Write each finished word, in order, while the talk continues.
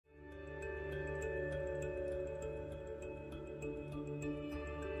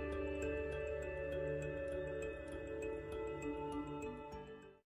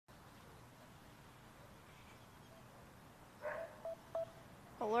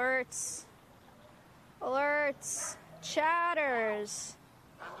Alerts. Alerts. Chatters.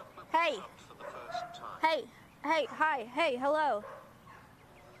 Hey. Hey. Hey. Hi. Hey. Hello.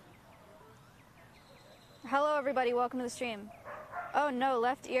 Hello, everybody. Welcome to the stream. Oh, no.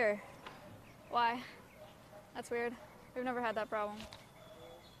 Left ear. Why? That's weird. We've never had that problem.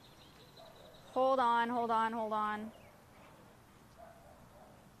 Hold on. Hold on. Hold on.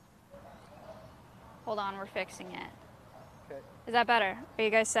 Hold on. We're fixing it. Okay. Is that better? Are you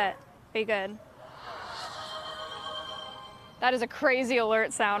guys set? Are you good? That is a crazy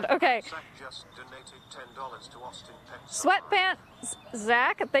alert sound. Okay. Zach just donated $10 to Austin Pets. Sweatpants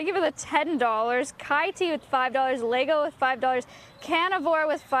Zach, thank you for the $10. Kaiti with $5. Lego with $5. Canivore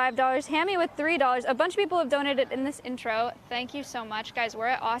with $5. Hammy with $3. A bunch of people have donated in this intro. Thank you so much, guys. We're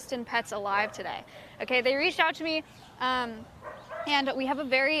at Austin Pets Alive today. Okay, they reached out to me, and we have a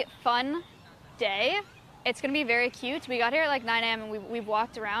very fun day. It's gonna be very cute. We got here at like 9 a.m. and we've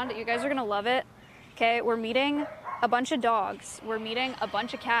walked around. You guys are gonna love it. Okay, we're meeting a bunch of dogs. We're meeting a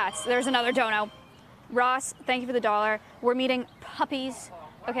bunch of cats. There's another dono. Ross, thank you for the $1. We're meeting puppies,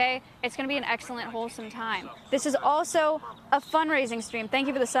 okay? It's gonna be an excellent, wholesome time. This is also a fundraising stream. Thank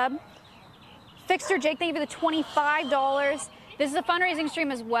you for the sub. Fixer Jake, thank you for the $25. This is a fundraising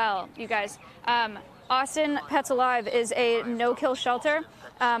stream as well, you guys. Austin Pets Alive is a no-kill shelter.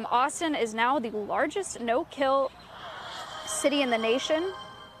 Austin is now the largest no-kill city in the nation,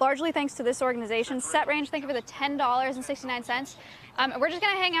 largely thanks to this organization. Set Range, thank you for the $10.69. We're just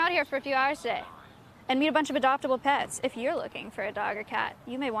gonna hang out here for a few hours today and meet a bunch of adoptable pets. If you're looking for a dog or cat,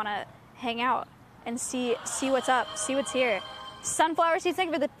 you may wanna hang out and see what's up, see what's here. Sunflower Seeds, thank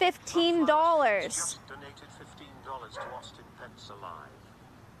you for the $15. Donated $15 to Austin Pets Alive.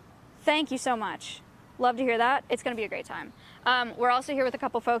 Thank you so much. Love to hear that. It's gonna be a great time. We're also here with a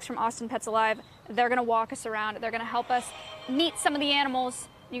couple folks from Austin Pets Alive. They're gonna walk us around. They're gonna help us meet some of the animals.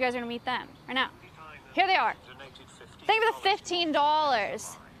 You guys are gonna meet them right now. Here they are. Thank you for the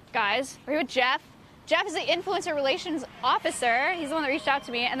 $15. Guys, we're here with Jeff. Jeff is the influencer relations officer. He's the one that reached out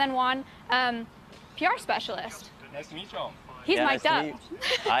to me. And then Juan, PR specialist. Nice to meet y'all. He's mic'd up.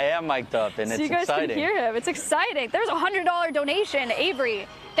 I am mic'd up, and so it's exciting. You guys can hear him. It's exciting. There's a $100 donation. Avery,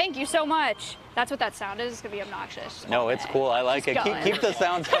 thank you so much. That's what that sound is. It's going to be obnoxious. No, it's cool. I like it. Keep the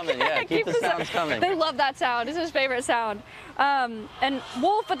sounds coming. Yeah, keep the sounds coming. They love that sound. It's his favorite sound. And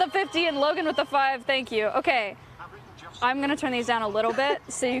Wolf with the 50 and Logan with the 5. Thank you. Okay. I'm going to turn these down a little bit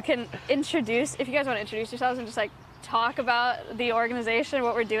so you can introduce, if you guys want to introduce yourselves and just like talk about the organization and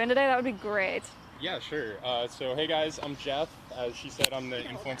what we're doing today, that would be great. Yeah, sure. So, hey guys, I'm Jeff. As she said, I'm the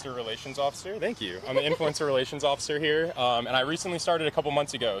influencer relations officer. Thank you. I'm the influencer relations officer here, and I recently started a couple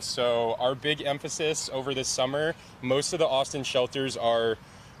months ago. So our big emphasis over this summer, most of the Austin shelters are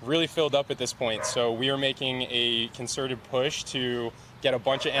really filled up at this point. So we are making a concerted push to get a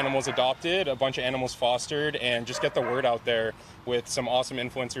bunch of animals adopted, a bunch of animals fostered, and just get the word out there with some awesome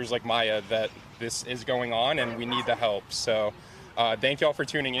influencers like Maya that this is going on and we need the help. So thank you all for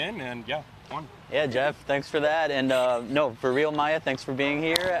tuning in, and yeah. Yeah, Jeff, thanks for that. And no, for real, Maya, thanks for being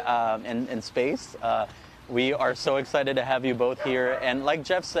here in space. We are so excited to have you both here. And like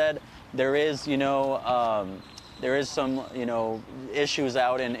Jeff said, there is, there is some, issues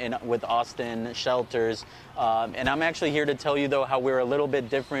out with Austin shelters. And I'm actually here to tell you, though, how we're a little bit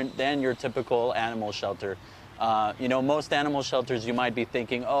different than your typical animal shelter. Most animal shelters, you might be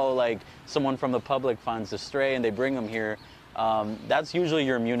thinking, oh, like someone from the public finds a stray and they bring them here. That's usually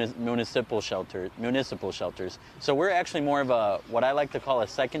your municipal shelters. So we're actually more of what I like to call a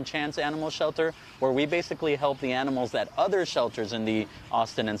second chance animal shelter, where we basically help the animals that other shelters in the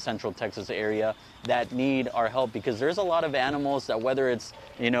Austin and Central Texas area that need our help, because there's a lot of animals that, whether it's,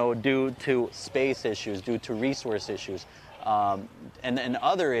 due to space issues, due to resource issues, and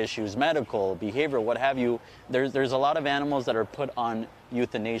other issues, medical, behavioral, what have you, there's a lot of animals that are put on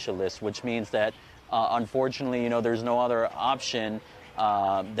euthanasia lists, which means that unfortunately, there's no other option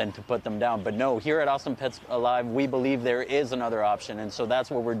than to put them down. But no, here at Austin Pets Alive, we believe there is another option. And so that's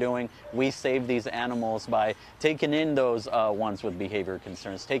what we're doing. We save these animals by taking in those ones with behavior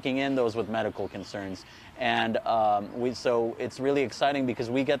concerns, taking in those with medical concerns. And so it's really exciting because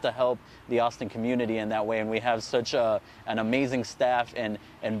we get to help the Austin community in that way. And we have such an amazing staff and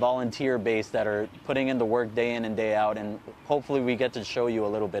volunteer base that are putting in the work day in and day out. And hopefully we get to show you a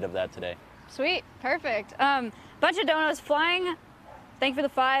little bit of that today. Sweet, perfect. Bunch of donos flying. Thank you for the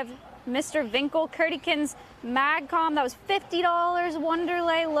 5. Mr. Vinkle, Curtykins, Magcom, that was $50.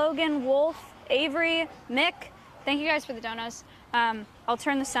 Wonderlay, Logan, Wolf, Avery, Mick. Thank you guys for the donos. I'll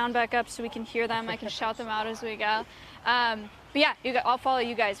turn the sound back up so we can hear them. I can shout them out as we go. But yeah, I'll follow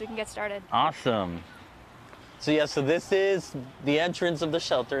you guys. We can get started. Awesome. So yeah, so this is the entrance of the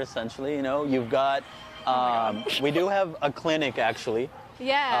shelter, essentially. You know, you've got, we do have a clinic actually,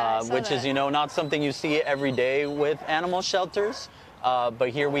 Yeah. I saw which is, that. you know, not something you see every day with animal shelters. But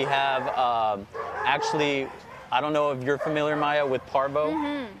here we have, actually, I don't know if you're familiar, Maya, with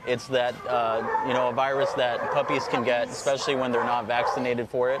parvo. It's that, you know, a virus that puppies can get, especially when they're not vaccinated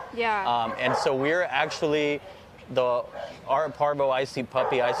for it. Yeah. And so we're actually, our parvo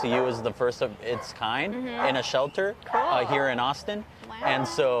puppy ICU is the first of its kind in a shelter here in Austin. Wow. And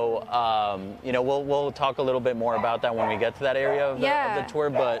so, you know, we'll talk a little bit more about that when we get to that area of the tour.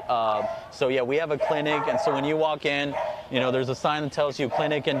 But so yeah, we have a clinic, and so when you walk in, you know, there's a sign that tells you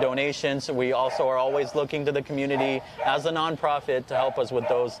clinic and donations. We also are always looking to the community as a nonprofit to help us with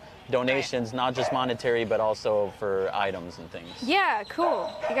those donations, not just monetary, but also for items and things. Yeah, cool.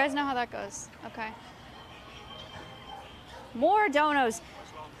 You guys know how that goes. Okay. More donos.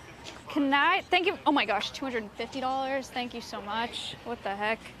 Can I, thank you, oh my gosh, $250. Thank you so much. What the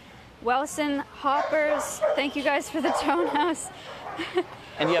heck? Wilson Hoppers, thank you guys for the donos.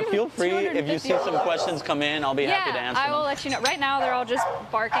 And yeah, feel free, if you see some questions come in, I'll be happy to answer I will them. let you know. Right now, they're all just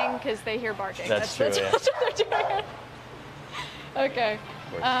barking because they hear barking. That's true, yeah. That's what they're doing. Okay.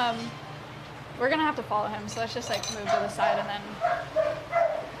 We're gonna have to follow him, so let's just like move to the side and then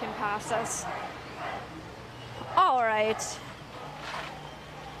he can pass us. All right.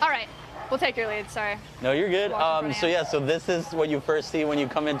 All right. We'll take your lead. Sorry. No, you're good. Walk in front of So you. yeah, so this is what you first see when you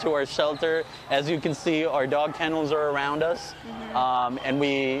come into our shelter. As you can see, our dog kennels are around us, and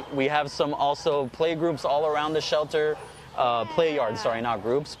we have some also play groups all around the shelter. Play yards, sorry, not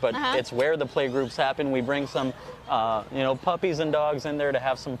groups, but it's where the play groups happen. We bring some, you know, puppies and dogs in there to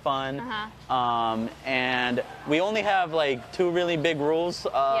have some fun. And we only have like 2 really big rules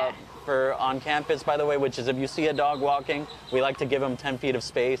for on campus, by the way, which is if you see a dog walking, we like to give them 10 feet of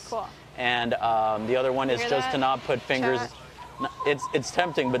space. Cool. And the other one is Hear just that? to not put fingers. Chat. It's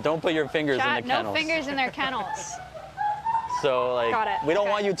tempting, but don't put your fingers in Chat, the no kennels. fingers in their kennels. So like, Got it. we don't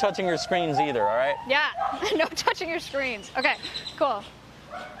Okay. want you touching your screens either, all right? Yeah, no touching your screens. Okay, cool.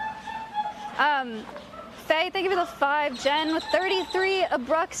 Faye, thank you for the 5. Jen with 33.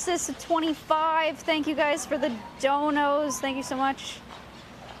 Abruxis with 25. Thank you guys for the donos. Thank you so much.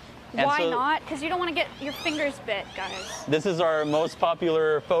 And Why so- not? Because you don't want to get your fingers bit, guys. This is our most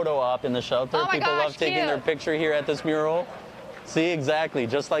popular photo op in the shelter. Oh my People gosh, love taking cute. their picture here at this mural. See, exactly,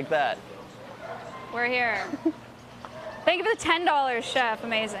 just like that. We're here. Thank you for the $10, Chef.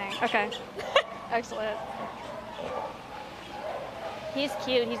 Amazing. Okay. Excellent. He's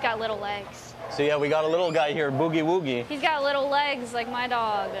cute. He's got little legs. So yeah, we got a little guy here, Boogie Woogie. He's got little legs like my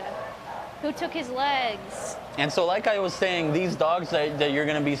dog. Who took his legs? And so like I was saying, these dogs that you're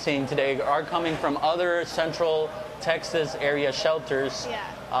gonna be seeing today are coming from other Central Texas area shelters. Yeah.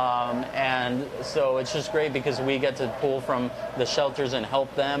 And so it's just great because we get to pull from the shelters and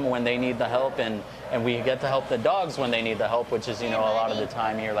help them when they need the help, and we get to help the dogs when they need the help, which is, you know, a lot of the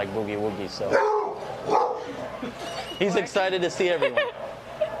time here, like Boogie Woogie. So he's excited to see everyone.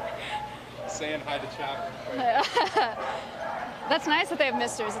 Saying hi to chat. That's nice that they have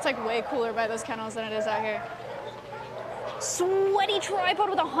misters. It's like way cooler by those kennels than it is out here. Sweaty tripod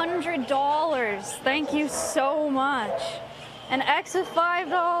with $100. Thank you so much. And X with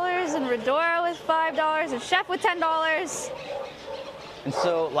 $5, and Redora with $5, and Chef with $10. And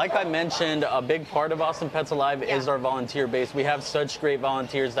so, like I mentioned, a big part of Austin Pets Alive is our volunteer base. We have such great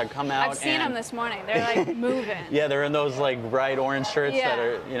volunteers that come out. I've seen and them this morning. They're like moving. Yeah, they're in those like bright orange shirts that Yeah.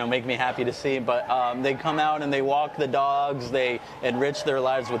 are, you know, make me happy to see. But they come out and they walk the dogs. They enrich their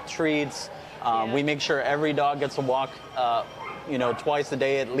lives with treats. We make sure every dog gets a walk, you know, twice a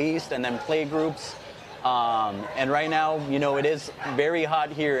day at least, and then play groups. And right now, you know, it is very hot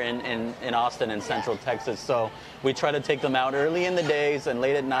here in Austin and Central Texas. So we try to take them out early in the days and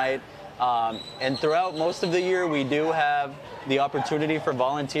late at night. And throughout most of the year, we do have the opportunity for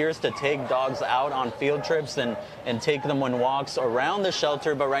volunteers to take dogs out on field trips and take them on walks around the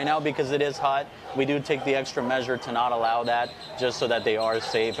shelter. But right now, because it is hot, we do take the extra measure to not allow that, just so that they are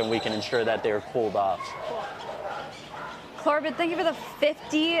safe and we can ensure that they're cooled off. Corbett, thank you for the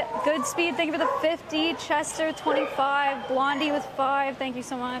 50. Goodspeed, thank you for the 50. Chester, 25. Blondie with 5. Thank you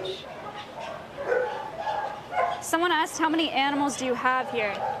so much. Someone asked, how many animals do you have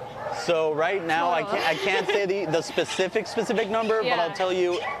here? So right now, I can't say the specific number, but I'll tell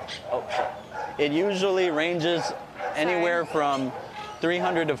you, it usually ranges anywhere from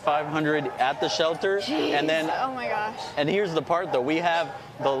 300 to 500 at the shelter. Jeez. And then, oh my gosh. And here's the part though, we have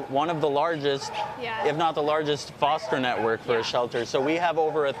one of the largest, if not the largest foster network for a shelter. So we have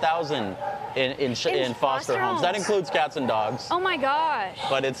over 1,000 in foster homes. That includes cats and dogs. Oh my gosh.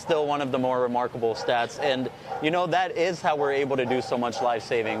 But it's still one of the more remarkable stats. And, you know, that is how we're able to do so much life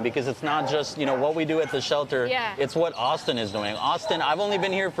saving, because it's not just, you know, what we do at the shelter. Yeah. It's what Austin is doing. Austin, I've only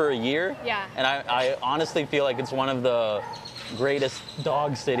been here for a year. Yeah. And I honestly feel like it's one of the greatest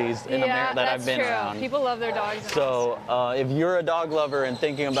dog cities in America that I've been around. People love their dogs. So if you're a dog lover and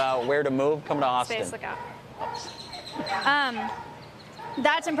thinking about where to move, come to Austin. Space Lookout.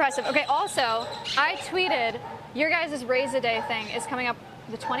 That's impressive. Okay, also, I tweeted your guys' Raise a Day thing is coming up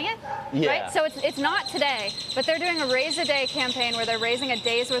the 20th? Yeah. Right? So it's not today, but they're doing a Raise a Day campaign where they're raising a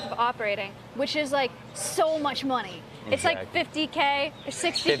day's worth of operating, which is like so much money. It's like $50K or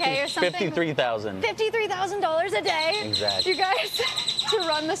 $60K or something. $53,000. $53,000 a day. Exactly. You guys to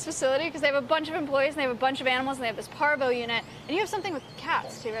run this facility, because they have a bunch of employees and they have a bunch of animals and they have this parvo unit, and you have something with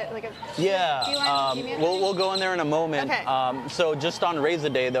cats too, right? Like a feline we'll go in there in a moment. Okay. So just on Raise a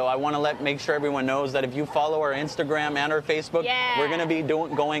Day though, I want to make sure everyone knows that if you follow our Instagram and our Facebook, we're going to be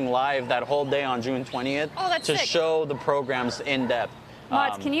going live that whole day on June 20th to sick. show the programs in depth.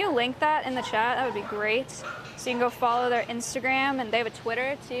 Mods, can you link that in the chat? That would be great. So you can go follow their Instagram, and they have a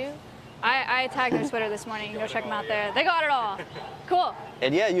Twitter too. I tagged their Twitter this morning. You can go check them out there. They got it all. Cool.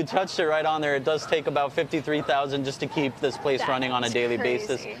 And yeah, you touched it right on there. It does take about $53,000 just to keep this place running on a daily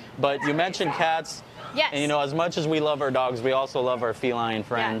basis. But you mentioned cats. Yes. And you know, as much as we love our dogs, we also love our feline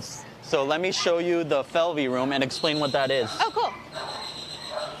friends. Yes. So let me show you the Felvy room and explain what that is. Oh, cool.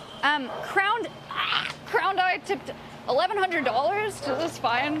 Crowned Eye tipped $1,100 to this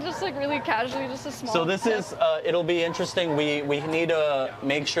fine, just like really casually, just a small. So this is, it'll be interesting. We need to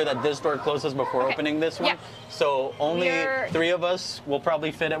make sure that this door closes before opening this one. Yeah. So only 3 of us will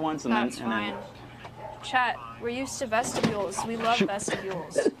probably fit at once, and That's fine. Chat, we're used to vestibules. We love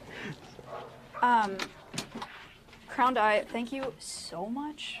vestibules. Crowned Eye, thank you so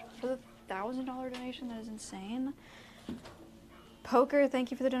much for the $1,000 donation. That is insane. Poker,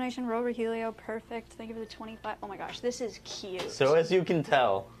 thank you for the donation. Rover Helio, perfect. Thank you for the 25. Oh my gosh, this is cute. So as you can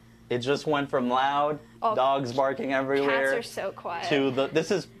tell, it just went from loud, dogs barking everywhere. Cats are so quiet.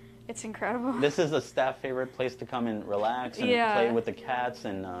 To it's incredible. This is a staff favorite place to come and relax and play with the cats.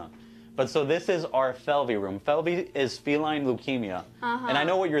 And but so this is our Felvy room. Felvy is feline leukemia. And I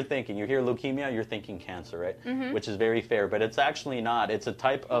know what you're thinking. You hear leukemia, you're thinking cancer, right? Which is very fair, but it's actually not. It's a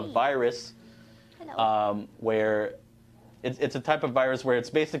type of virus where it's a type of virus where it's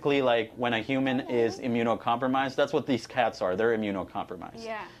basically like when a human is immunocompromised. That's what these cats are. They're immunocompromised.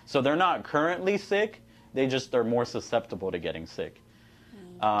 Yeah. So they're not currently sick. They're more susceptible to getting sick.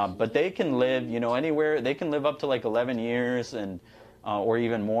 But they can live, you know, anywhere. They can live up to like 11 years and or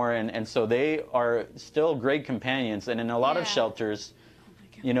even more. And so they are still great companions. And in a lot of shelters,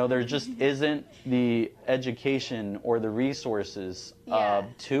 you know, there just isn't the education or the resources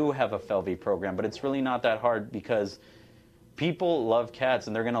to have a Felvy program. But it's really not that hard because people love cats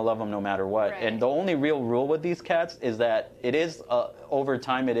and they're going to love them no matter what. Right. And the only real rule with these cats is that it is, over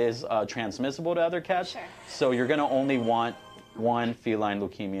time, it is transmissible to other cats. Sure. So you're going to only want only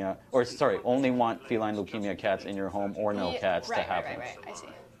want feline leukemia cats in your home or no cats to have them. Right, I see.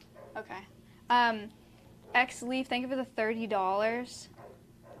 Okay. X Leaf, thank you for the $30.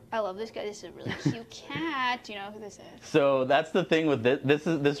 I love this guy. This is a really cute cat. Do you know who this is? So that's the thing with this.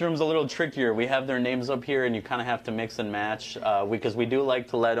 This room's a little trickier. We have their names up here, and you kind of have to mix and match because we do like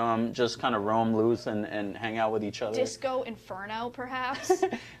to let them just kind of roam loose and hang out with each other. Disco Inferno, perhaps?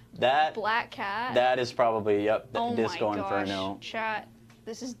 That Black Cat? That is probably, oh Disco my gosh. Inferno. Chat,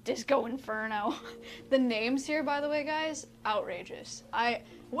 this is Disco Inferno. The names here, by the way, guys, outrageous. I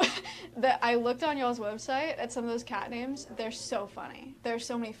looked on y'all's website at some of those cat names. They're so funny. There's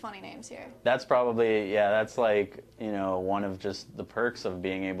so many funny names here. That's probably, that's like, you know, one of just the perks of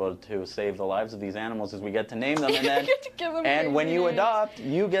being able to save the lives of these animals is we get to name them, and then get to give them and when you names. adopt,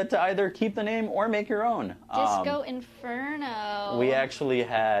 you get to either keep the name or make your own. Disco Inferno. We actually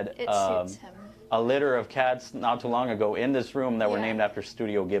had a litter of cats not too long ago in this room that were named after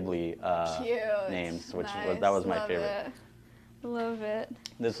Studio Ghibli names, which that was my favorite. Love it.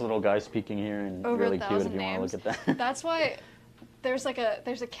 This little guy's peeking here and Over really cute if you names. want to look at that. That's why there's a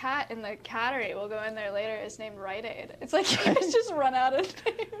cat in the cattery. We'll go in there later. It's named Rite Aid. It's like you guys just run out of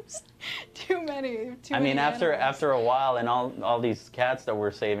names. Too many. I mean, after a while and all these cats that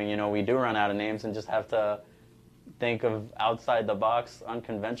we're saving, you know, we do run out of names and just have to think of outside the box,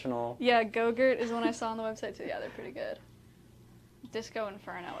 unconventional. Yeah, Gogurt is one I saw on the website too. Yeah, they're pretty good. Disco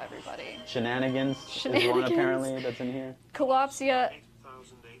Inferno, everybody. Shenanigans is one apparently that's in here. Colopsia,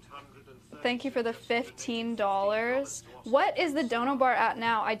 thank you for the $15. What is the dono bar at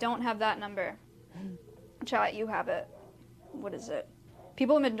now? I don't have that number. Chat, you have it. What is it?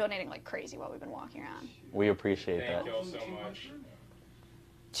 People have been donating like crazy while we've been walking around. We appreciate Thank that. you all so much.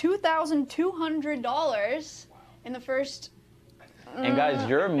 $2,200 in the first. And guys,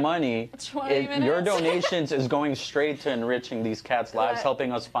 your money, 20 your minutes. donations is going straight to enriching these cats' lives, Right.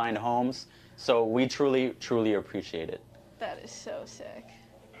 helping us find homes. So we truly, truly appreciate it. That is so sick.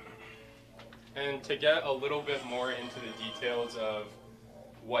 And to get a little bit more into the details of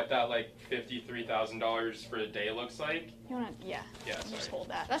what that like $53,000 for a day looks like. You wanna? Yeah. Yeah, Just sorry. hold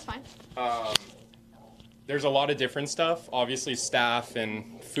that. That's fine. There's a lot of different stuff, obviously staff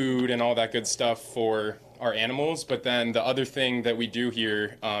and food and all that good stuff for our animals. But then the other thing that we do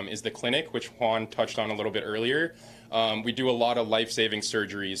here is the clinic, which Juan touched on a little bit earlier. We do a lot of life-saving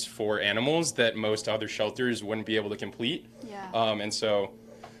surgeries for animals that most other shelters wouldn't be able to complete. Yeah. And so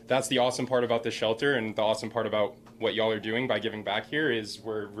that's the awesome part about the shelter, and the awesome part about what y'all are doing by giving back here is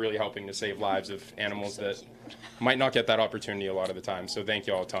we're really helping to save lives of animals that might not get that opportunity a lot of the time. So thank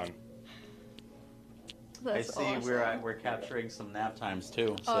y'all a ton. That's awesome. we're capturing some nap times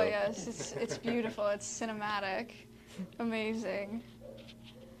too. So. Oh yes, it's beautiful. It's cinematic, amazing.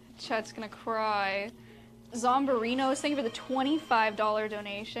 Chat's gonna cry. Zombarino is thanking for the $25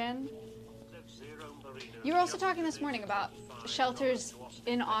 donation. You were also talking this morning about shelters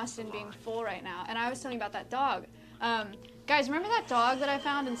in Austin being full right now, and I was telling you about that dog. Guys, remember that dog that I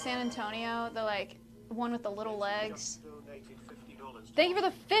found in San Antonio? The like one with the little legs. Thank you for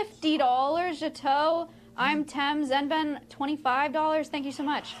the $50, Jateau. I'm Tem Zenben, $25. Thank you so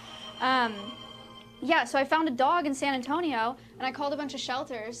much. Yeah, so I found a dog in San Antonio, and I called a bunch of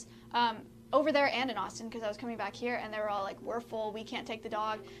shelters over there and in Austin because I was coming back here, and they were all like, "We're full, we can't take the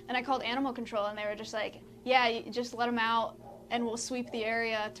dog." And I called animal control, and they were just like, "Yeah, you just let him out, and we'll sweep the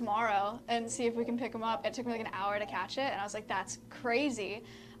area tomorrow and see if we can pick him up." It took me like an hour to catch it, and I was like, "That's crazy."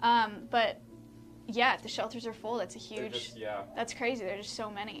 But yeah, if the shelters are full, that's a huge. That's crazy. There's just so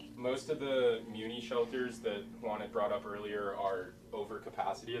many. Most of the muni shelters that Juan had brought up earlier are over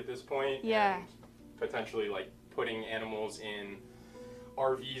capacity at this point. Yeah. And potentially like putting animals in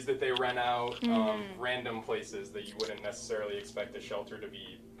RVs that they rent out, random places that you wouldn't necessarily expect a shelter to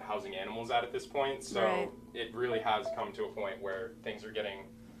be housing animals at this point. So Right. it really has come to a point where things are getting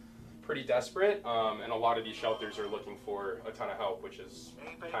pretty desperate, and a lot of these shelters are looking for a ton of help, which is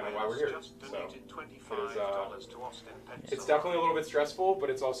kind of why we're here. So it's definitely a little bit stressful, but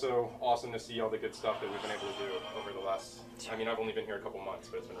it's also awesome to see all the good stuff that we've been able to do over the last, I mean, I've only been here a couple months,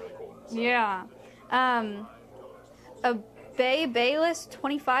 but it's been really cool. So. Yeah. A Bay Bayless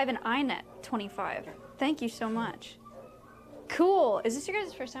 25 and INET 25. Thank you so much. Cool. Is this your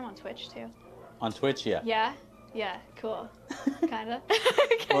guys' first time on Twitch too? On Twitch, yeah. Yeah? Yeah, cool. Kinda.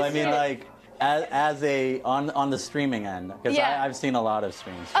 Well, I mean, like, as a on the streaming end, because Yeah. I've seen a lot of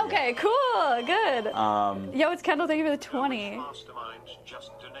streams. So Okay, cool. Good. Yo, it's Kendall. Thank you for the 20.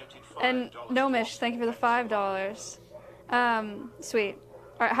 And Nomish, thank you for the $5. Sweet.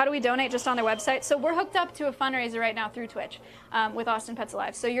 All right, how do we donate? Just on their website. So we're hooked up to a fundraiser right now through Twitch with Austin Pets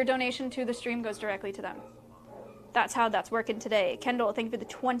Alive. So your donation to the stream goes directly to them. That's how that's working today. Kendall, thank you for the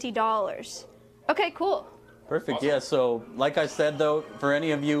 $20. Okay, cool. Perfect. Awesome. Yeah. So, like I said, though, for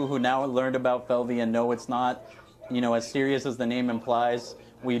any of you who now learned about Felvy and know it's not, as serious as the name implies,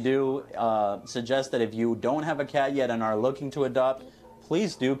 we do suggest that if you don't have a cat yet and are looking to adopt,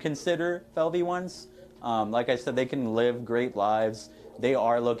 please do consider Felvy ones. Like I said, they can live great lives. They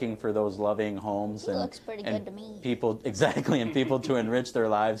are looking for those loving homes and looks pretty good to me. People and people to enrich their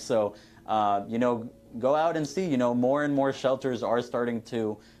lives. So, go out and see. More and more shelters are starting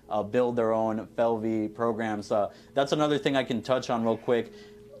to build their own Felvy programs. That's another thing I can touch on real quick.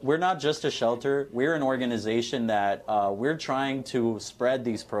 We're not just a shelter. We're an organization that we're trying to spread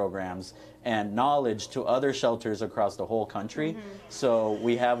these programs and knowledge to other shelters across the whole country. So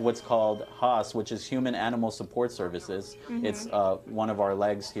we have what's called HAS, which is Human Animal Support Services. It's one of our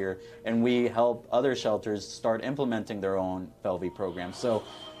legs here. And we help other shelters start implementing their own Felvy programs. So,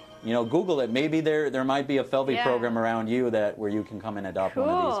 Google it. Maybe there might be a Felvy program around you where you can come and adopt one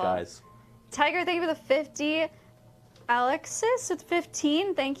of these guys. Tiger, thank you for the 50. Alexis with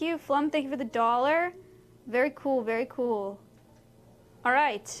 15, thank you. Flum, thank you for the $1. Very cool, very cool. All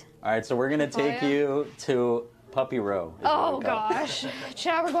right. All right, so we're gonna take you to Puppy Row. Oh gosh.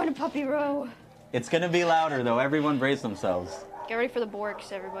 Chat, we're going to Puppy Row. It's gonna be louder though. Everyone brace themselves. Get ready for the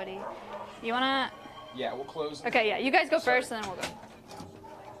Borks, everybody. You wanna? Yeah, we'll close. Okay, yeah, you guys go first and then we'll go.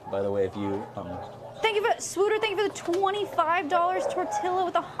 By the way, if you Thank you for Swooter. Thank you for the $25. Tortilla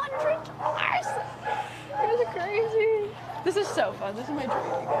with $100. You guys are crazy. This is so fun. This is my dream,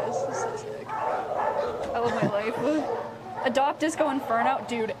 you guys. This is so sick. I love my life. Adopt Disco Inferno.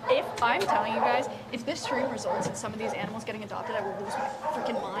 Dude, if I'm telling you guys, if this stream results in some of these animals getting adopted, I will lose my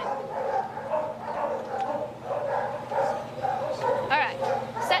freaking mind. Alright,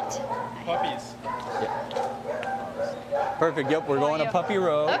 set. Puppies. Perfect. Yep, we're going to Puppy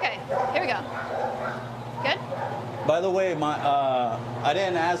Row. Okay, here we go. Good? By the way, I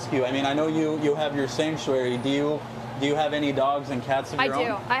didn't ask you. I mean, I know you have your sanctuary. Do you have any dogs and cats of your own? I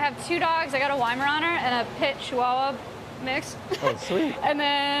do. I have 2 dogs. I got a Weimaraner and a pit Chihuahua mix. Oh, sweet. And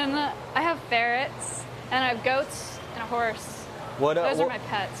then I have ferrets and I have goats and a horse. Those are my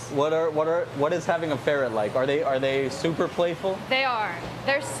pets. What is having a ferret like? Are they super playful? They are.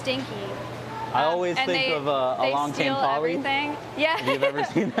 They're stinky. I always think of a long-tailed collie. Everything. Yeah. Have you ever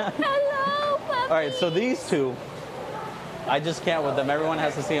seen that? Hello, puppy. All right, so these two, I just can't with them. Everyone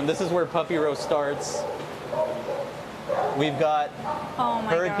has to see them. This is where Puppy Row starts. We've got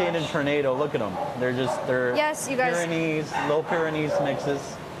Hurricane and Tornado. Look at them. They're yes, you guys. Pyrenees, low Pyrenees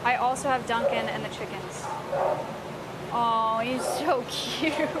mixes. I also have Duncan and the chickens. Oh, he's so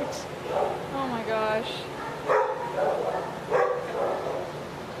cute. Oh my gosh.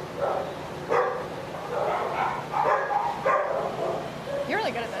 You're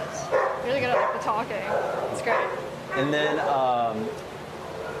really good at this. You're really good at like, the talking. It's great. And then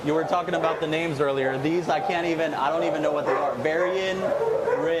you were talking about the names earlier. These I don't even know what they are. Varian,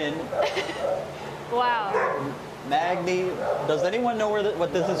 Rin. Wow. Magni. Does anyone know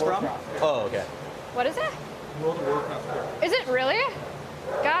what this is from? Oh, okay. What is it? Is it really?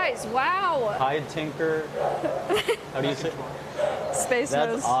 Guys, wow. Hide Tinker. How do you say it? Space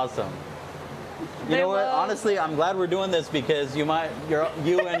That's Nose. awesome. You They know what? love- Honestly, I'm glad we're doing this because you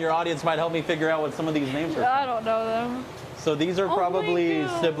and your audience might help me figure out what some of these names are. I don't know them. So these are Oh my probably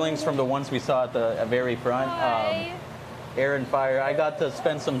God. siblings from the ones we saw at the very front. Hi. Air and Fire. I got to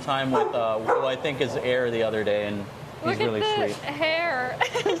spend some time with who I think is Air the other day, and he's Look really at the sweet. hair.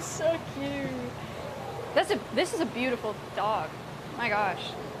 It's so cute. This is a beautiful dog. My gosh.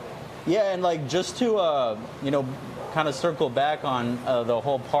 Yeah, and like just to kind of circle back on the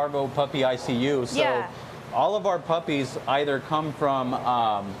whole Parvo puppy ICU. So Yeah. all of our puppies either come from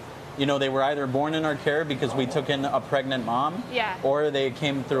they were either born in our care because we took in a pregnant mom, Yeah. or they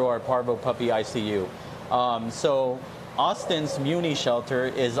came through our Parvo puppy ICU. So Austin's Muni shelter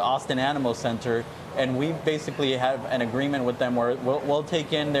is Austin Animal Center, and we basically have an agreement with them where we'll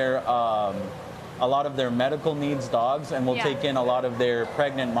take in their a lot of their medical needs dogs, and we'll Yeah. take in a lot of their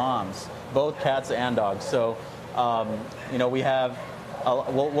pregnant moms, both cats and dogs. So we have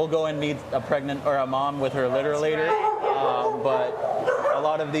we'll go and meet a pregnant or a mom with her litter later, but a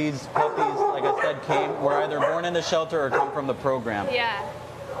lot of these puppies, like I said, were either born in the shelter or come from the program. Yeah.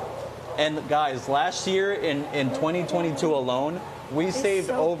 And guys, last year in 2022 alone, we saved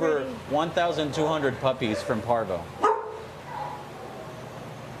so over pretty. 1,200 puppies from Parvo.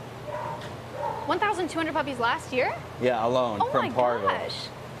 1,200 puppies last year? Yeah, alone Oh from my Parvo. gosh.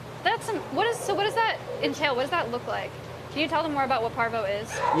 That's what does that entail? What does that look like? Can you tell them more about what Parvo is?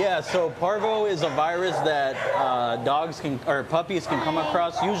 Yeah, so Parvo is a virus that puppies can come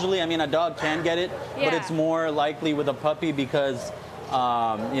across. Usually, I mean, a dog can get it, but Yeah. it's more likely with a puppy because,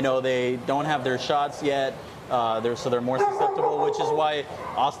 they don't have their shots yet. So they're more susceptible, which is why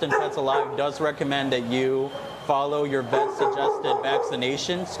Austin Pets Alive does recommend that you follow your vet suggested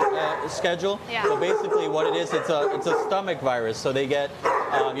vaccination schedule. Yeah. So basically, what it is, it's a stomach virus. So they get,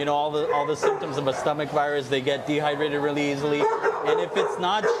 all the symptoms of a stomach virus. They get dehydrated really easily, and if it's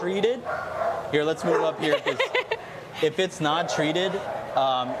not treated, here, let's move up here. 'Cause if it's not treated,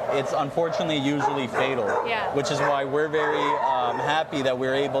 it's unfortunately usually fatal. Yeah. Which is why we're very happy that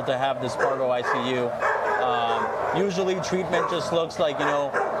we're able to have this Parvo ICU. Usually treatment just looks like,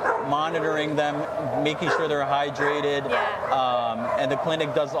 monitoring them, making sure they're hydrated. Yeah. And the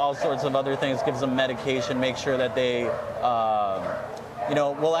clinic does all sorts of other things, gives them medication, make sure that they,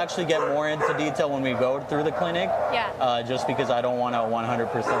 we'll actually get more into detail when we go through the clinic. Yeah. Just because I don't want to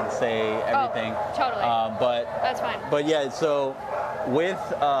 100% say everything. Oh, totally. But That's fine. But yeah, so with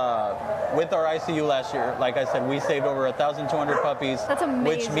our ICU last year, like I said, we saved over 1,200 puppies. That's amazing.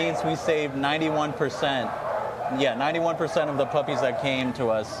 Which means we saved 91%. Yeah, 91% of the puppies that came to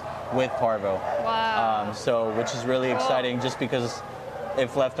us with Parvo. Wow. Which is really exciting, just because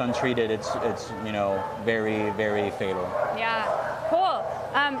if left untreated, it's very, very fatal. Yeah. Cool.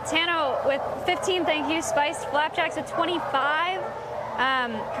 Tano with 15, thank you. Spiced Flapjacks with 25.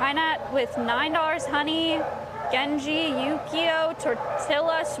 Kainat with $9. Honey. Genji, Yukio,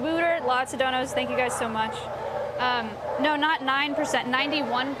 Tortilla, Swooter, lots of donos. Thank you guys so much. No, not 9%,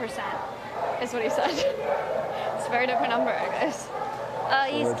 91% is what he said. It's a very different number, I guess. Oh,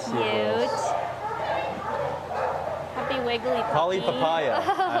 he's let's see cute. what else. Happy wiggly Polly puppy. papaya.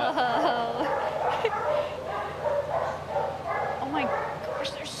 Oh my gosh,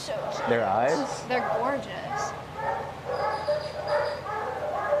 they're so cute. Their eyes? They're gorgeous.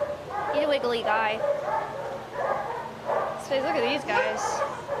 Eat a wiggly guy. Space, look at these guys.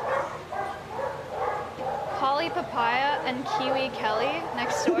 Polly Papaya and Kiwi Kelly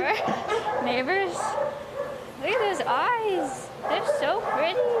next door. Neighbors. Look at those eyes. They're so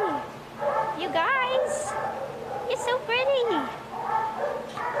pretty. You guys. You're so pretty. Oh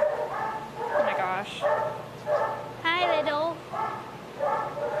my gosh. Hi, little.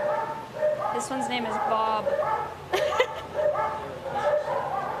 This one's name is Bob.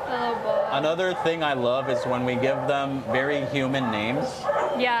 Hello, Bob. Another thing I love is when we give them very human names,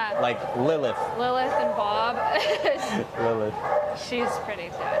 Yeah. like Lilith. Lilith and Bob. Lilith. She's pretty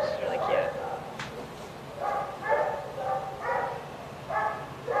too. She's really cute.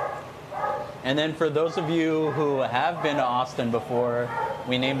 And then for those of you who have been to Austin before,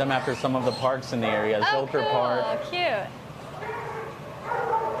 we named them after some of the parks in the area. Oh, Zilker cool. Park Cute.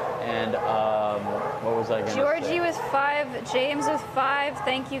 and what was I going to say? Georgie with 5, James with 5.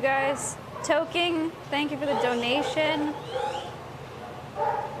 Thank you guys. Toking, thank you for the donation.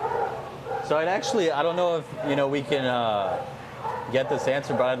 So I don't know if we can get this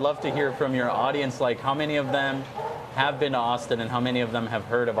answer, but I'd love to hear from your audience, like how many of them have been to Austin and how many of them have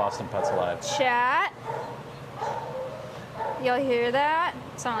heard of Austin Pets Alive? Chat. Y'all hear that?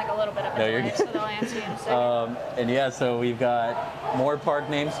 Sound like a little bit of a No, you're delay, good. so they'll answer you in a second. And yeah, so we've got more park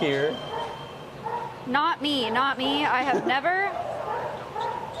names here. Not me, not me. I have never.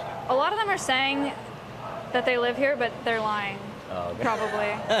 A lot of them are saying that they live here, but they're lying. Oh, okay.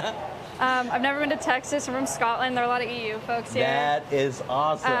 Probably. I've never been to Texas. I'm from Scotland. There are a lot of EU folks here. That is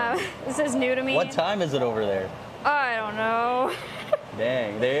awesome. This is new to me. What time is it over there? I don't know.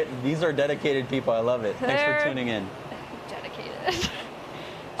 Dang, these are dedicated people. I love it. Thanks for They're tuning in. Dedicated.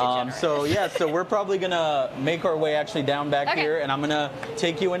 So we're probably gonna make our way actually down back Okay. here, and I'm gonna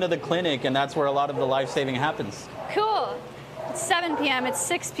take you into the clinic, and that's where a lot of the life saving happens. Cool. It's 7 p.m. It's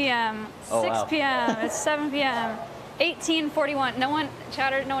 6 p.m. Oh, 6 wow. p.m. It's 7 p.m. 1841. No one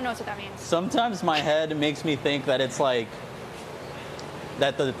knows what that means. Sometimes my head makes me think that it's like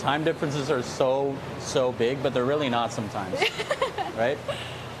that the time differences are so big, but they're really not sometimes, right?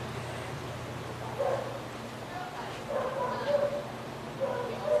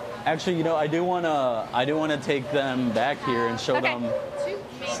 Actually, I do wanna take them back here and show Okay. them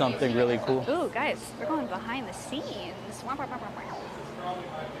something really cool. Ooh, guys, we're going behind the scenes.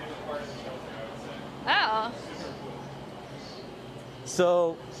 Oh.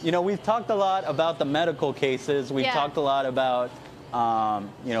 So, we've talked a lot about the medical cases. We've Yeah. talked a lot about,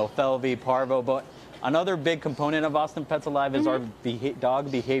 Felvy, Parvo, but another big component of Austin Pets Alive is our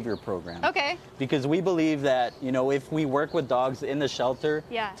dog behavior program. Okay. Because we believe that, if we work with dogs in the shelter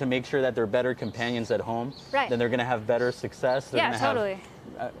Yeah. to make sure that they're better companions at home, Right. then they're going to have better success. They're Yeah, gonna have, totally.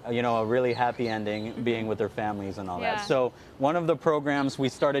 a really happy ending being with their families and all Yeah. that. So one of the programs we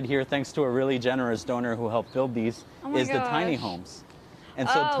started here, thanks to a really generous donor who helped build these, Oh my is the tiny gosh. homes. And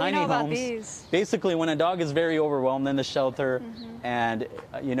so Oh, we tiny know about homes, these. basically when a dog is very overwhelmed in the shelter and,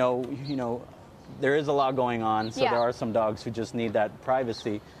 there is a lot going on, so Yeah. there are some dogs who just need that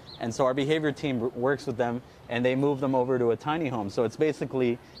privacy. And so our behavior team works with them and they move them over to a tiny home. So it's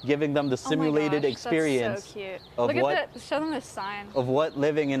basically giving them the simulated oh my gosh, experience That's so cute. of Look what at show them this sign. of what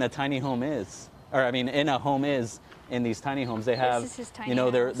living in a tiny home is. Or in a home is in these tiny homes. They have is his tiny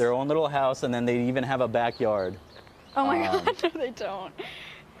their house. their own little house and then they even have a backyard. Oh my god, no they don't.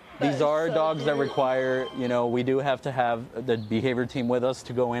 That These is are so dogs that cute. require, we do have to have the behavior team with us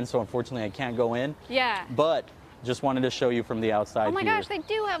to go in, so unfortunately I can't go in. Yeah. But just wanted to show you from the outside Oh my here. gosh, they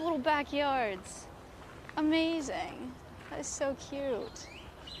do have little backyards. Amazing. That is so cute.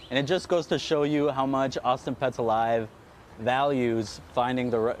 And it just goes to show you how much Austin Pets Alive values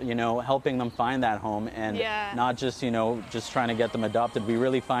finding helping them find that home and Yeah. not just, just trying to get them adopted. We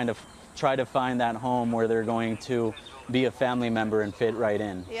really try to find that home where they're going to be a family member and fit right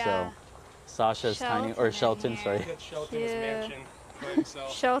in. Yeah. So Sasha's Shelton Shelton, in sorry. here. Shelton's Yeah. mansion by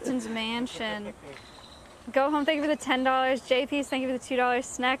himself. Shelton's Mansion. Go Home, thank you for the $10. JP's, thank you for the $2.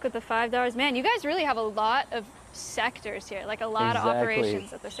 Snack with the $5. Man, you guys really have a lot of sectors here, like a lot of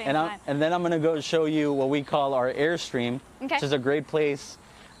operations at the same time. And then I'm going to go show you what we call our Airstream, Okay. which is a great place.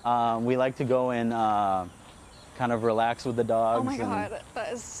 We like to go and kind of relax with the dogs. Oh my and god,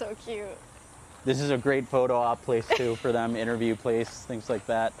 that is so cute. This is a great photo op place too for them, interview place, things like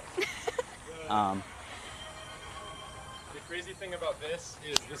that. The crazy thing about this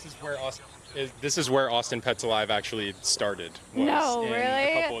is this is where Austin Pets Alive actually started. Was No, in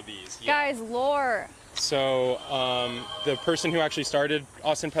really? A couple of these. Yeah. Guys, lore. So the person who actually started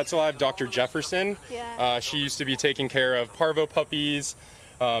Austin Pets Alive, Dr. Jefferson, Yeah. she used to be taking care of parvo puppies,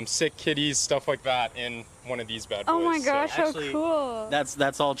 sick kitties, stuff like that in one of these bad boys. Oh my gosh, how Actually, cool.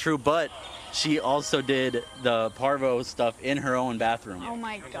 That's all true, but she also did the parvo stuff in her own bathroom. Oh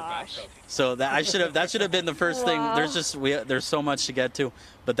my gosh. So that should have been the first thing. Wow. There's so much to get to,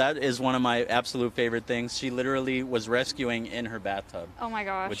 but that is one of my absolute favorite things. She literally was rescuing in her bathtub, Oh my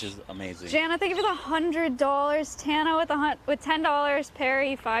gosh. which is amazing. Jana, thank you for the $100. Tana with $10.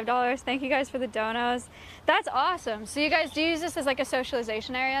 Perry, $5. Thank you guys for the donos. That's awesome. So you guys do use this as like a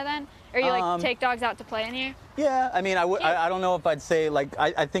socialization area then? Or you like take dogs out to play in here? Yeah, I mean, I don't know if I'd say like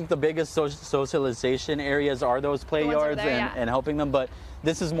I think the biggest socialization areas are those play ones over yards there, yeah. and helping them, but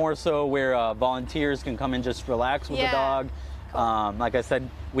this is more so where volunteers can come and just relax with the Yeah. dog. Like I said,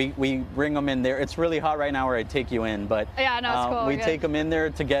 we bring them in there. It's really hot right now where I take you in, but Yeah, no, it's cool. we We're good. take them in there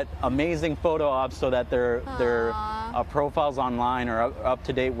to get amazing photo ops so that their profiles online are up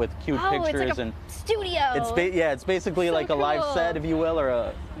to date with cute Oh, pictures it's like a and studio. it's basically So like a live cool. set, if you will, or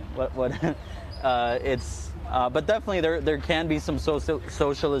a what but definitely there can be some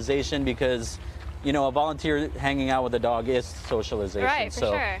socialization because a volunteer hanging out with a dog is socialization. Right, for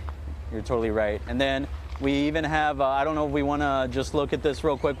so sure. you're totally right. And then we even have I don't know if we want to just look at this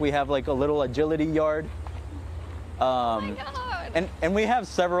real quick. We have like a little agility yard. Oh my god. And we have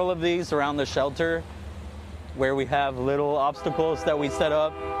several of these around the shelter where we have little obstacles that we set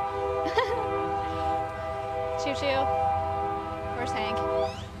up. Choo choo. Where's Hank?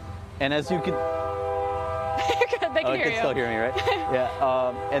 And as you can They can you hear can you. still hear me, right?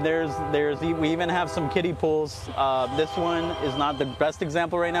 Yeah. And we even have some kiddie pools. This one is not the best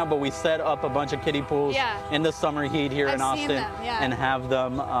example right now, but we set up a bunch of kiddie pools Yeah. in the summer heat here in I've seen Austin them, yeah. and have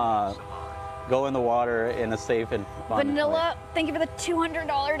them go in the water in a safe and fun way. Vanilla, thank you for the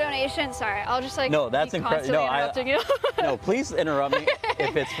 $200 donation. Sorry, I'll just like No, that's be incredible. constantly No, interrupting you. No, please interrupt me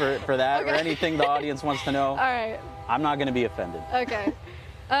if it's for that or Okay. anything the audience wants to know. All right. I'm not going to be offended. Okay.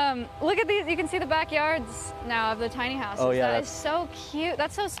 Look at these. You can see the backyards now of the tiny houses. Oh, yeah, That is so cute.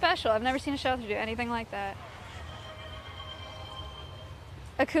 That's so special. I've never seen a shelter do anything like that.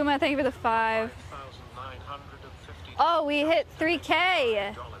 Akuma, thank you for the 5. $5,950 Oh, we hit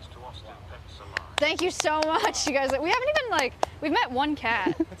 3K. to Austin Pets Alive. Thank you so much, you guys. We haven't even we've met one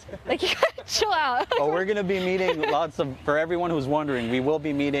cat. Like, you gotta chill out. Oh, we're going to be meeting for everyone who's wondering, we will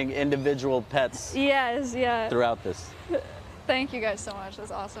be meeting individual pets Yes, yeah. throughout this. Thank you guys so much.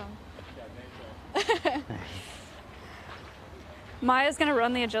 That's awesome. Maya's gonna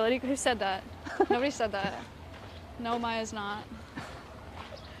run the agility. Who said that? Nobody said that. No, Maya's not.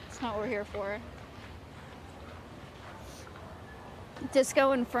 It's not what we're here for.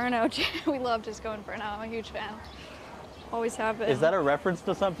 Disco Inferno. We love Disco Inferno. I'm a huge fan. Always have been. Is that a reference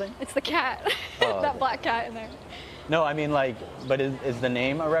to something? It's the cat. Oh, That okay. black cat in there. No, I mean but is the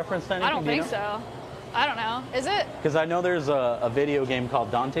name a reference to anything? I don't think so. I don't know. Is it? Because I know there's a video game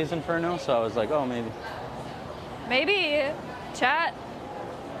called Dante's Inferno, so I was like, oh, maybe. Maybe. Chat.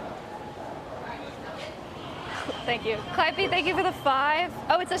 Thank you. Clipey, thank you for the 5.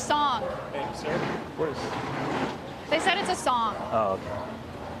 Oh, it's a song. Hey, sir. Where's? They said it's a song. Oh, okay.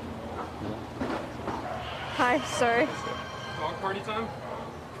 Hi, sorry. Dog party time?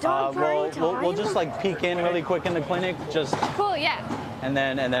 Dog party We'll just like peek in really quick in the clinic, just Cool, yeah. and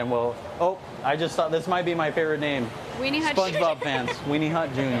then we'll. Oh, I just thought this might be my favorite name. Weenie Hut SpongeBob Jr. fans, Weenie Hut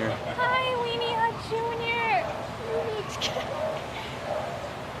Jr. Hi, Weenie Hut Jr.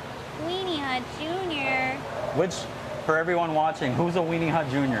 Weenie Hut Jr. Which, for everyone watching, who's a Weenie Hut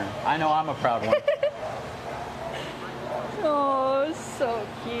Jr.? I know I'm a proud one. Oh, so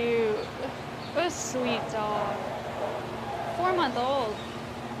cute. What a sweet dog. 4-month-old.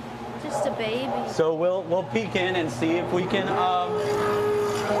 Just a baby. So we'll peek in and see if we can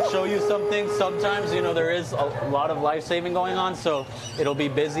show you some things. Sometimes, there is a lot of life saving going on, so it'll be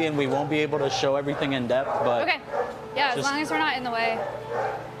busy and we won't be able to show everything in depth. But Okay. Yeah, as Just- long as we're not in the way.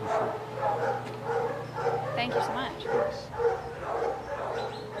 Thank you so much.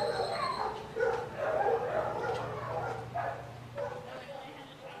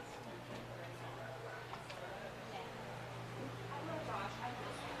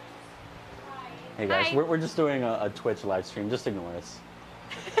 Hey guys, Hi. we're just doing a Twitch live stream. Just ignore us.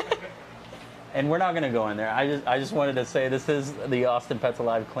 And we're not gonna go in there. I just wanted to say this is the Austin Pets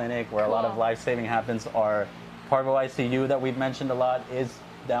Alive clinic where a lot of Cool. life saving happens. Our Parvo ICU that we've mentioned a lot is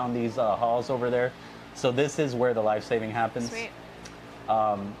down these halls over there. So this is where the life saving happens. Sweet.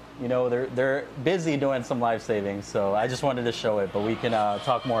 They're busy doing some life saving, so I just wanted to show it, but we can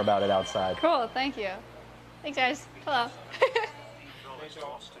talk more about it outside. Cool, thank you. Thanks, guys. Hello. $15 to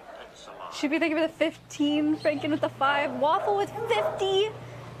Austin Pets pets alive. Shoopy, thank you for the 15. Franken with the 5. Waffle with 50.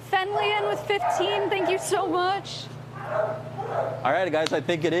 Fenlian with 15. Thank you so much. All right, guys, I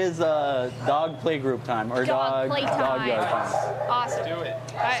think it is dog playgroup time or Dog dog playtime. yard time. Awesome. Do it.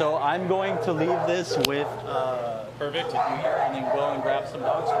 All right. So I'm going to leave this with Perfect. you here, and then go and grab some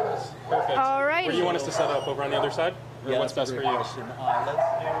dogs for us. Perfect. Alrighty. Where do you want us to set up? Over on the other side? Or what's that's best a for great you? question.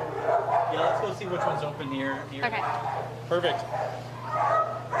 Let's go see which one's open here. Okay. Perfect.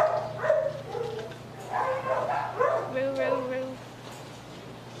 Woo, woo, woo.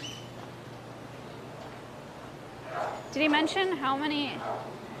 Did he mention how many?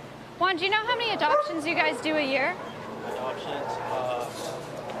 Juan, do you know how many adoptions you guys do a year? Adoptions.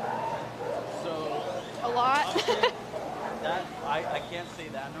 So A lot. that I can't say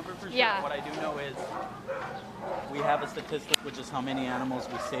that number for sure. Yeah. What I do know is we have a statistic, which is how many animals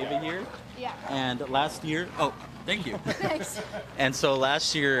we save a year. Yeah. And last year, thank you. Thanks. And so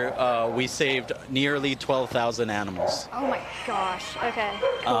last year we saved nearly 12,000 animals. Oh my gosh. Okay.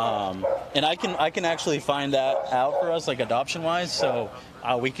 And I can actually find that out for us, like adoption wise. So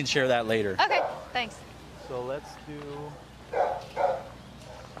we can share that later. Okay. Thanks. So let's do.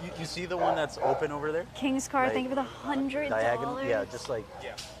 You see the one that's open over there? King's Car, Like, thank you for the $100. Diagonal? Yeah, just like.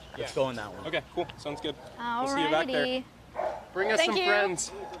 Yeah. Let's go in that one. Okay, cool. Sounds good. Alrighty. We'll see you back there. Bring us Thank some you. friends.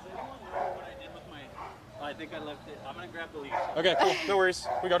 What I did with I think I left it. I'm gonna grab the leash. Okay, cool. No worries.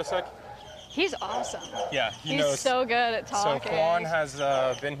 We got a sec. He's awesome. Yeah, he He's knows. so good at So talking. Juan has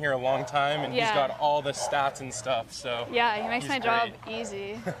been here a long time, and Yeah. he's got all the stats and stuff. So Yeah, he makes he's my job great.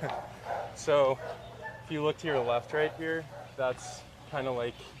 easy. So if you look to your left right here, that's kind of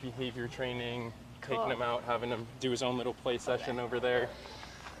like behavior training, Cool. taking him out, having him do his own little play session over there.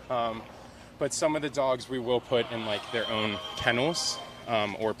 But some of the dogs we will put in like their own kennels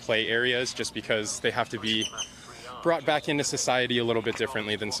or play areas, just because they have to be brought back into society a little bit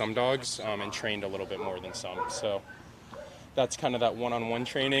differently than some dogs, and trained a little bit more than some. So that's kind of that one-on-one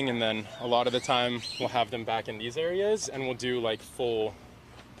training, and then a lot of the time we'll have them back in these areas, and we'll do like full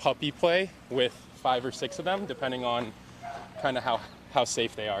puppy play with 5 or 6 of them, depending on kind of how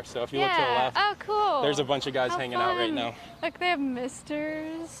safe they are. So if you look to the Yeah. left, Oh, cool. there's a bunch of guys How hanging out right fun. now. Look, they have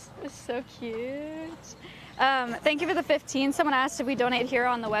misters. It's so cute. Thank you for the 15. Someone asked if we donate here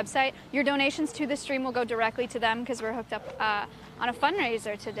on the website. Your donations to the stream will go directly to them because we're hooked up on a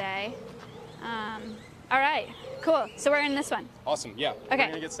fundraiser today. All right, cool. So we're in this one. Awesome, yeah. Okay. We're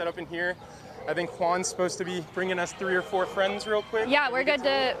gonna get set up in here. I think Juan's supposed to be bringing us 3 or 4 friends real quick. Yeah, we're good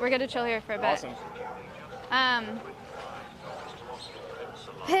to chill here for a bit. Awesome.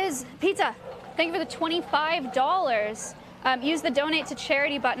 Piz Pizza, thank you for the $25. Use the donate to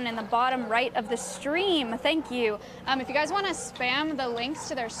charity button in the bottom right of the stream. Thank you. If you guys want to spam the links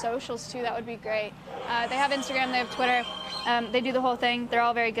to their socials too, that would be great. They have Instagram, they have Twitter. They do the whole thing. They're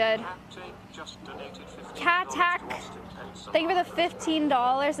all very good. Just donated Cat $15 Hack, to Austin Pets thank you for Alive. the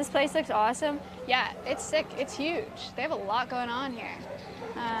 $15. This place looks awesome. Yeah, it's sick. It's huge. They have a lot going on here.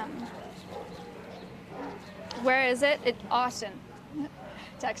 Where is it? Austin,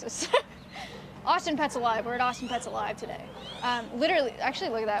 Texas. Austin Pets Alive. We're at Austin Pets Alive today. Literally, actually,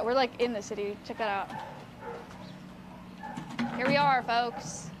 look at that. We're like in the city. Check that out. Here we are,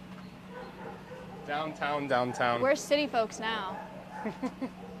 folks. Downtown. We're city folks now.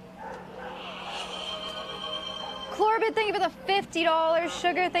 Chlorbit, thank you for the $50.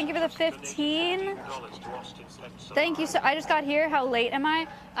 Sugar, thank you for the 15. $15 to Austin Pets Thank you. Alive. So I just got here. How late am I?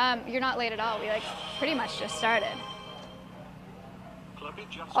 You're not late at all. We like pretty much just started. Clubby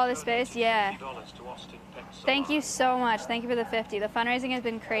just All the space, donated yeah. $50 to Austin Pets Thank you Alive. so much. Thank you for the 50. The fundraising has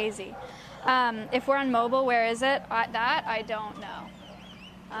been crazy. If we're on mobile, where is it? That I don't know.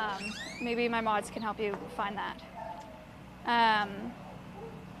 Maybe my mods can help you find that.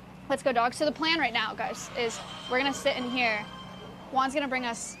 Let's go dogs. So the plan right now, guys, is we're gonna sit in here. Juan's gonna bring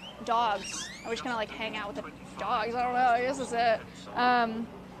us dogs. And we're just gonna like hang out with the dogs. I don't know. I guess that's it.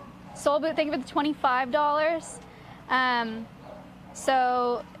 Soul Boot, thank you for the $25.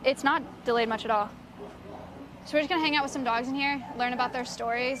 So it's not delayed much at all. So we're just gonna hang out with some dogs in here, learn about their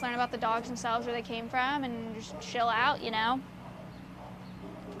stories, learn about the dogs themselves, where they came from, and just chill out, you know?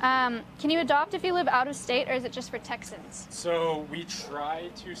 Can you adopt if you live out of state, or is it just for Texans? So we try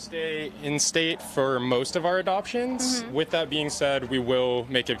to stay in state for most of our adoptions. Mm-hmm. With that being said, we will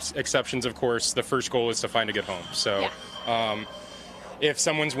make exceptions, of course. The first goal is to find a good home. So if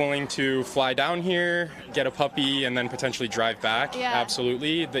someone's willing to fly down here, get a puppy, and then potentially drive back, Yeah.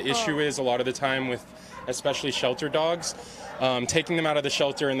 absolutely. The issue is a lot of the time with especially shelter dogs, taking them out of the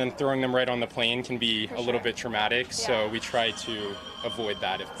shelter and then throwing them right on the plane can be a little bit traumatic. So Yeah. we try to avoid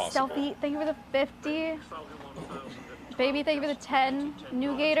that if possible. Selfie, thank you for the 50. Baby, thank you for the 10.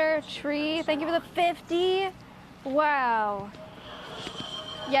 New Gator, Tree, thank you for the 50. Wow.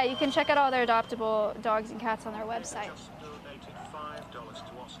 Yeah, you can check out all their adoptable dogs and cats on their website. Just donated $5 to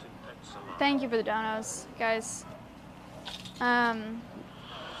Austin Pets Alive. Thank you for the donos, guys.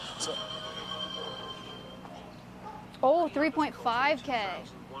 Oh, 3.5K.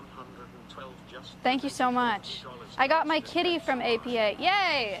 112 just Thank you so much. I got my kitty from APA.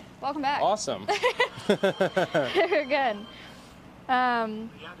 Yay! Welcome back. Awesome. Very good. Yaddy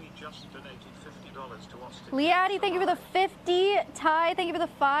just donated $50 to Austin. Liadi, thank you for the 50. Ty, thank you for the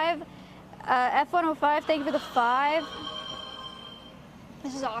 5. F105, thank you for the 5.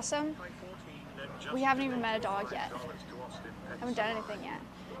 This is awesome. We haven't even met a dog yet. Haven't done anything yet.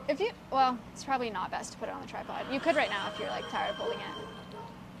 If you, well, it's probably not best to put it on the tripod. You could right now if you're like tired of holding it.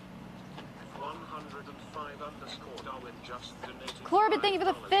 105 Darwin just donated Corbin, thank you for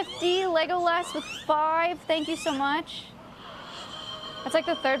the 50. Legolas with 5. Thank you so much. That's like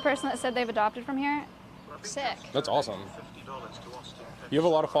the third person that said they've adopted from here. Sick. That's awesome. $50 to Austin Pets. You have a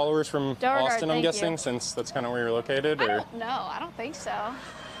lot of followers from Beauregard, Austin, I'm thank guessing, you. since that's kind of where you're located, I or don't know. I don't think so.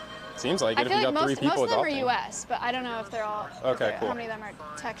 seems like I it if feel you like got 3 most people of them adopting. are U.S., but I don't know if they're all. Okay, cool. How many of them are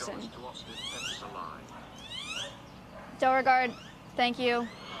Texan? $5 to Austin Pets Alive. Beauregard, thank you.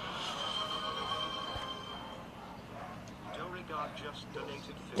 Beauregard just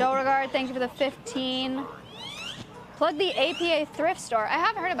donated Beauregard, thank you for the 15. Plug the APA thrift store. I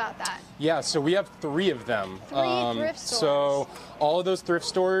haven't heard about that. Yeah, so we have 3 of them. Three thrift So all of those thrift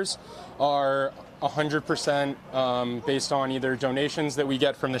stores are 100% based on either donations that we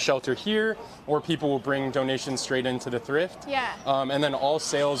get from the shelter here, or people will bring donations straight into the thrift. Yeah. And then all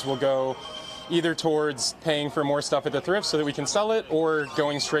sales will go either towards paying for more stuff at the thrift so that we can sell it, or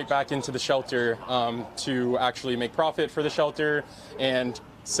going straight back into the shelter to actually make profit for the shelter and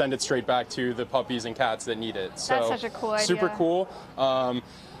send it straight back to the puppies and cats that need it. So That's such a cool idea. super cool.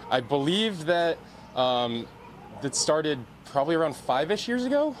 I believe that that started probably around 5-ish years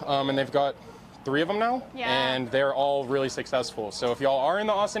ago, and they've got 3 of them now, Yeah. and they're all really successful. So if y'all are in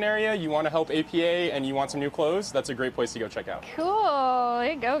the Austin area, you want to help APA, and you want some new clothes, that's a great place to go check out. Cool.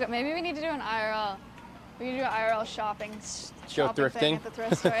 There you go. Maybe we need to do an IRL. We need to do an IRL shopping Go thing thrifting? at the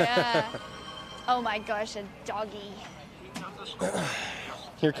thrift store. Yeah. Oh my gosh, a doggy.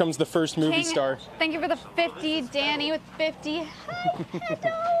 Here comes the first movie King, star. Thank you for the 50. Danny with 50.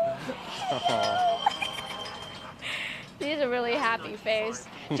 He's a really happy face.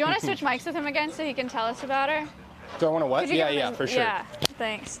 Do you want to switch mics with him again so he can tell us about her? Do I want to what? Could you Yeah, give him yeah, his- for sure. Yeah,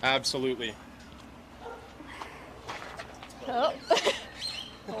 thanks. Absolutely. Oh.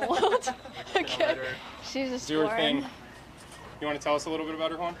 What? Okay. She's just Do her foreign. thing. You want to tell us a little bit about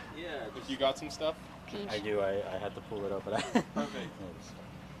her, Juan? Yeah, If you got some stuff? I do. I had to pull it up, but I. Perfect.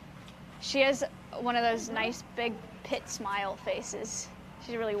 She has one of those nice big pit smile faces.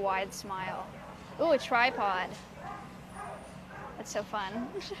 She's a really wide smile. Ooh, a tripod. That's so fun.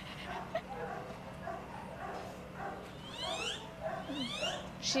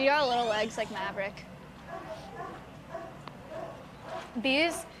 She got little legs like Maverick.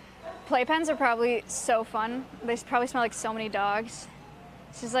 These playpens are probably so fun. They probably smell like so many dogs.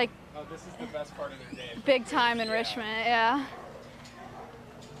 This is like Oh, this is the best part of their day. big time enrichment, yeah.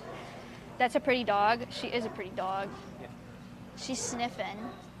 That's a pretty dog. She is a pretty dog. She's sniffing.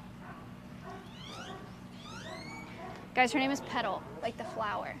 Guys, her name is Petal, like the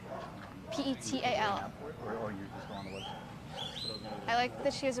flower. P-E-T-A-L. Or you just go on the website. I like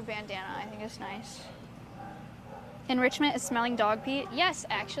that she has a bandana. I think it's nice. Enrichment is smelling dog pee. Yes,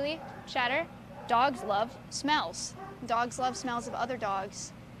 actually, Shatter. Dogs love smells. Dogs love smells of other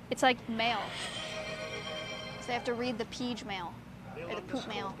dogs. It's like mail. So they have to read the peege mail. Or the poop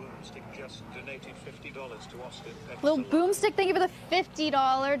mail. Boomstick just donated $50 to Austin Pets Little Alive. Boomstick, thank you for the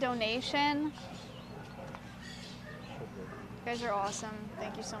 $50 donation. You guys are awesome.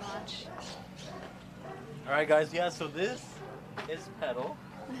 Thank you so much. All right, guys. Yeah. So this is Petal.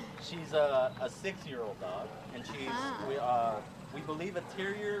 She's a 6-year-old dog, and she's we believe a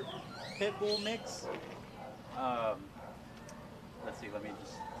terrier pit bull mix. Let's see. Let me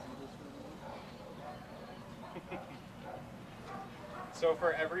just. So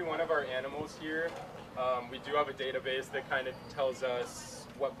for every one of our animals here, we do have a database that kind of tells us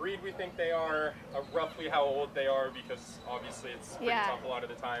what breed we think they are, roughly how old they are, because obviously it's pretty Yeah. tough a lot of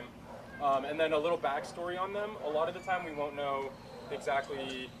the time. And then a little backstory on them. A lot of the time we won't know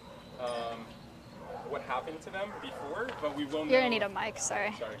exactly what happened to them before, but we will know. You're gonna need a mic,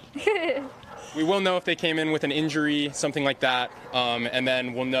 sorry. Sorry. We will know if they came in with an injury, something like that, and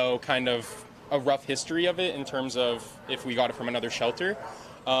then we'll know kind of a rough history of it in terms of if we got it from another shelter.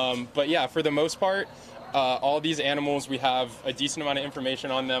 But yeah, for the most part, all these animals, we have a decent amount of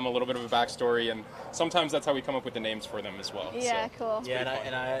information on them, a little bit of a backstory, and sometimes that's how we come up with the names for them as well. Yeah, So, cool.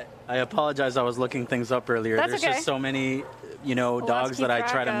 Yeah, I apologize. I was looking things up earlier. That's There's okay. just so many, Lots dogs to that I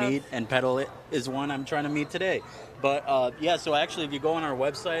keep try to track of. meet, and Petal is one I'm trying to meet today. But yeah, so actually, if you go on our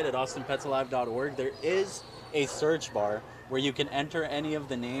website at austinpetsalive.org, there is a search bar where you can enter any of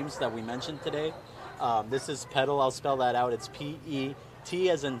the names that we mentioned today. This is Petal. I'll spell that out. It's P-E-T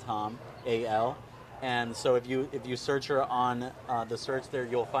as in Tom, A-L. And so if you search her on the search there,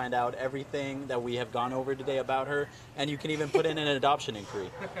 you'll find out everything that we have gone over today about her, and you can even put in an adoption inquiry.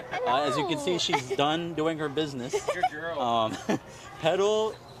 As you can see, she's done doing her business. Good girl.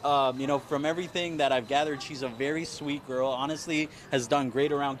 Petal, from everything that I've gathered, she's a very sweet girl. Honestly, has done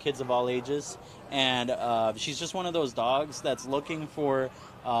great around kids of all ages, and she's just one of those dogs that's looking for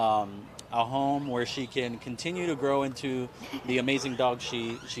a home where she can continue to grow into the amazing dog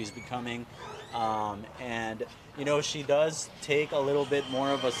she's becoming. And she does take a little bit more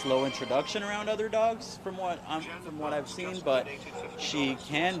of a slow introduction around other dogs from what I've seen, but she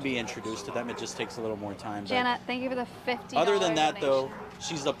can be introduced to them. It just takes a little more time. Janet, thank you for the $50. Other than that, donation. though,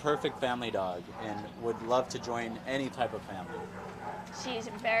 she's the perfect family dog and would love to join any type of family. She's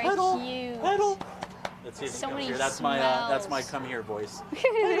very Petal, cute. Petal. Let's see if So he comes many here. That's my smells. come here voice.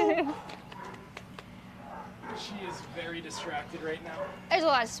 She is very distracted right now. There's a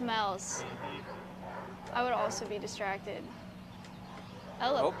lot of smells. I would also be distracted.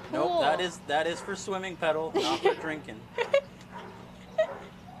 Oh, Oh, look, nope, pool. that is for swimming, Petal, not for drinking.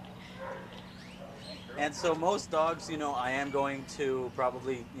 And so most dogs, I am going to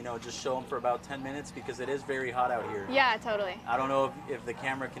probably, just show them for about 10 minutes because it is very hot out here. Yeah, totally. I don't know if the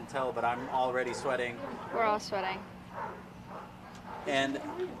camera can tell, but I'm already sweating. We're all sweating. And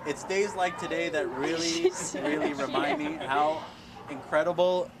it's days like today that really, She's so really remind me how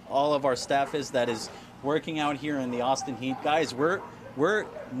incredible all of our staff is that is working out here in the Austin heat. Guys, we're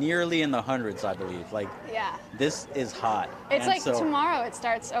nearly in the hundreds, I believe. Like, Yeah. this is hot. It's And like so, tomorrow it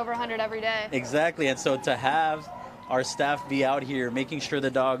starts over 100 every day. Exactly. And so to have our staff be out here, making sure the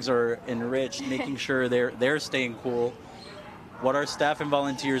dogs are enriched, making sure they're staying cool. What our staff and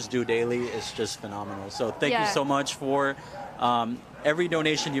volunteers do daily is just phenomenal. So thank you so much for every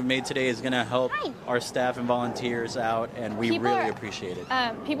donation you've made today is going to help our staff and volunteers out, and we really appreciate it.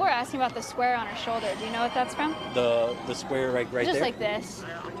 People are asking about the square on her shoulder. Do you know what that's from? The square right Just there. like this.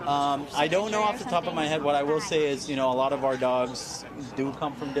 I don't know off the top of my head. What I will say is, a lot of our dogs do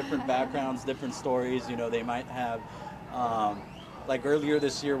come from different backgrounds, different stories. They might have, like earlier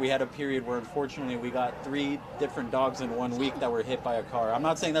this year, we had a period where unfortunately we got 3 different dogs in 1 week that were hit by a car. I'm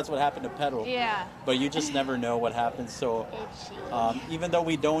not saying that's what happened to Petal. Yeah. But you just never know what happens. So even though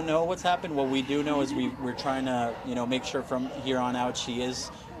we don't know what's happened, what we do know is we're trying to, make sure from here on out she is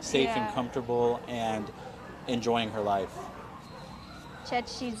safe and comfortable and enjoying her life. Chet,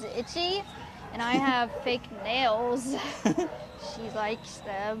 she's itchy, and I have fake nails. She likes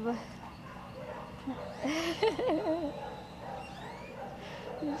them.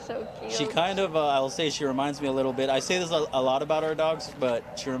 So cute. She kind of, I'll say she reminds me a little bit. I say this a lot about our dogs,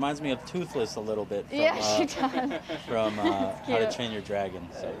 but she reminds me of Toothless a little bit. From, Yeah, she does. From How to cute. Train Your Dragon.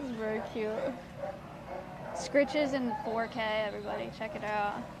 So. It's very cute. Scritches in 4K, everybody. Check it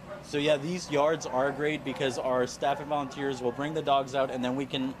out. So yeah, these yards are great because our staff and volunteers will bring the dogs out, and then we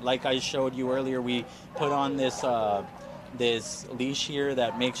can, like I showed you earlier, we put on this this leash here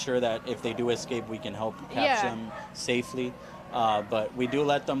that makes sure that if they do escape, we can help catch them safely. But we do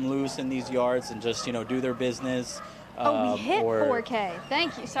let them loose in these yards and just, do their business. We hit or, 4K.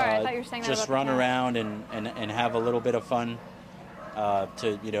 Thank you. Sorry, I thought you were saying that just about run the cat. around and have a little bit of fun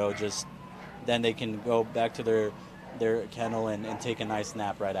to, just then they can go back to their kennel and take a nice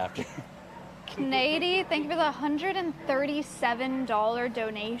nap right after. Canady, thank you for the $137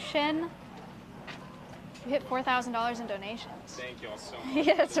 donation. We hit $4,000 in donations. Thank you all so much.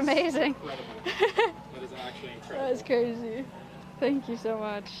 Yeah, it's amazing. Incredible. That is actually incredible. That is crazy. Thank you so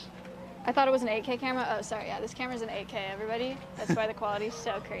much. I thought it was an 8K camera. Oh, sorry. Yeah, this camera's an 8K, everybody. That's why the quality's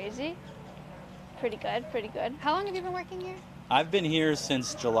so crazy. Pretty good, pretty good. How long have you been working here? I've been here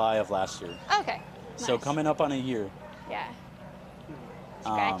since July of last year. Okay. So nice. coming up on a year. Yeah.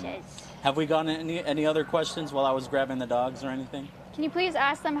 Scratches. Have we gotten any other questions while I was grabbing the dogs or anything? Can you please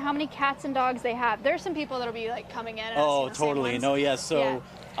ask them how many cats and dogs they have? There's some people that'll be like coming in and asking the same Totally. ones. No, yes. So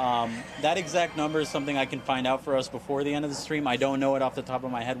that exact number is something I can find out for us before the end of the stream. I don't know it off the top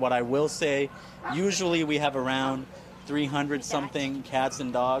of my head. What I will say, usually we have around 300 something cats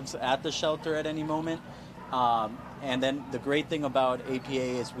and dogs at the shelter at any moment. And then the great thing about APA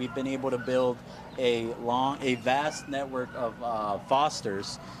is we've been able to build a vast network of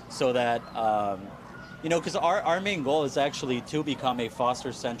fosters so that You know, because our main goal is actually to become a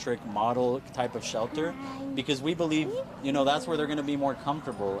foster-centric model type of shelter, because we believe, you know, that's where they're going to be more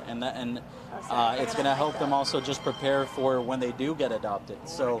comfortable, and it's going to help them also just prepare for when they do get adopted.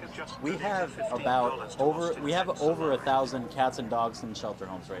 So we have over 1,000 cats and dogs in shelter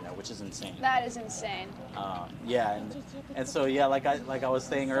homes right now, which is insane. That is insane. Yeah, and so yeah, like I was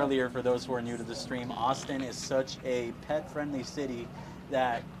saying earlier, for those who are new to the stream, Austin is such a pet-friendly city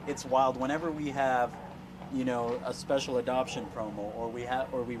that it's wild. Whenever we have, you know, a special adoption promo,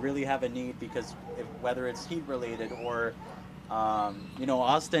 or we really have a need, because whether it's heat related or you know,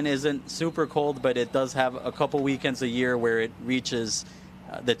 Austin isn't super cold, but it does have a couple weekends a year where it reaches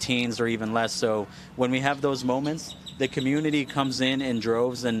the teens or even less. So when we have those moments, the community comes in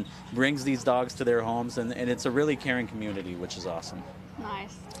droves and brings these dogs to their homes, and it's a really caring community, which is awesome.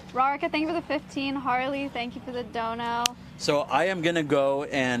 Nice. Rarika, thank you for the 15. Harley, thank you for the dono. So I am gonna go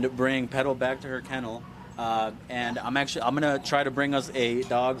and bring Petal back to her kennel. And I'm gonna try to bring us a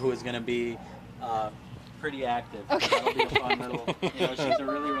dog who is gonna be pretty active. Okay. That'll be a fun little. You know, she's a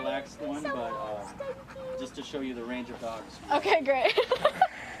really relaxed one, but just to show you the range of dogs. Okay, great.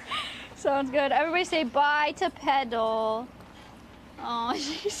 Sounds good. Everybody say bye to Pedal. Oh,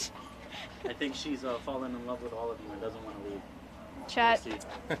 she's. I think she's fallen in love with all of you and doesn't want to leave. Chat.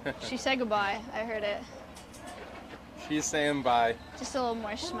 We'll see. She said goodbye. I heard it. She's saying bye. Just a little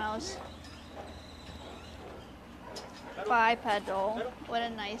more smells. Bye, Pedal. What a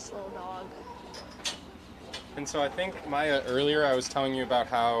nice little dog. And so I think, Maya, earlier I was telling you about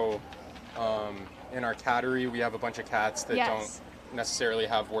how in our cattery we have a bunch of cats that don't necessarily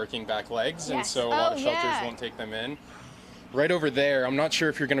have working back legs, and so a lot of shelters won't take them in. Right over there, I'm not sure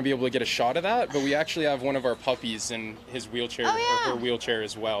if you're going to be able to get a shot of that, but we actually have one of our puppies in his wheelchair, or her wheelchair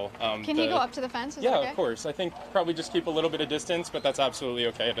as well. Can he go up to the fence? Is that okay? Of course. I think probably just keep a little bit of distance, but that's absolutely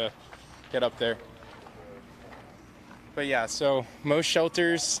okay to get up there. But yeah, so most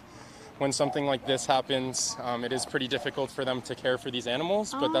shelters, when something like this happens, it is pretty difficult for them to care for these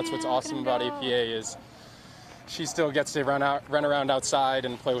animals, but that's what's awesome about APA is she still gets to run around outside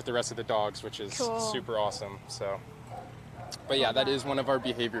and play with the rest of the dogs, which is super awesome. So, but yeah, that is one of our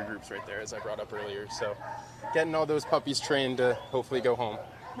behavior groups right there, as I brought up earlier. So getting all those puppies trained to hopefully go home.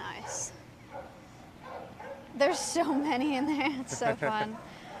 Nice. There's so many in there. It's so fun.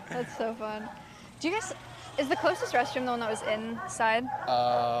 That's so fun. Do you guys, is the closest restroom the one that was inside?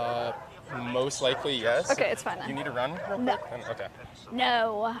 Most likely, yes. Okay, it's fine then. You need to run real quick? Then? Okay.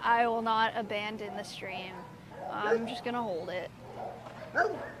 No, I will not abandon the stream. I'm just gonna hold it.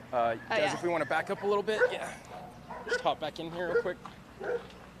 Guys, if we want to back up a little bit, just hop back in here real quick.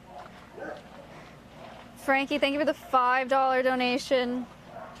 Frankie, thank you for the $5 donation.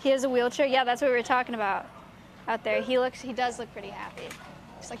 He has a wheelchair. Yeah, that's what we were talking about out there. He does look pretty happy.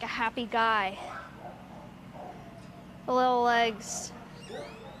 He's like a happy guy. The little legs.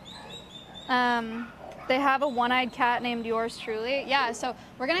 They have a one-eyed cat named yours truly. Yeah, so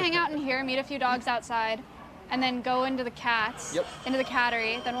we're gonna hang out in here, meet a few dogs outside, and then go into the cats, into the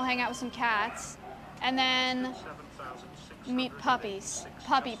cattery. Then we'll hang out with some cats, and then meet puppies,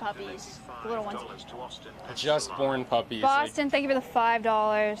 puppies, the little ones. Just born puppies. Boston, thank you for the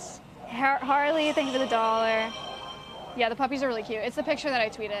 $5. Harley, thank you for the $1. Yeah, the puppies are really cute. It's the picture that I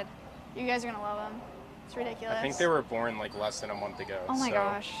tweeted. You guys are gonna love them. It's ridiculous. I think they were born like less than a month ago. Oh my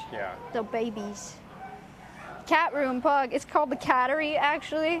gosh. Yeah. The babies. Cat room pug. It's called the cattery,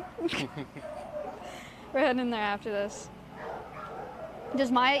 actually. We're heading in there after this.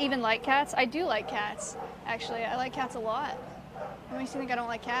 Does Maya even like cats? I do like cats, actually. I like cats a lot. What makes you think I don't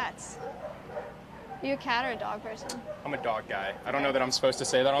like cats? Are you a cat or a dog person? I'm a dog guy. I don't know that I'm supposed to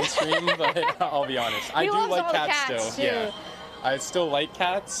say that on stream, but I'll be honest. I do like cats still. Too. Yeah. I still like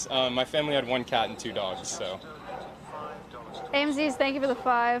cats. My family had 1 cat and 2 dogs, so. AMZs, thank you for the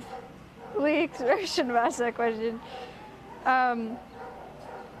 5 weeks. I shouldn't have asked that question.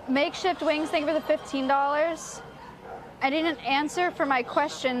 Makeshift Wings, thank you for the $15. I didn't answer for my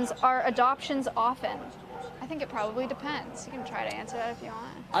questions. Are adoptions often? I think it probably depends. You can try to answer that if you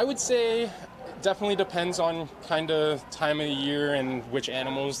want. I would say definitely depends on kind of time of the year and which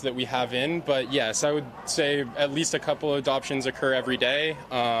animals that we have in. But yes, I would say at least a couple of adoptions occur every day.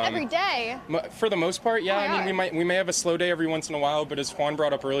 Every day? For the most part, yeah. Oh, I mean, we may have a slow day every once in a while, but as Juan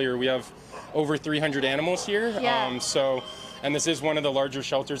brought up earlier, we have over 300 animals here. Yeah. And this is one of the larger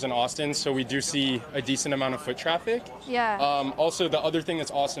shelters in Austin, so we do see a decent amount of foot traffic. Yeah. Also, the other thing that's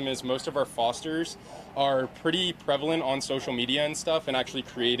awesome is most of our fosters are pretty prevalent on social media and stuff, and actually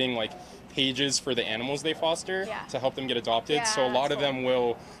creating like pages for the animals they foster to help them get adopted. Yeah, so a lot of them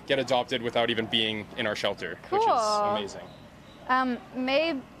will get adopted without even being in our shelter, which is amazing.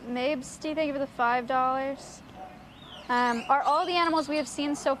 Mabesty, thank you for the $5. Are all the animals we have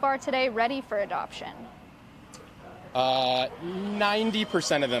seen so far today ready for adoption?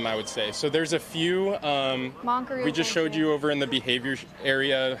 90% of them, I would say. So there's a few. Monkaroo, we just showed you over in the behavior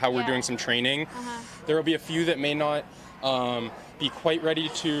area how we're doing some training. There will be a few that may not be quite ready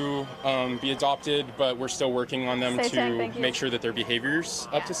to be adopted, but we're still working on them to make sure that their behavior's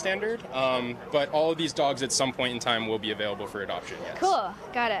up to standard. But all of these dogs at some point in time will be available for adoption, yes. Cool,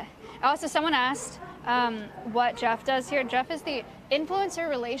 got it. Also, someone asked what Jeff does here. Jeff is the Influencer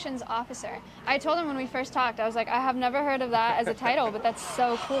Relations Officer. I told him when we first talked, I was like, I have never heard of that as a title, but that's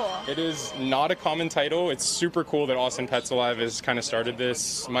so cool. It is not a common title. It's super cool that Austin Pets Alive has kind of started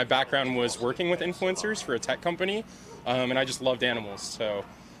this. My background was working with influencers for a tech company, and I just loved animals, so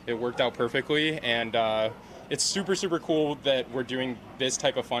it worked out perfectly. And it's super, super cool that we're doing this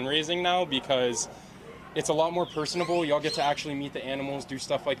type of fundraising now because it's a lot more personable. Y'all get to actually meet the animals, do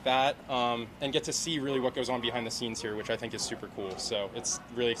stuff like that, and get to see really what goes on behind the scenes here, which I think is super cool. So it's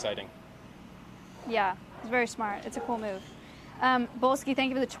really exciting. Yeah, it's very smart. It's a cool move. Bolsky, thank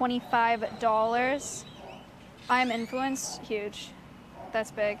you for the $25. I'm influenced. Huge.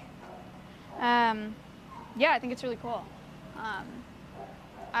 That's big. Yeah, I think it's really cool.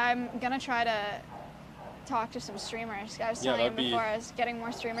 I'm going to try to talk to some streamers. I was telling you before, I was getting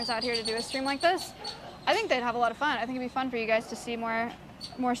more streamers out here to do a stream like this. I think they'd have a lot of fun. I think it'd be fun for you guys to see more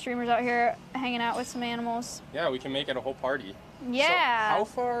streamers out here hanging out with some animals. Yeah, we can make it a whole party. Yeah. So how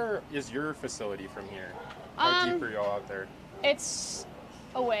far is your facility from here? How deep are y'all out there? It's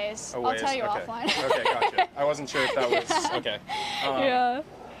a ways. I'll tell you offline. Okay, gotcha. I wasn't sure if that was, okay. Yeah.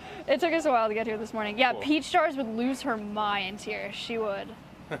 It took us a while to get here this morning. Yeah, Cool. Peach Stars would lose her mind here. She would.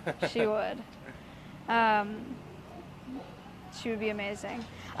 She would. She would be amazing.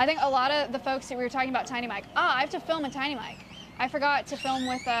 I think a lot of the folks that we were talking about Tiny Mike. I have to film a Tiny Mike. I forgot to film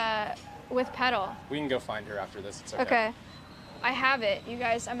with Petal. We can go find her after this. It's okay. Okay. I have it, you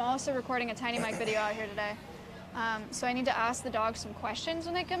guys. I'm also recording a Tiny Mike video out here today. So I need to ask the dogs some questions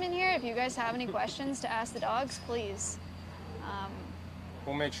when they come in here. If you guys have any questions to ask the dogs, please.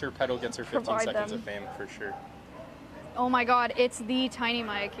 We'll make sure Petal gets her 15 seconds of fame for sure. Oh my God, it's the Tiny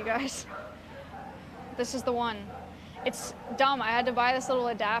Mic, you guys. This is the one. It's dumb. I had to buy this little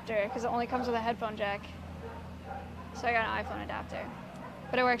adapter because it only comes with a headphone jack. So I got an iPhone adapter.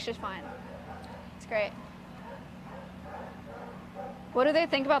 But it works just fine. It's great. What do they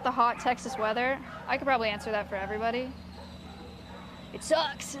think about the hot Texas weather? I could probably answer that for everybody. It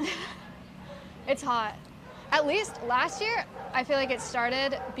sucks. It's hot. At least last year, I feel like it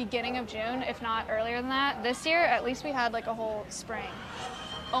started beginning of June, if not earlier than that. This year, at least we had like a whole spring.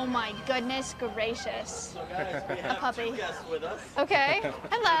 Oh my goodness gracious. So guys, we have puppy. two guests with us. Okay.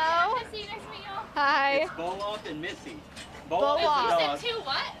 Hello. Nice to meet you. Hi. It's Bolok and Missy. Bolok. You Bolok said two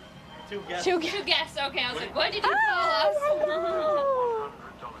what? two guests. Two Two guests. Okay, I was like, what did you call us?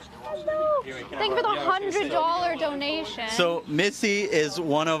 Here, we can Thank you for the have $100 donation. So Missy is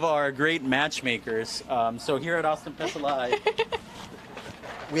one of our great matchmakers. So here at Austin Pets Alive,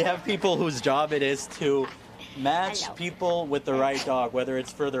 we have people whose job it is to match people with the right dog, whether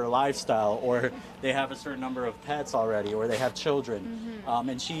it's for their lifestyle or they have a certain number of pets already or they have children.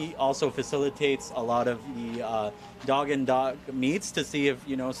 And she also facilitates a lot of the dog and dog meets to see if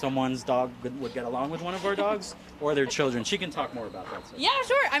someone's dog would get along with one of our dogs or their children. She can talk more about that. So. Yeah,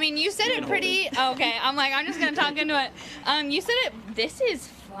 sure. I mean, you said it pretty. Okay, I'm just gonna talk into it. You said it. This is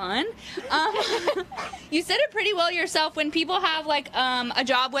fun. You said it pretty well yourself. When people have like a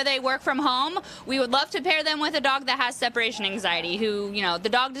job where they work from home, we would love to pair them with a dog that has separation anxiety, who the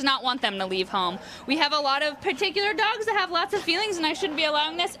dog does not want them to leave home. We have a lot of particular dogs that have lots of feelings, and I shouldn't be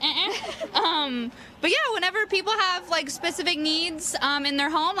allowing this. But yeah, whenever people have like specific needs in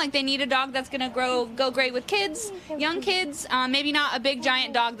their home, like they need a dog that's gonna go great with kids, young kids, maybe not a big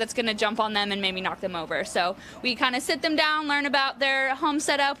giant dog that's gonna jump on them and maybe knock them over. So we kind of sit them down, learn about their home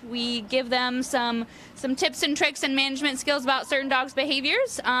setup. We give them some tips and tricks and management skills about certain dogs'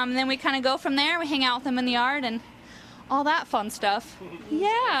 behaviors. And then we kind of go from there. We hang out with them in the yard and all that fun stuff.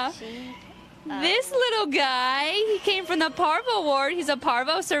 Yeah. This little guy, he came from the Parvo ward. He's a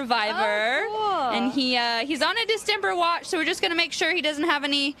Parvo survivor. Oh, cool. And he's on a distemper watch, so we're just going to make sure he doesn't have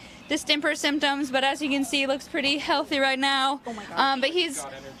any distemper symptoms. But as you can see, he looks pretty healthy right now. Oh my God. But he's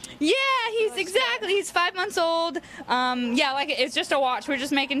 5 months old. Yeah, like it's just a watch. We're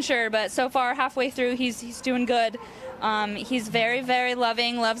just making sure. But so far, halfway through, he's doing good. He's very, very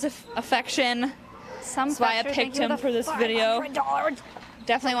loving, loves affection. That's why I picked him for this video.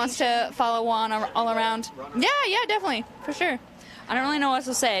 Definitely wants to follow Juan all around. Yeah, definitely, for sure. I don't really know what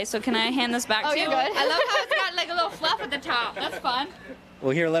to say, so can I hand this back to you? you're good. I love how it's got like a little fluff at the top. That's fun. Well,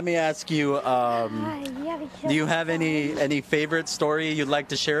 here, let me ask you, do you have any favorite story you'd like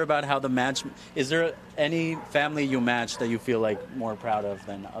to share about how the match, is there any family you matched that you feel like more proud of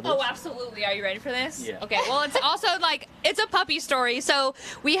than others? Oh, absolutely. Are you ready for this? Yeah. Okay, well, it's also like, it's a puppy story. So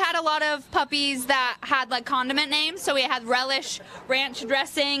we had a lot of puppies that had like condiment names. So we had relish, ranch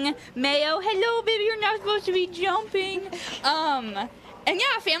dressing, mayo. Hello, baby, you're not supposed to be jumping. And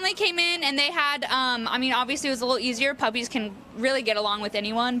yeah, family came in and they had, I mean, obviously it was a little easier. Puppies can really get along with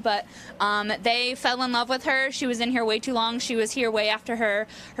anyone, but they fell in love with her. She was in here way too long. She was here way after her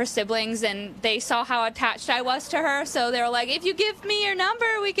siblings, and they saw how attached I was to her. So they were like, if you give me your number,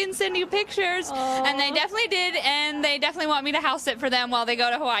 we can send you pictures. Aww. And they definitely did, and they definitely want me to house sit for them while they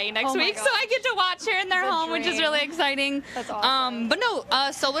go to Hawaii next Oh my week. So gosh. I get to watch her in their The home, which is dream. really exciting. That's awesome. But no,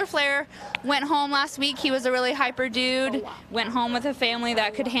 Solar Flare went home last week. He was a really hyper dude. Oh, wow. Went home with a family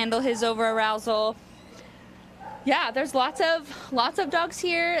that could handle his over arousal. Yeah, there's lots of dogs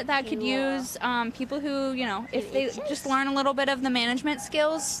here that could use people who, you know, if they just learn a little bit of the management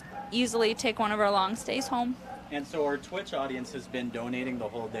skills, easily take one of our long stays home. And so our Twitch audience has been donating the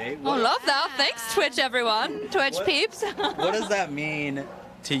whole day. Oh, love that. Thanks, Twitch, everyone. Twitch What- peeps. What does that mean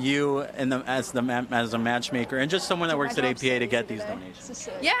to you as a matchmaker and just someone that works at APA to get these donations?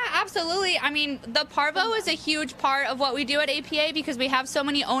 Yeah, absolutely. I mean, the parvo is a huge part of what we do at APA because we have so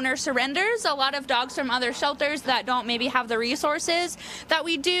many owner surrenders. A lot of dogs from other shelters that don't maybe have the resources that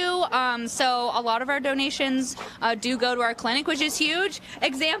we do. So a lot of our donations do go to our clinic, which is huge.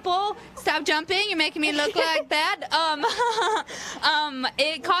 Example, stop jumping. You're making me look like that.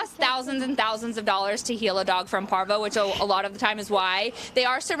 It costs thousands and thousands of dollars to heal a dog from parvo, which a lot of the time is why they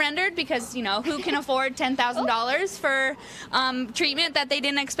are surrendered, because, you know, who can afford $10,000 for treatment that they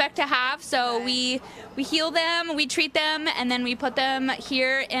didn't expect to have? So we heal them, we treat them, and then we put them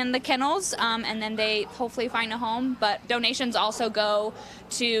here in the kennels, and then they hopefully find a home. But donations also go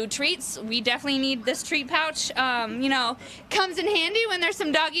to treats. We definitely need this treat pouch. You know, comes in handy when there's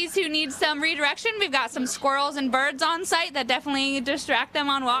some doggies who need some redirection. We've got some squirrels and birds on site that definitely distract them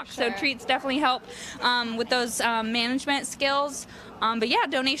on walks. Sure. So treats definitely help with those management skills. But yeah,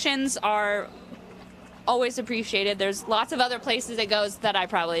 donations are always appreciated. There's lots of other places it goes that I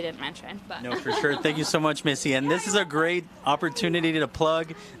probably didn't mention. But. No, for sure. Thank you so much, Missy. And this is a great opportunity to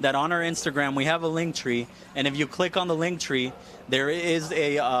plug that on our Instagram we have a link tree, and if you click on the link tree, there is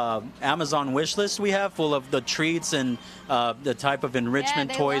a Amazon wish list we have full of the treats and the type of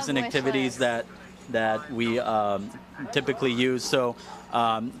enrichment they toys love and wish activities lists. that we typically use. So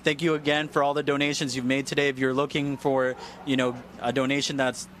thank you again for all the donations you've made today. If you're looking for, you know, a donation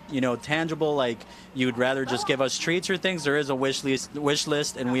that's, you know, tangible, like you'd rather just give us treats or things, there is a wish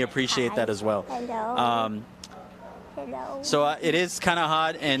list, and we appreciate that as well. Hello. So it is kind of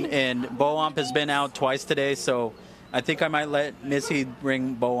hot, and Boamp has been out twice today, so I think I might let Missy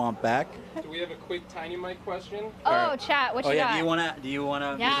bring Boamp back. Do we have a quick tiny mic question? Oh, chat, what Oh you yeah, got? do you wanna? Yeah, you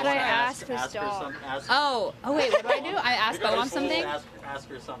wanna I ask this her dog? some, ask, Oh wait, what do I do? I ask Bo on something? Ask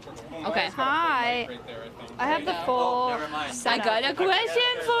her something. Okay. Hi. Right there, I think. I have the go. full never mind. I setup. got a question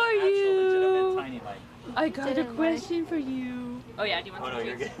for Actual you. legitimate tiny mic. I got a Didn't question for you. Oh yeah, do you want Oh, some no,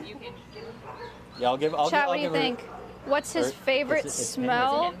 you're treats? good. You can. Yeah, I'll give. Chat, I'll what do you give her- think? What's his or- favorite it's him.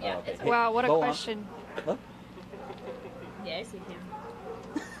 smell? Yeah, Oh, okay. it's- Hey, Wow, what a Boamp. question. Look, Yeah, I see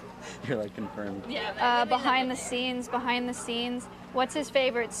him. you're like confirmed. Yeah. Behind the scenes. What's his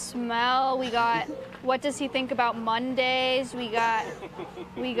favorite smell? We got, what does he think about Mondays? We got,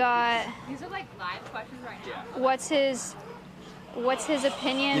 These are like live questions right now. what's his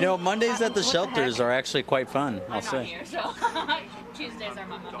opinion? You know, Mondays at the What the shelters heck? are actually quite fun, I'll I'm not say. here, so Tuesdays are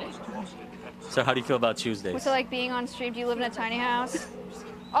my Mondays. So how do you feel about Tuesdays? What's it like being on stream? Do you live in a tiny house?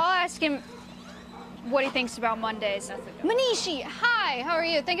 I'll ask him what he thinks about Mondays. Manishi, hi, how are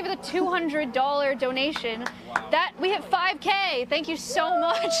you? Thank you for the $200 donation. That we hit 5K. Thank you so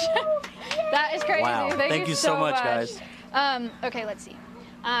much. That is crazy. Wow. Thank you so much, guys. Okay, let's see.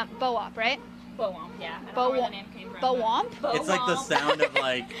 Boamp, right? Boamp, yeah. I don't know where the name came from, but- Boamp? It's like the sound of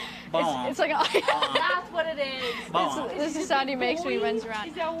like. It's like a, That's what it is. Boamp. this is the sound he makes when he runs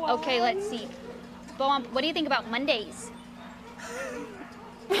around. Okay, let's see. Boamp, what do you think about Mondays?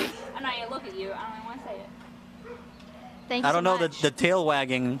 I'm not gonna look at you. I don't even want to say it. Thank you I don't so know, much. the tail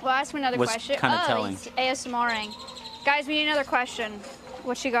wagging. We'll ask him another was question. kinda telling. He's ASMRing. Guys, we need another question.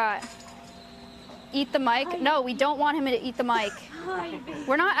 What you got? Eat the mic? No, we don't want him to eat the mic.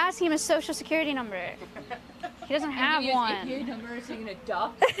 We're not asking him his social security number. He doesn't have one. number so you can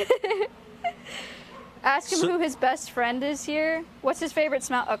adopt. Ask him So- who his best friend is here. What's his favorite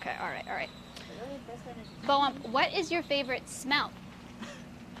smell? Okay, all right. Boamp, what is your favorite smell?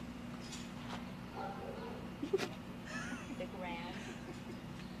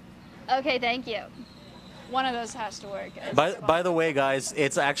 Okay, thank you. One of those has to work. By the way, guys,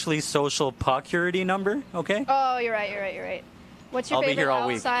 it's actually social security number, okay? Oh, you're right. What's your I'll be favorite here all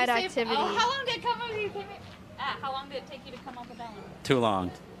week. outside activity? Oh, how long did it come up with you? How long did it take you to come up with that one? Too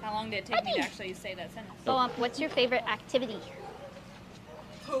long. How long did it take me to actually say that sentence? What's your favorite activity?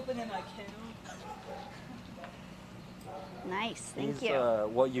 Pooping in my kennel. Nice, thank He's, you.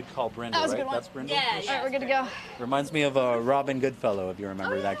 what you'd call Brenda, That was a right? good one. That's Brenda? Yeah, All right, we're good to go. Reminds me of Robin Goodfellow, if you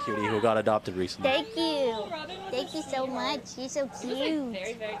remember that cutie who got adopted recently. Thank you. Thank you so much. You're so cute.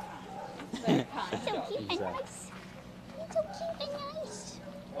 Very, very kind. Very kind. So cute and Exactly. nice. You're so cute and nice.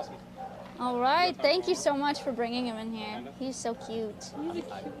 All right, thank you so much for bringing him in here. He's so cute.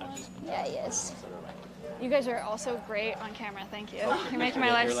 Yeah, he is. You guys are also great on camera. Thank you. You're making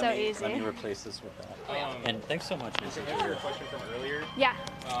my life so Let me easy. replace this with that. And thanks so much, Missy. To answer your question from earlier, Yeah.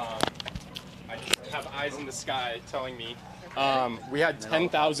 I just have eyes in the sky telling me we had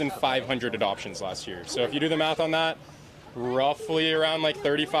 10,500 adoptions last year. So if you do the math on that, roughly around like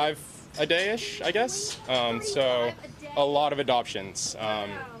 35 a day-ish, I guess. So a lot of adoptions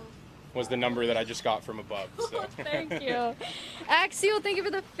was the number that I just got from above. So. Thank you. Axial, thank you for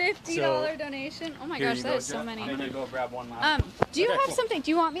the $50 donation. Oh my Here gosh, you that go, is so Jeff. many. I'm gonna go grab one last. Do you Okay, have cool. something?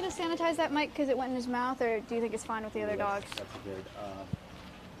 Do you want me to sanitize that mic because it went in his mouth, or do you think it's fine with the other dogs? That's good.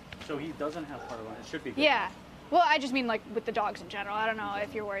 So he doesn't have part one. It should be good. Yeah. Well, I just mean like with the dogs in general. I don't know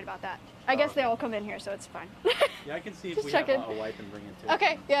if you're worried about that. I guess they all come in here, so it's fine. Yeah, I can see if Just we have checking. a wipe and bring it to.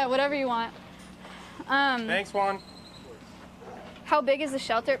 Okay. Yeah. Whatever you want. Thanks, Juan. How big is the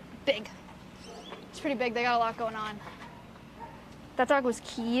shelter? Big. It's pretty big. They got a lot going on. That dog was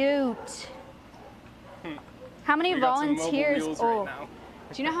cute. How many We got some mobile volunteers? wheels Oh, right now.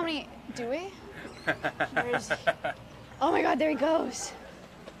 do you know how many? Do we? Where is he? Oh my God! There he goes.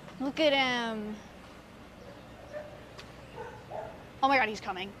 Look at him. Oh my God! He's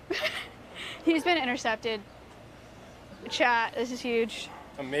coming. He's been intercepted. Chat. This is huge.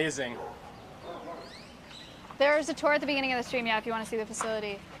 Amazing. There's a tour at the beginning of the stream. Yeah, if you want to see the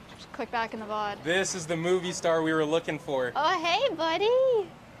facility, just click back in the VOD. This is the movie star we were looking for. Oh, hey, buddy.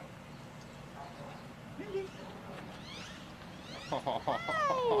 Hey.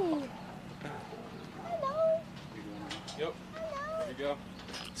 Hello. Yep. There you go.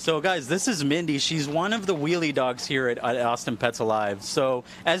 So guys, this is Mindy. She's one of the wheelie dogs here at Austin Pets Alive. So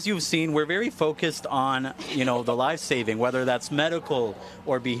as you've seen, we're very focused on, the life saving, whether that's medical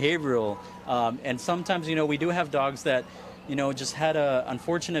or behavioral. And sometimes, we do have dogs that, just had a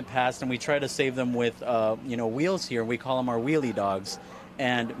unfortunate past, and we try to save them with, wheels here. We call them our wheelie dogs.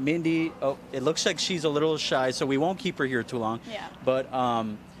 And Mindy, it looks like she's a little shy, so we won't keep her here too long. Yeah. But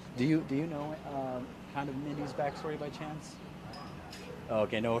do you know kind of Mindy's backstory by chance?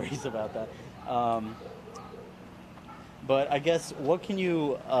 Okay, no worries about that. But I guess, what can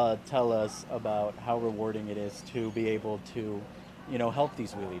you tell us about how rewarding it is to be able to, help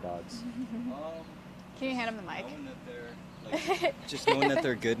these wheelie dogs? Can you hand him the mic? Knowing that they're, just knowing that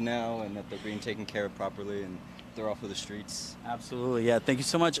they're good now and that they're being taken care of properly and they're off of the streets. Absolutely, yeah. Thank you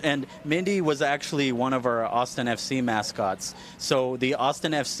so much. And Mindy was actually one of our Austin FC mascots. So the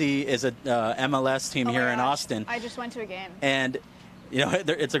Austin FC is a MLS team Oh my here in gosh. Austin, I just went to a game. and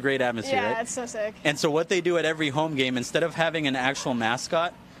it's a great atmosphere. Yeah, right? it's so sick. And so what they do at every home game, instead of having an actual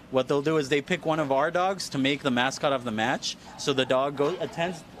mascot, what they'll do is they pick one of our dogs to make the mascot of the match. So the dog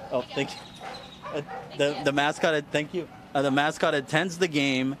attends. Oh, thank you. The mascot. Thank you. The mascot attends the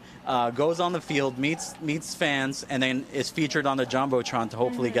game, goes on the field, meets fans, and then is featured on the jumbotron to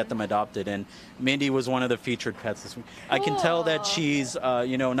hopefully get them adopted. And Mindy was one of the featured pets this week. I can tell that Cool. she's,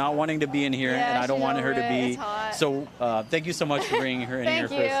 not wanting to be in here, Yeah, and I don't she's want her over to it. be. It's hot. So thank you so much for bringing her in here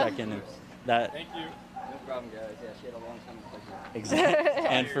Thank for a you. second. And that Thank you. No problem, guys. Yeah, she had a long time to play. exactly.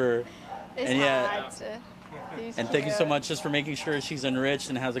 And for It's and yeah. hot. He's and thank you so cute. much just for making sure she's enriched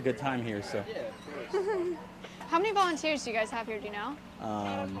and has a good time here. So Yeah, of course. How many volunteers do you guys have here? Do you know?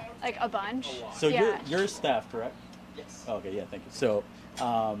 Like a bunch? so Yeah. you're staff, correct? Yes. Okay, yeah, thank you. So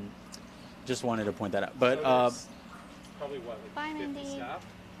just wanted to point that out. But There's probably what, like Bye, 50 Mindy. staff,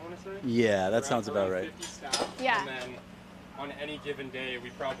 I want to say? yeah, that Around- sounds about around right. 50 staff. Yeah. And then on any given day, we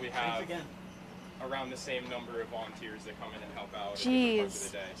probably have around the same number of volunteers that come in and help out at different parts Jeez.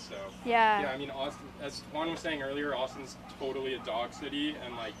 of the day. So Yeah. yeah, I mean, Austin, as Juan was saying earlier, Austin's totally a dog city,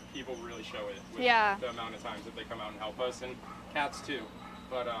 and like people really show it with Yeah. the amount of times that they come out and help us, and cats too.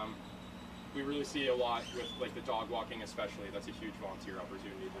 But we really see a lot with like the dog walking, especially. That's a huge volunteer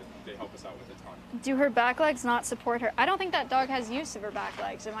opportunity that they help us out with a ton. Do her back legs not support her? I don't think that dog has use of her back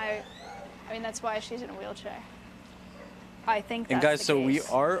legs. I mean, that's why she's in a wheelchair. I think that's And guys, the so we case.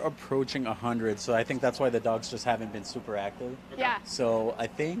 are approaching 100, so I think that's why the dogs just haven't been super active. Yeah. So I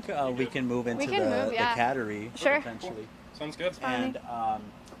think we can move into can move, the yeah. cattery Sure. potentially. Sounds good. And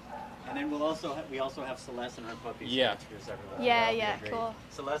then we also have Celeste and her puppies. Yeah. Everywhere. Yeah, That'll be yeah, great. cool.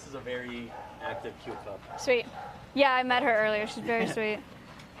 Celeste is a very active, cute pup. Sweet. Yeah, I met her earlier. She's very sweet.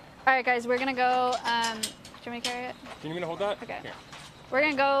 All right, guys, we're gonna go. Do you want me to carry it? Do you need me to hold that? Okay. Here. We're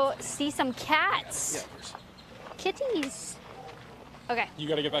gonna go see some cats. Yeah, of course. Kitties. Okay. You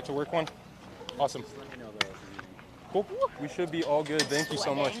got to get back to work one? Awesome. Cool. We should be all good. Thank you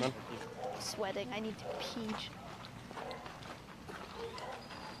so much, man. Sweating. I need to pee.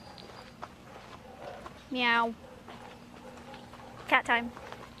 Meow. Cat time.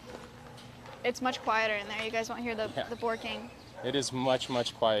 It's much quieter in there. You guys won't hear the barking. It is much,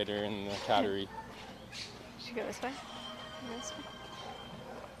 much quieter in the cattery. Should we go this way? Go this way.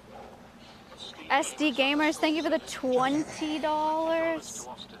 SD Gamers, thank you for the $20.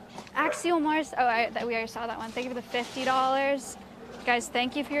 Axial Mars, we already saw that one. Thank you for the $50. Guys,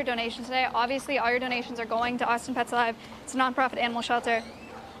 thank you for your donations today. Obviously, all your donations are going to Austin Pets Alive. It's a nonprofit animal shelter.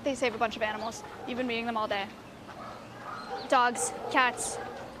 They save a bunch of animals. You've been meeting them all day. Dogs, cats,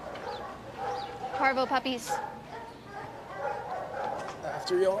 parvo puppies.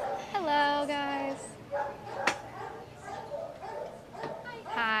 After y'all. Hello, guys.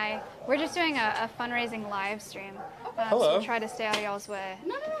 Hi. We're just doing a fundraising live stream. So Hello. we'll try to stay out of y'all's way.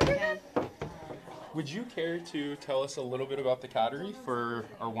 No, Yeah. Would you care to tell us a little bit about the cattery for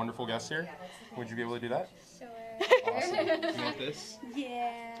our wonderful guests here? Would you be able to do that? Sure. Awesome. You want this?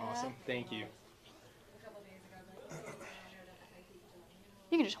 Yeah. Awesome. Thank you.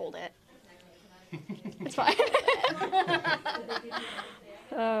 You can just hold it. It's fine.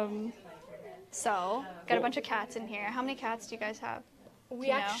 So, got a bunch of cats in here. How many cats do you guys have? We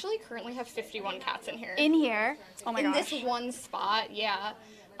Do you know? actually currently have 51 cats in here. In here? Oh my in gosh. this one spot, yeah.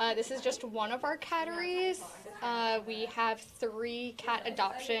 This is just one of our catteries. We have 3 cat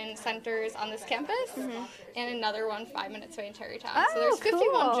adoption centers on this campus, and another one 5 minutes away in Terrytown. Oh, So there's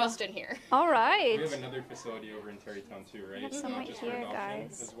 51 cool. just in here. All right. We have another facility over in Terrytown too, right? have some Not right just here, for adoption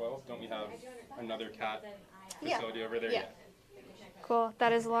guys. as well. Don't we have another cat Yeah. facility over there? Yeah. Cool.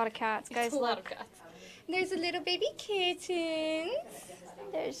 That is a lot of cats. Guys, It's a lot look. of cats. There's a little baby kittens.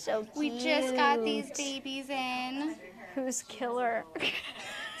 They're so cute. We just got these babies in. Who's Killer?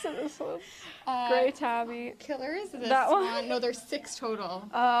 So this one. Uh, Gray tabby. Killer is this That one? No, there's 6 total.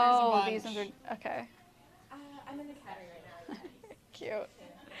 Oh, There's these a bunch. ones are okay. I'm in the cattery right now. Cute.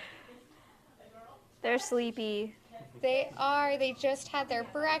 They're sleepy. They are. They just had their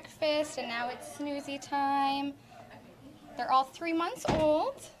breakfast, and now it's snoozy time. They're all 3 months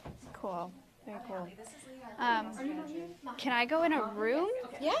old. Cool. Very cool. Can I go in a room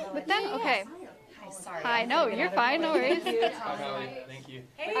Yeah. with them? Okay. Hi. No, you're fine. No worries. Hi, Hallie. Thank you.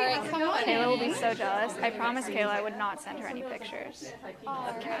 All right, come on Kayla will in. be so jealous. I promised Kayla I would not send her any pictures All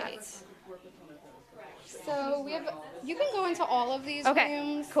of right. cats. So we have. You can go into all of these Okay.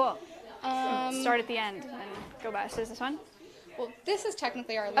 rooms. Cool. Um, Start at the end and go back. So is this one? Well, this is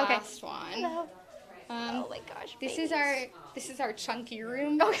technically our Okay. last one. Oh my gosh. This is our chunky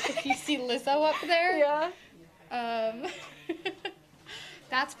room. Okay. If you see Lizzo up there. Yeah.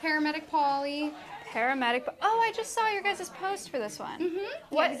 That's paramedic Polly. Paramedic. Oh, I just saw your guys' post for this one.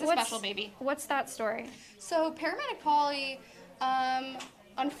 Yeah, he's a special baby. What's that story? So paramedic Polly,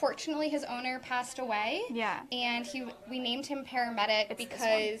 unfortunately, his owner passed away. Yeah. And we named him paramedic It's this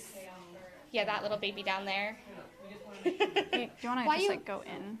because, yeah, that little baby down there. Do you want to Why just you- like go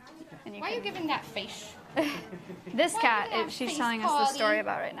in? And Why are you can- giving that face? This why cat, you have she's face, telling us the Polly? story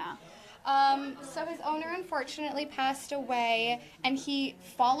about right now. So his owner unfortunately passed away, and he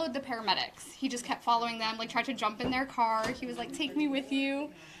followed the paramedics. He just kept following them, like tried to jump in their car. He was like, "Take me with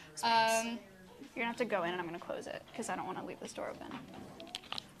you." You're gonna have to go in, and I'm gonna close it because I don't want to leave this door open.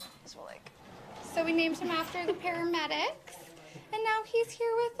 So like, So we named him after the paramedics, and now he's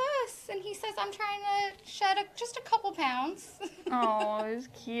here with us. And he says, "I'm trying to shed just a couple pounds." oh, it's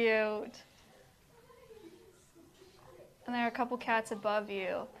cute. And there are a couple cats above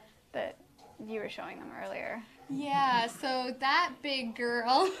you that you were showing them earlier. Yeah, so that big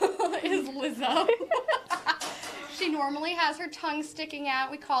girl is Lizzo. She normally has her tongue sticking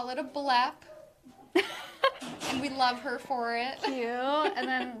out. We call it a blep. And we love her for it. Cute. And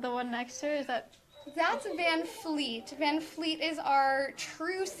then the one next to her is that. That's Van Fleet. Van Fleet is our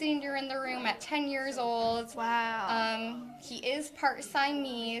true senior in the room at 10 years old. Wow. He is part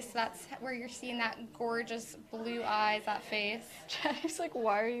Siamese. That's where you're seeing that gorgeous blue eyes, that face. He's like,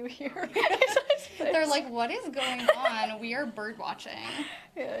 why are you here? They're like, what is going on? We are bird watching.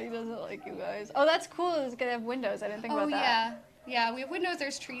 Yeah, he doesn't like you guys. Oh, that's cool. It's gonna have windows. I didn't think Oh, about that. yeah. Yeah, we have windows,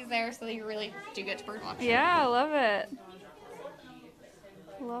 there's trees there, so you really do get to bird watch. Yeah, I love it.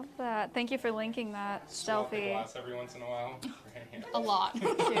 Love that. Thank you for linking that Swap the selfie. glass every once in a while. A lot.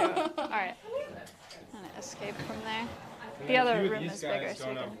 Cute. All right. I'm gonna escape from there. The other room is bigger. These guys So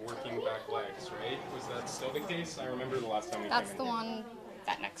don't you have can... working back legs, right? Was that still the case? I remember the last time we That's came the in here. one,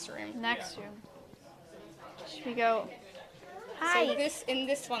 that next room. Next Yeah. room. Should we go? So in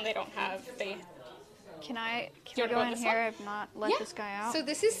this one they don't have, Can I you wanna go go in this here? one? I've not let this guy out. So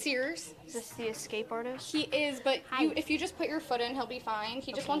this is Sears. Is this the escape artist? He is, but if you just put your foot in, he'll be fine.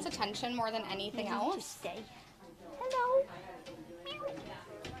 He just wants attention more than anything else. Stay. Hello.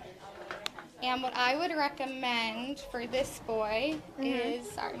 And what I would recommend for this boy is,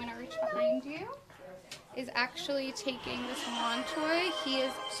 sorry, I'm gonna reach behind you, is actually taking this wand toy. He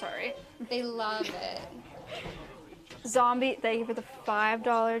is, sorry, they love it. Zombie, thank you for the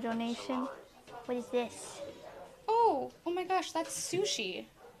 $5 donation. What is this? Oh my gosh, that's sushi.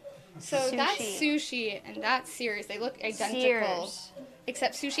 So that's sushi and that's Sears. They look identical. Sears.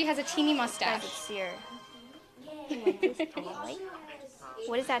 Except sushi has a teeny mustache. That's Sear.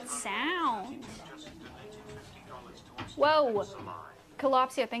 What is that sound? Whoa.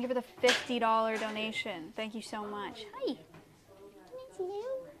 Colopsia, thank you for the $50 donation. Thank you so much. Hi. It's you.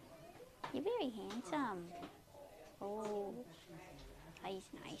 You're very handsome. Oh, he's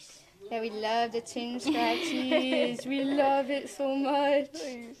nice. Yeah, we love the chin scratchies. We love it so much.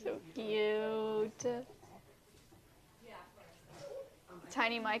 You're so cute.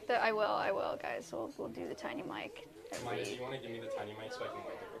 Tiny mic, I will, guys. We'll do the tiny mic. Maya, do you want to give me the tiny mic so I can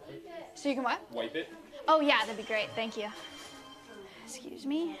wipe it real quick? So you can what? Wipe it? Oh yeah, that'd be great. Thank you. Excuse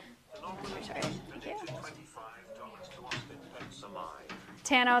me. Sorry. Thank you.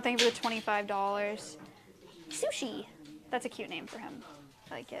 Tano, thank you for the $25. Sushi. That's a cute name for him.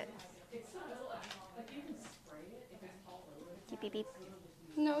 I like it. Beep, beep, beep.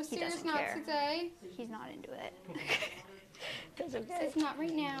 No, He Sears, doesn't not care. today. He's not into it. That's okay. It's not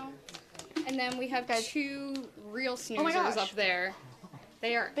right now. And then we have two real my snoozers gosh. up there.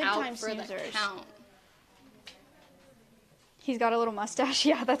 They are Big out time for the snoozers. count. He's got a little mustache.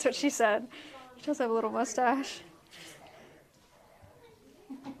 Yeah, that's what she said. He does have a little mustache.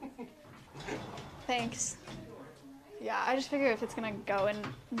 Thanks. Yeah, I just figure if it's gonna go in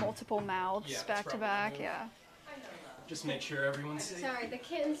multiple mouths Yeah, back to probably back, good. yeah. Just make sure everyone's safe. Sorry, the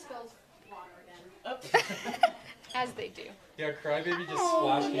kitten spills water again. As they do. Yeah, Crybaby just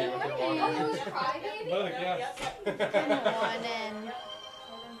splashed me with her water. Look, yeah.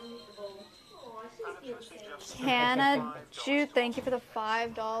 Canna Jude, thank you for the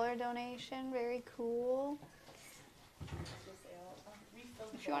 $5 donation. Very cool.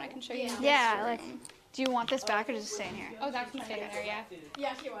 If you want, I can show you. this Yeah, like, room. do you want this back or just stay in here? Oh, that can stay in there, yeah.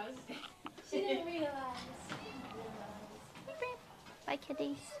 Yeah, she was. She didn't realize. Bye,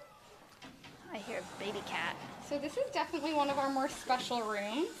 kitties. I hear a baby cat. So this is definitely one of our more special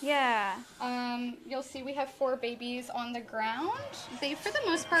rooms. Yeah. You'll see we have 4 babies on the ground. They, for the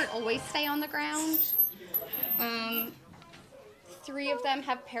most part, always stay on the ground. 3 of them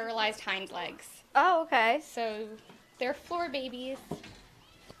have paralyzed hind legs. Oh, okay. So they're floor babies.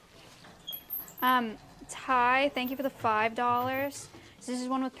 Ty, thank you for the $5. So this is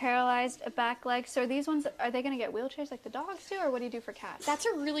one with paralyzed back legs. So are these ones, are they going to get wheelchairs like the dogs do, or what do you do for cats? That's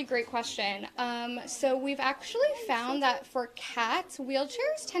a really great question. So we've actually found that for cats,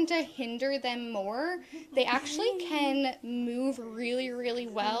 wheelchairs tend to hinder them more. They actually can move really, really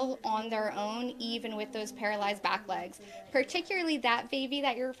well on their own, even with those paralyzed back legs. Particularly that baby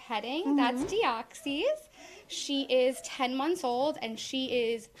that you're petting, that's Deoxys. She is 10 months old, and she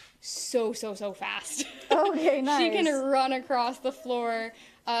is so fast. Okay, nice. She can run across the floor.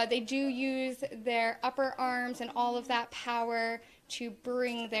 They do use their upper arms and all of that power to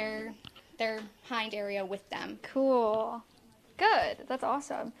bring their hind area with them. Cool. Good. That's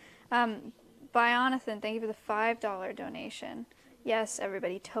awesome. Bionathan, thank you for the $5 donation. Yes,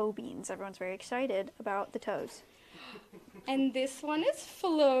 everybody, toe beans. Everyone's very excited about the toes. And this one is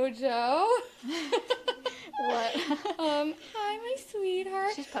Flojo. What? Hi, my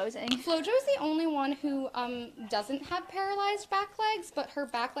sweetheart. She's posing. Flojo's the only one who doesn't have paralyzed back legs, but her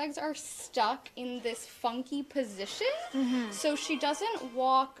back legs are stuck in this funky position, so she doesn't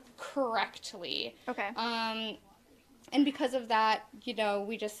walk correctly. Okay. And because of that, you know,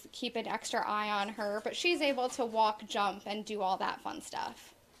 we just keep an extra eye on her, but she's able to walk, jump, and do all that fun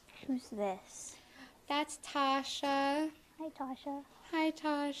stuff. Who's this? That's Tasha. Hi, Tasha. Hi,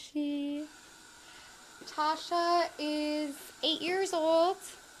 Tashi. Tasha is 8 years old.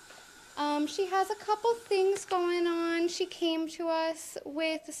 She has a couple things going on. She came to us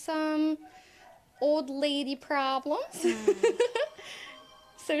with some old lady problems.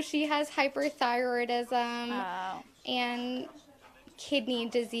 So she has hyperthyroidism and kidney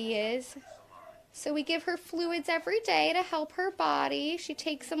disease. So we give her fluids every day to help her body. She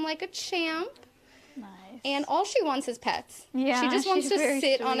takes them like a champ. Nice. And all she wants is pets. Yeah, she just wants she's to very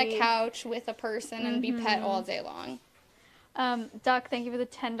sit on a sweet. couch with a person and be pet all day long. Duck, thank you for the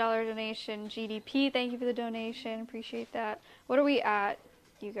 $10 donation. GDP, thank you for the donation. Appreciate that. What are we at,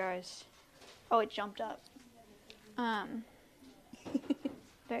 you guys? Oh, it jumped up.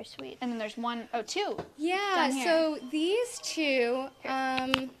 Very sweet. And then there's two. Yeah, down here. so these two,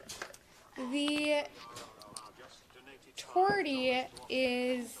 the Tortie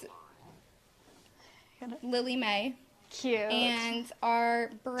is Lily Mae. Cute. And our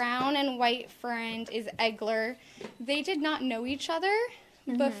brown and white friend is Egler. They did not know each other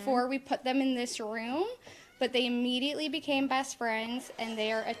before we put them in this room, but they immediately became best friends, and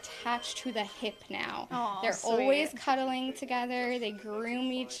they are attached to the hip now. Aw, They're sweet. always cuddling together. They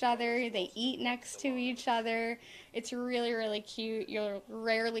groom each other. They eat next to each other. It's really, really cute. You'll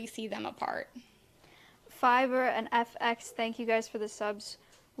rarely see them apart. Fiber and FX, thank you guys for the subs.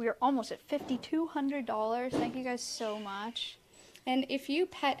 We are almost at $5,200. Thank you guys so much. And if you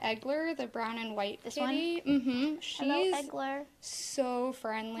pet Egler, the brown and white This kitty, she's Hello, Egler. so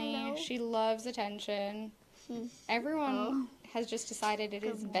friendly. Hello. She loves attention. Everyone has just decided it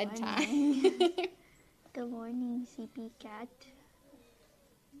is bedtime. Good morning, CP cat.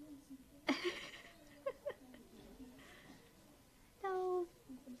 Hello.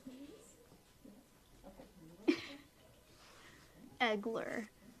 Egler.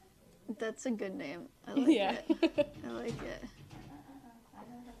 That's a good name. I like it. I like it.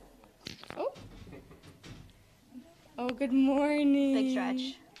 Oh. Oh, good morning. Big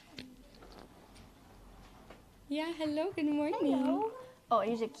stretch. Yeah, hello, good morning. Hello. Oh,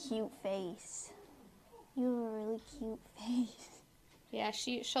 he's a cute face. You have a really cute face. Yeah,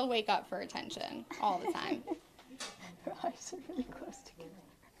 she'll wake up for attention all the time. Her eyes are really close together.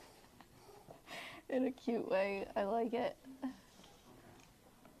 In a cute way. I like it.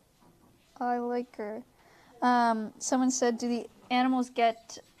 I like her. Someone said, do the animals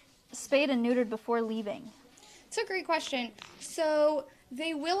get spayed and neutered before leaving? It's a great question. So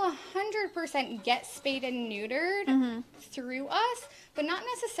they will 100% get spayed and neutered through us, but not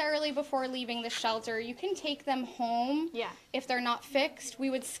necessarily before leaving the shelter. You can take them home. Yeah. If they're not fixed, we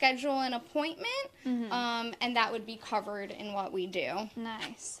would schedule an appointment, and that would be covered in what we do.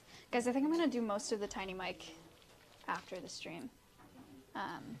 Nice. Guys, I think I'm going to do most of the Tiny Mic after the stream.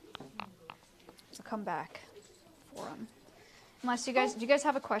 So come back for them. Unless you guys, do you guys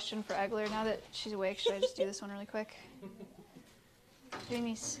have a question for Egler now that she's awake? Should I just do this one really quick? Doing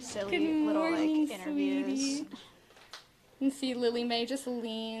these silly Good little morning, like interviews. sweetie. And see, Lily Mae just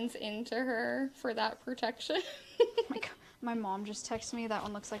leans into her for that protection. My mom just texted me. That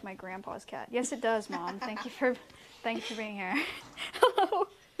one looks like my grandpa's cat. Yes, it does, Mom. Thank you for being here. Hello.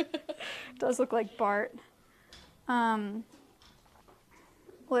 It does look like Bart.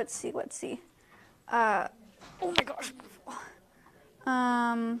 Let's see. Oh my gosh.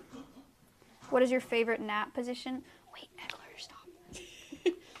 What is your favorite nap position? Wait, Egler, stop.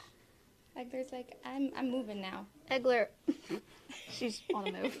 Egler's like, I'm moving now. Egler. She's on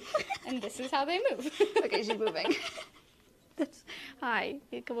the move. And this is how they move. Okay, she's moving. Hi,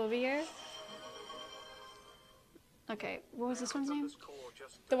 you come over here. Okay, what was this one's name?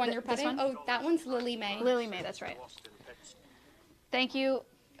 The one you're This petting? one? Oh, that one's Lily Mae. Lily Mae, that's right. Thank you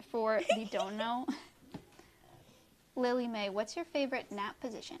for the don't know. Lily Mae, what's your favorite nap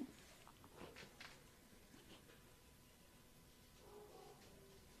position?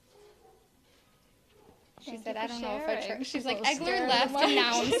 She Thank said, you I for don't know if I sharing. trust. She's A like, little Egler scared. left and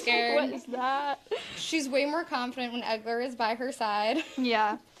now I'm scared. What is that? She's way more confident when Egler is by her side.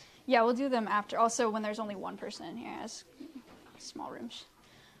 Yeah. Yeah, we'll do them after. Also, when there's only one person in here, as small rooms.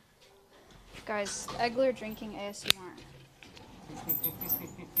 Guys, Egler drinking ASMR.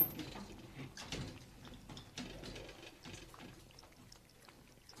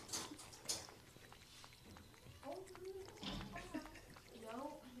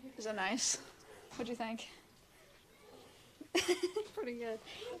 Is that nice? What'd you think? Pretty good.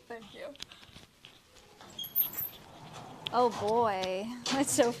 Thank you. Oh boy,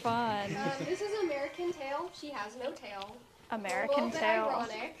 that's so fun. This is American Tail. She has no tail. American a little Tail. bit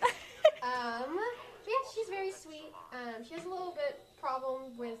ironic. Yeah, she's very sweet. She has a little bit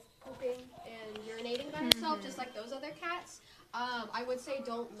problem with pooping and urinating by herself, just like those other cats. I would say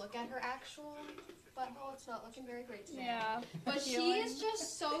don't look at her actual butthole. It's not looking very great today. Yeah. But she is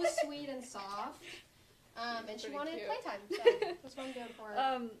just so sweet and soft. And she wanted cute. playtime, so that's what I'm doing for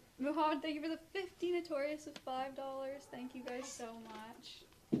her. Muhammad, thank you for the 50 Notorious with $5. Thank you guys so much.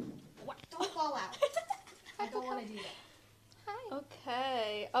 Don't fall out. I don't want to do that. Hi.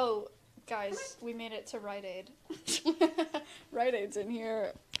 Okay. Oh, guys, we made it to Rite Aid. Rite Aid's in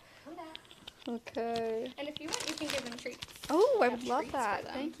here. Come back. Okay. And if you want, you can give them treats. Oh, I have would love treats for that.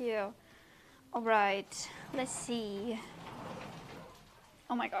 them. Thank you. All right. Let's see.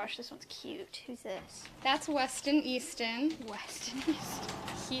 Oh my gosh, this one's cute. Who's this? That's Weston Easton. Weston East.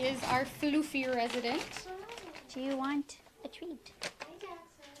 He is our floofy resident. Do you want a treat? Hi, Jackson.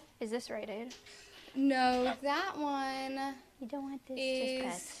 Is this Rite Aid? No, that one You don't want this? is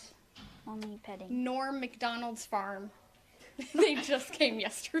Just pets. Only petting. Norm McDonald's farm. They just came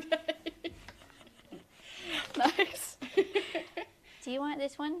yesterday. Nice. Do you want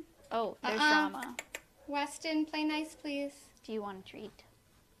this one? Oh, there's drama. Weston, play nice, please. Do you want a treat?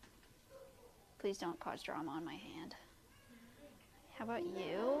 Please don't cause drama on my hand. How about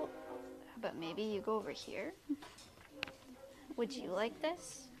you? How about maybe you go over here? Would you like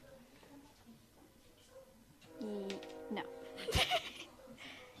this? No.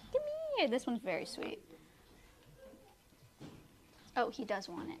 Come here. This one's very sweet. Oh, he does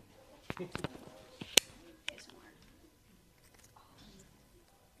want it. Here's more.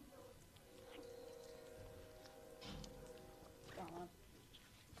 Drama.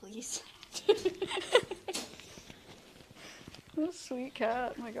 Please. What a sweet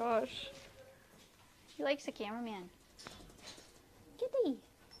cat. My gosh. He likes the cameraman. Kitty.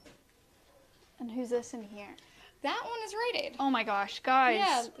 And who's this in here? That one is Rite Aid. Oh my gosh, guys.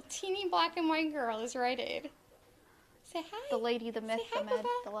 Yeah, the teeny black and white girl is Rite Aid. Say hi. The lady, the myth, Say hi, the myth, Papa.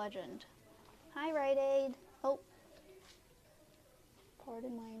 the legend. Hi, Rite Aid. Oh.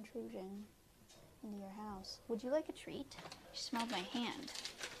 Pardon my intrusion into your house. Would you like a treat? You smelled my hand.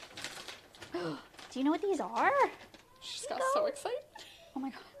 Do you know what these are? She's got so excited. Oh my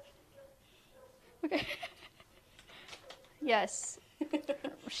god. Okay. Yes.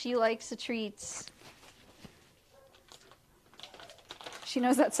 She likes the treats. She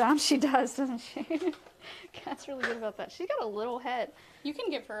knows that sound? She does, doesn't she? Cat's really good about that. She's got a little head. You can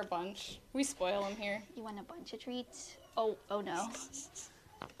give her a bunch. We spoil them here. You want a bunch of treats? Oh no.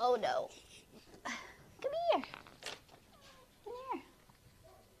 Oh no. Come here. Come here.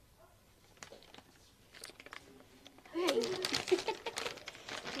 Hey.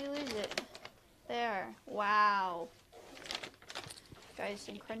 You lose it. There. Wow. Guys,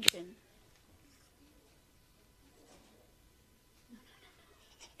 I'm crunching.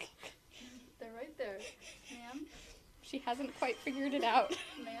 They're right there. Ma'am? She hasn't quite figured it out.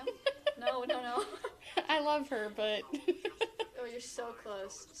 Ma'am? No. I love her, but Oh, you're so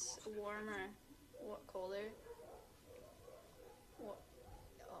close. It's warmer. What, colder? What?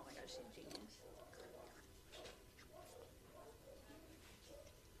 Oh my gosh, she's a genius.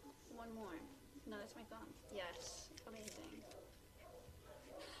 One more. No, that's my thumb. Yes. Amazing.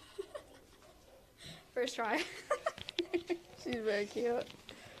 First try. She's very cute.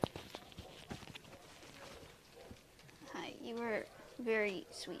 Hi, you were very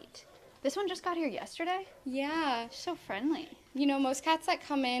sweet. This one just got here yesterday? yeah. She's so friendly. You know, most cats that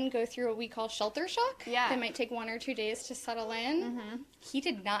come in go through what we call shelter shock. Yeah. They might take 1 or 2 days to settle in. He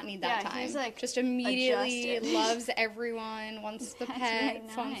did not need that Yeah, time. he's, like, just immediately adjusted. loves everyone, wants the That's pets,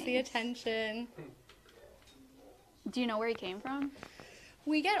 really wants the nice. attention. Do you know where he came from?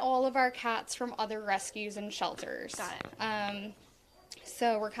 We get all of our cats from other rescues and shelters. Got it.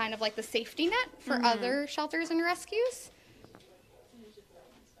 So we're kind of like the safety net for Mm-hmm. other shelters and rescues.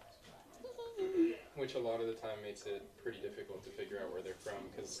 Which a lot of the time makes it pretty difficult to figure out where they're from,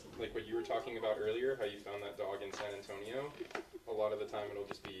 because like what you were talking about earlier, how you found that dog in San Antonio, a lot of the time it'll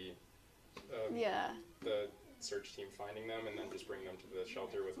just be Yeah. the search team finding them and then just bring them to the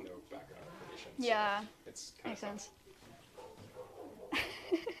shelter with no background information. So Yeah. it's kind Makes of sense.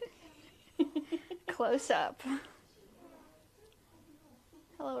 Close up.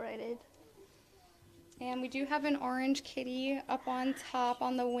 Hello, Rite Aid. And we do have an orange kitty up on top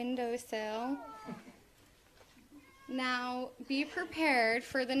on the windowsill. Now, be prepared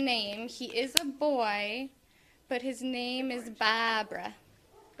for the name. He is a boy, but his name is Barbara.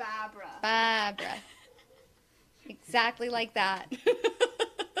 Barbara. Exactly like that.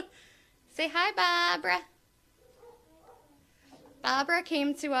 Say hi, Barbara. Barbara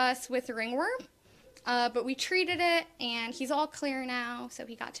came to us with ringworm, but we treated it, and he's all clear now, so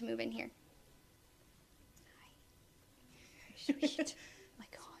he got to move in here. Sweet. My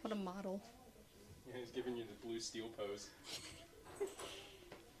God. What a model. Yeah, he's giving you the blue steel pose.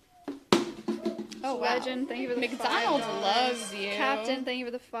 Oh, wow. Legend, thank you for the McDonald's $5. loves you. Captain, thank you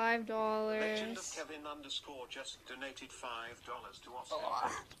for the Legend of $5. Kevin _ just donated $5 to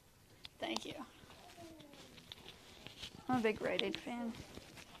Austin. Thank you. I'm a big Rite Aid fan.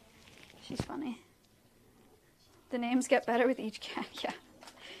 She's funny. The names get better with each cat. Yeah.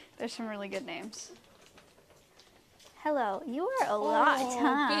 There's some really good names. Hello. You are a lot,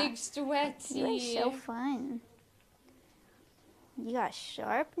 huh? Big sweaty. You are so fun. You got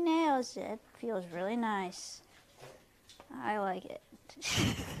sharp nails. It feels really nice. I like it.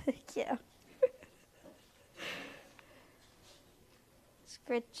 Thank you.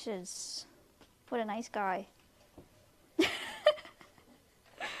 Scritches. What a nice guy.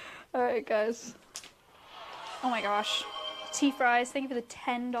 Alright, guys. Oh my gosh. T-Fries, thank you for the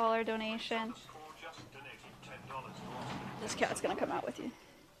 $10 donation. Just donated $10 to Austin. This cat's gonna come out with you.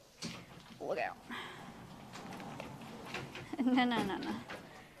 Look out. No.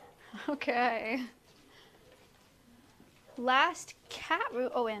 Okay. Last cat room.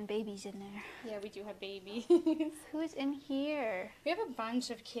 Oh, and baby's in there. Yeah, we do have babies. Who's in here? We have a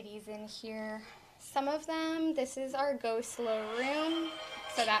bunch of kitties in here. Some of them, this is our go slow room.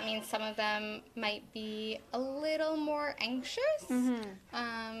 So that means some of them might be a little more anxious.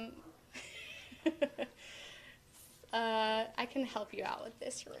 I can help you out with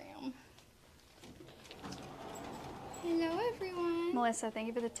this room. Hello, everyone. Melissa, thank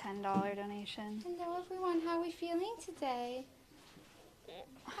you for the $10 donation. Hello, everyone. How are we feeling today?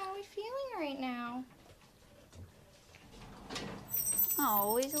 How are we feeling right now?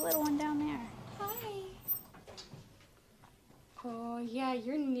 Oh, he's a little one down there. Hi. Oh, yeah,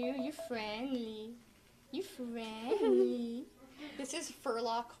 you're new. You're friendly. You friendly. This is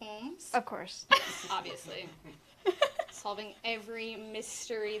Furlock Holmes, Of course. obviously. Solving every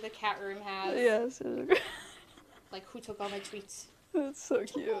mystery the cat room has. Yes. Like, who took all my tweets? That's so Who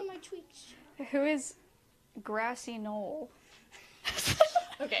took all my tweets? Who is Grassy Knoll?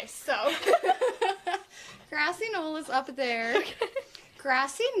 Okay, so Grassy Knoll is up there.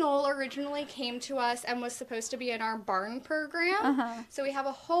 Grassy Knoll originally came to us and was supposed to be in our barn program. So we have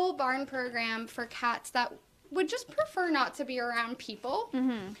a whole barn program for cats that would just prefer not to be around people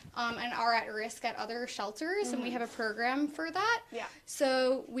and are at risk at other shelters, and we have a program for that. Yeah.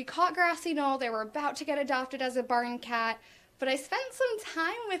 So we caught Grassy Knoll. They were about to get adopted as a barn cat, but I spent some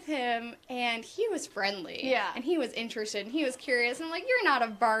time with him, and he was friendly. Yeah. And he was interested, and he was curious. And I'm like, you're not a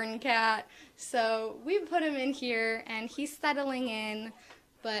barn cat. So we put him in here, and he's settling in,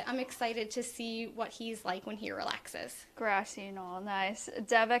 but I'm excited to see what he's like when he relaxes. Grassy Knoll, nice.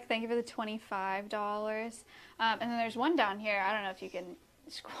 Devek, thank you for the $25. And then there's one down here. I don't know if you can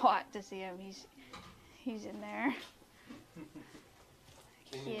squat to see him. He's in there.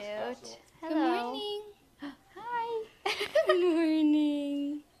 Cute. Hello. Good morning. Hi. Good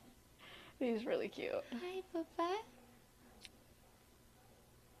morning. He's really cute. Hi, Papa.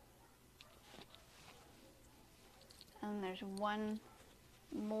 And there's one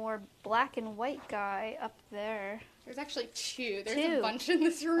more black and white guy up there. There's actually two. There's Two. a bunch in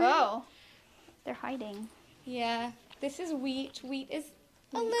this room. Oh. They're hiding. Yeah. This is Wheat. Wheat is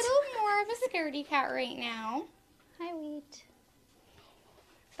a little more of a scaredy cat right now. Hi, Wheat.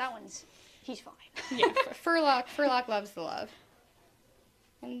 That one's, he's fine. Yeah, Furlock loves the love.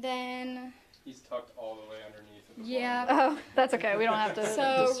 And then, He's tucked all the way underneath. At the yeah. Oh, that's okay. We don't have to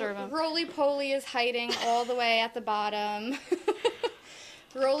So disturb him. Roly Poly is hiding all the way at the bottom.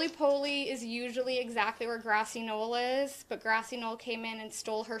 Roly Poly is usually exactly where Grassy Knoll is, but Grassy Knoll came in and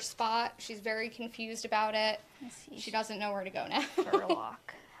stole her spot. She's very confused about it. She doesn't know where to go now.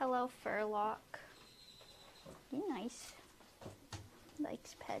 Furlock. Hello, Furlock. You nice.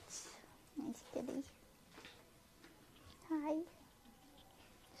 Likes pets. Nice kitty. Hi.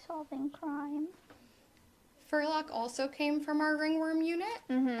 Solving crime. Furlock also came from our ringworm unit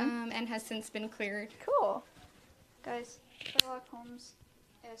and has since been cleared. Cool. Guys, Sherlock Holmes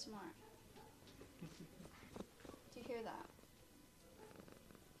ASMR. Do you hear that?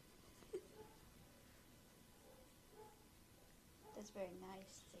 That's very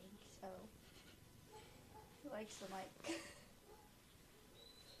nice, thank so. He likes the mic.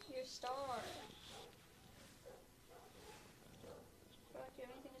 Your star. Sherlock, do you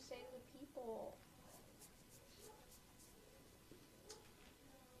have anything to say to the people?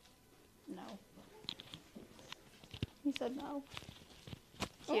 No. He said no.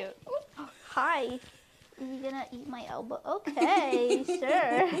 Cute. Oh, hi. Are you gonna eat my elbow? Okay,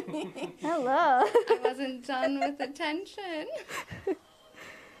 sure. Hello. I wasn't done with attention.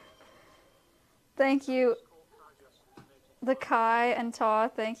 Thank you. The Kai and Taw,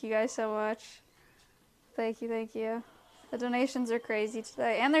 thank you guys so much. Thank you, thank you. The donations are crazy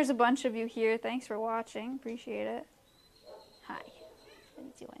today. And there's a bunch of you here. Thanks for watching. Appreciate it. Hi. What are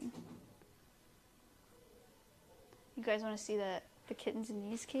you doing? You guys want to see the kittens in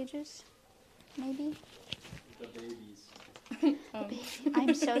these cages? Maybe? The babies.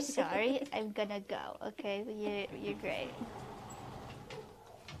 I'm so sorry. I'm gonna go. Okay, you're great.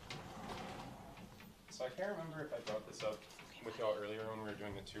 So I can't remember if I brought this up with y'all earlier when we were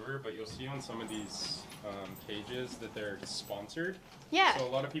doing the tour, but you'll see on some of these cages that they're sponsored. Yeah. So a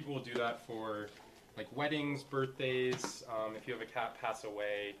lot of people will do that for like weddings, birthdays, if you have a cat pass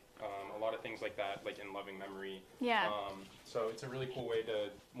away, a lot of things like that, like in loving memory. Yeah. So it's a really cool way to,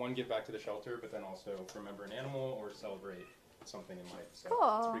 one, give back to the shelter, but then also remember an animal or celebrate something in life. So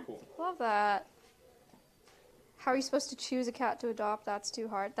Cool. it's pretty cool. Love that. How are you supposed to choose a cat to adopt? That's too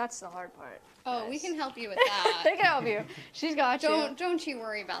hard. That's the hard part. Oh, we can help you with that. They can help you. She's got you. Don't you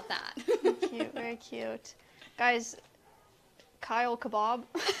worry about that. Cute, very cute. Guys, Kyle Kebab.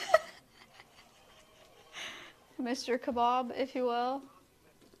 Mr. Kebab, if you will.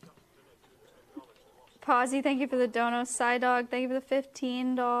 Posy, thank you for the dono. Dog, thank you for the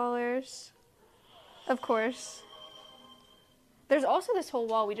 $15. Of course. There's also this whole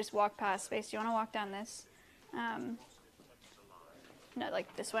wall we just walked past. Space, do you want to walk down this? No,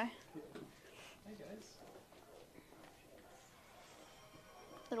 like this way. Hey guys.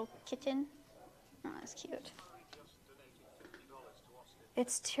 Little kitten. Oh, that's cute.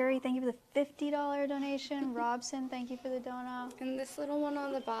 It's Terry, thank you for the $50 donation. Robson, thank you for the dono. And this little one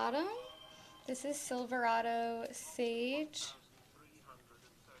on the bottom, this is Silverado Sage.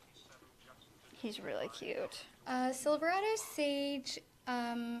 He's really cute. Silverado Sage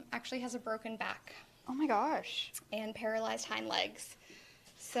actually has a broken back Oh my gosh. and paralyzed hind legs.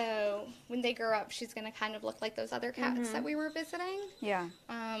 So when they grow up, she's going to kind of look like those other cats that we were visiting. Yeah.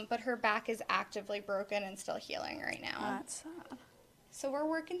 But her back is actively broken and still healing right now. That's sad. So we're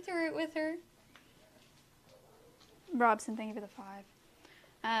working through it with her. Robson, thank you for the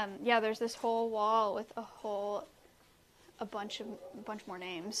 $5. Yeah, there's this whole wall with a bunch more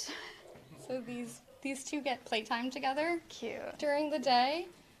names. So these two get playtime together Cute. during the day.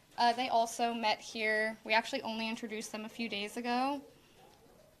 They also met here. We actually only introduced them a few days ago.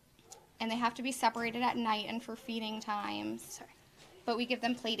 And they have to be separated at night and for feeding times. Sorry. But we give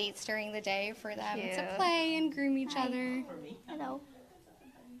them play dates during the day for them to Cute. play and groom each other. Hello.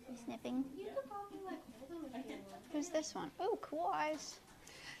 You sniffing? Who's this one? Oh, cool eyes.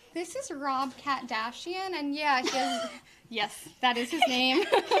 This is Rob Katdashian, and yeah, he has, yes, that is his name.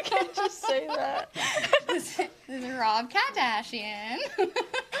 Can't just say that. This is Rob Katdashian.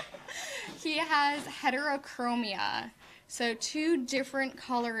 He has heterochromia, so 2 different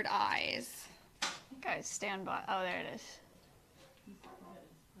colored eyes. You guys stand by. Oh, there it is.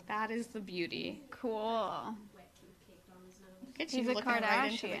 That is the beauty. Cool. Look at He's you a looking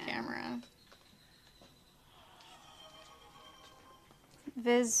right into the Kardashian. camera.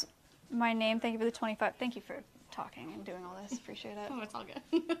 Viz, my name, thank you for the 25. Thank you for talking and doing all this. Appreciate it. Oh, it's all good.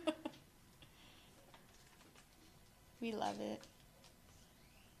 We love it.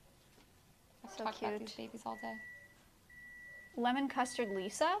 I've So talked about cute. these babies all day. Lemon custard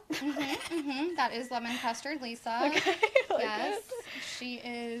Lisa. That is Lemon Custard Lisa. Okay, like Yes, it. she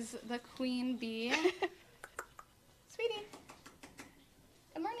is the queen bee. Sweetie,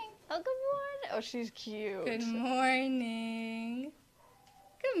 good morning. Oh, good morning. Oh, she's cute. Good morning.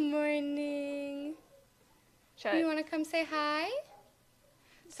 Good morning. Should You I- want to come say hi?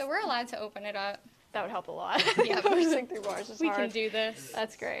 So we're allowed to open it up. That would help a lot. Yeah. Pushing through bars is We hard. can do this.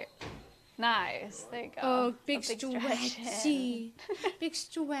 That's great. Nice. There you go. Oh, A big stretch stretchy. Big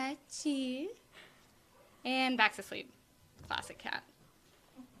stretchy. And back to sleep. Classic cat.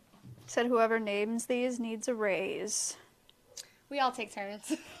 Said whoever names these needs a raise. We all take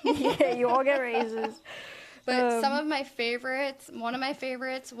turns. Yeah, you all get raises. But some of my favorites, one of my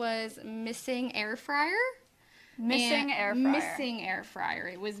favorites was Missing Air Fryer. Missing And air fryer. Missing air fryer.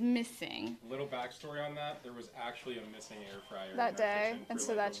 It was missing. Little backstory on that, there was actually a missing air fryer That in our day, kitchen and for,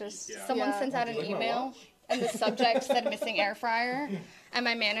 so like, that's a week, just- yeah. Someone Yeah. sent out an email and the subject said missing air fryer. And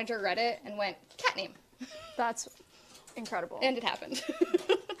my manager read it and went, cat name. That's incredible. And it happened.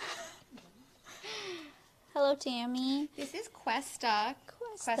 hello, Tammy. This is Questa.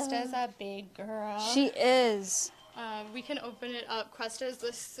 Questa's a big girl. She is. We can open it up. Questa is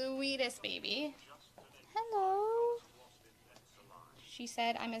the sweetest baby. Hello. She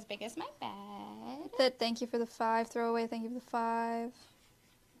said, I'm as big as my bed. Thank you for the 5. Throwaway, thank you for the 5.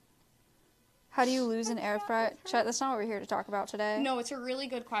 How do you lose an air fryer? Chat, that's not what we're here to talk about today. No, it's a really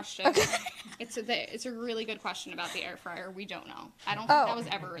good question. It's a really good question about the air fryer. We don't know. I don't think that was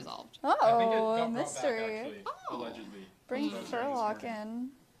ever resolved. Oh, mystery. Actually, allegedly. Bring During this Furlock morning. in.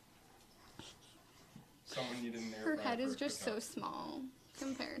 Someone needed an air Her fryer head is for just so pickup. small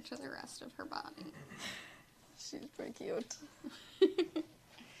compared to the rest of her body. She's pretty cute. Do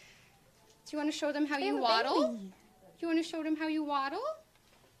you want to show them how you waddle? Do you want to show them how you waddle?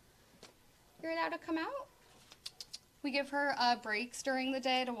 You're allowed to come out? We give her breaks during the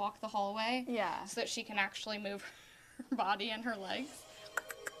day to walk the hallway. Yeah. So that she can actually move her body and her legs.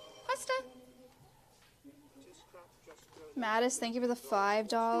 Costa, Mattis, thank you for the $5. you want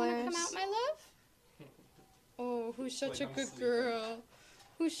to come out, my love? Oh, who's such a good girl?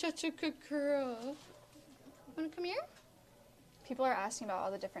 Who's such a good girl? Want to come here? People are asking about all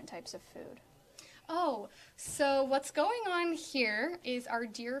the different types of food. Oh, so what's going on here is our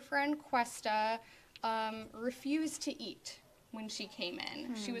dear friend Cuesta refused to eat when she came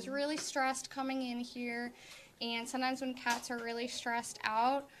in. She was really stressed coming in here, and sometimes when cats are really stressed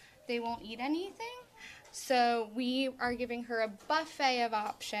out, they won't eat anything. So we are giving her a buffet of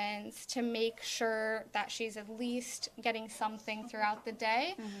options to make sure that she's at least getting something throughout the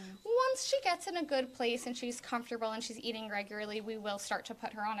day. Once she gets in a good place and she's comfortable and she's eating regularly, we will start to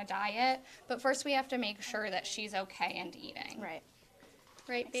put her on a diet. But first we have to make sure that she's okay and eating. Right.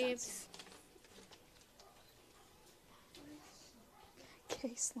 Right, babes?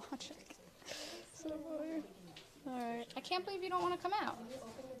 Case logic. So weird. Alright. I can't believe you don't want to come out.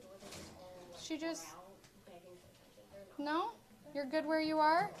 She just... No? You're good where you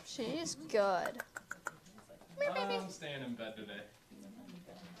are? She's good. Come here, baby. I'm staying in bed today.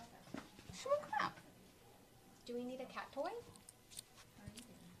 She won't come out. Do we need a cat toy? Hi,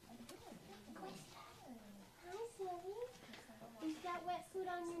 Silly. Is that wet food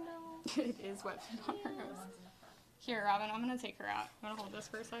on your nose? It is wet food on her nose. Here, Robin, I'm going to take her out. I'm going to hold this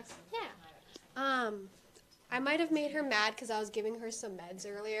for a sec. Yeah. I might have made her mad because I was giving her some meds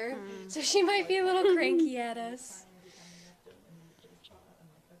earlier, so she might be a little cranky at us.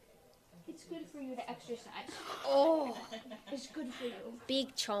 It's good for you to exercise. Oh, It's good for you.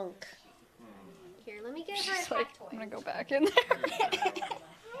 big chunk. Here, let me get her a She's cat like, toy. I'm gonna go back in there. Hi,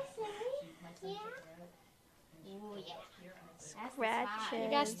 Silly. Yeah. Ooh, yeah. Ratchet. You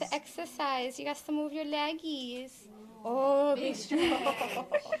got to exercise. You got to move your leggies. Oh, big strong.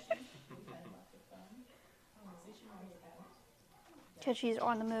 Because she's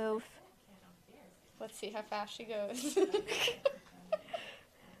on the move. Let's see how fast she goes.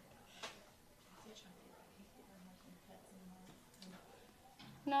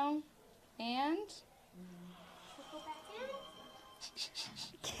 No? And?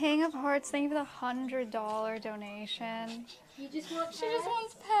 King of Hearts, thank you for the $100 donation. You just want She just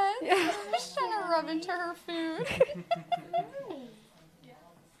wants pets. I'm just trying to rub into her food.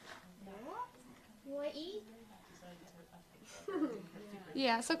 You want to eat?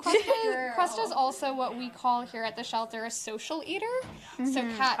 Yeah, so Questa's also what we call here at the shelter a social eater. So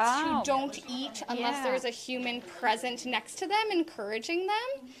cats who don't eat unless there's a human present next to them encouraging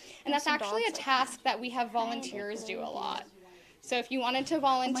them. And that's actually a task that we have volunteers do a lot. So if you wanted to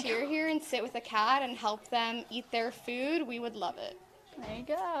volunteer here and sit with a cat and help them eat their food, we would love it. There you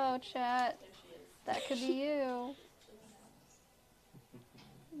go, chat. That could be you.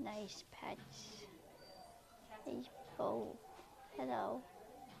 Nice pets. Oh, hello.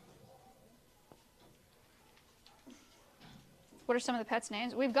 What are some of the pets'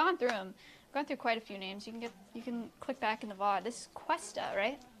 names? We've gone through them. We've gone through quite a few names. You can click back in the VOD. This is Cuesta,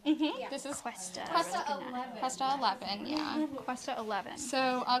 right? This is Cuesta. Questa 11, yeah. Cuesta 11.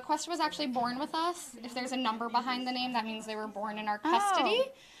 So Questa was actually born with us. If there's a number behind the name, that means they were born in our custody.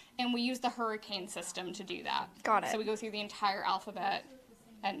 And we use the hurricane system to do that. Got it. So we go through the entire alphabet,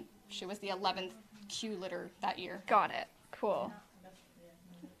 and she was the 11th Q litter that year. Got it. Cool.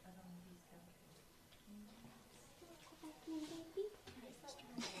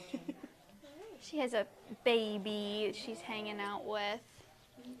 She has a baby she's hanging out with.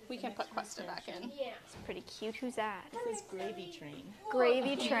 We can put Questa back in. Yeah. It's pretty cute. Who's that? This is Gravy Train.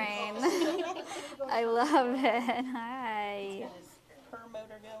 Gravy Train. I love it. Hi. Her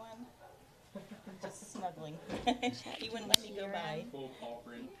motor going. Just snuggling. He wouldn't let me go by. Full paw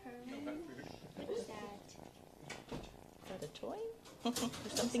print. No pet food. Is that a toy? Or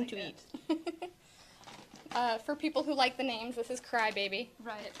something to eat? For people who like the names, this is Crybaby.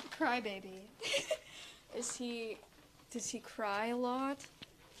 Right. Crybaby. Does he cry a lot?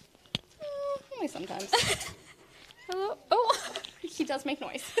 Only sometimes. Hello? Oh! He does make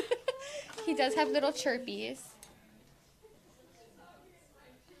noise. He does have little chirpies.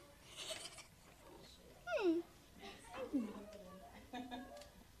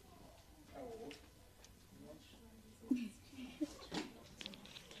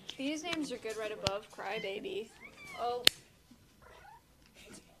 Unicorns are good right above Crybaby. Oh.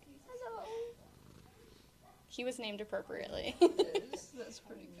 He was named appropriately. That's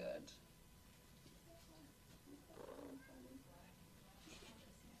pretty good.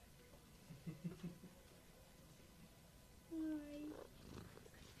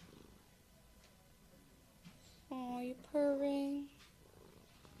 Oh, you purring.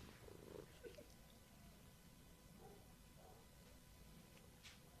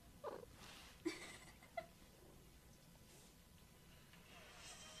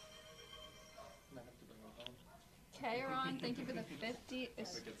 Okay, Ron, thank you for the 50.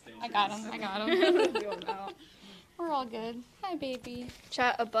 I got him. We're all good. Hi, baby.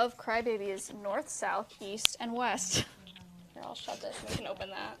 Chat above Crybaby is north, south, east, and west. Here, I'll shut this and we can open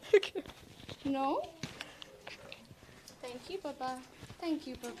that. Okay. No? Thank you, Baba. Thank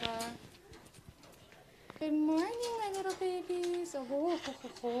you, Baba. Good morning, my little babies. Oh, ho, ho, ho,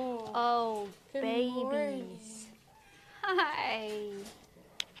 ho. Oh, Good babies. morning. Hi.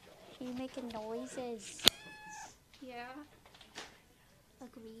 Are you making noises? Yeah.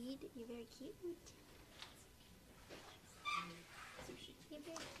 Agreed. You're very cute. You're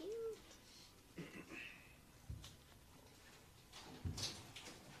very cute.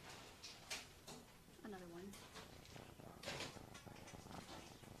 Another one.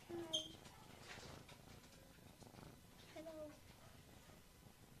 Hi. Hello.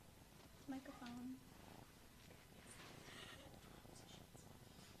 Microphone.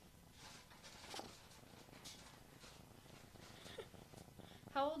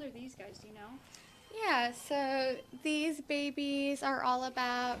 How old are these guys, do you know? Yeah, so these babies are all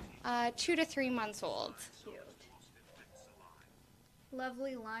about 2 to 3 months old. Cute.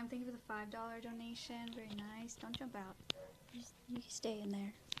 Lovely Lime, thank you for the $5 donation. Very nice. Don't jump out. You stay in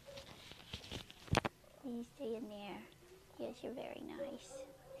there. You stay in there. Yes, you're very nice.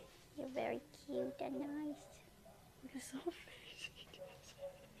 You're very cute and nice. You're so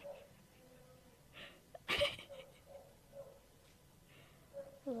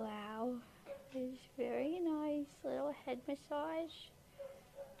Wow. It's very nice. Little head massage.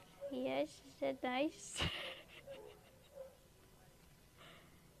 Yes, is that nice?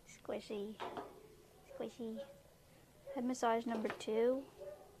 Squishy. Squishy. Head massage number 2.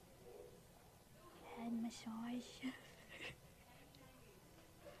 Head massage.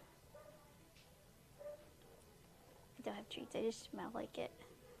 I don't have treats, I just smell like it.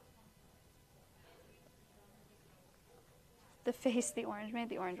 The face the orange made,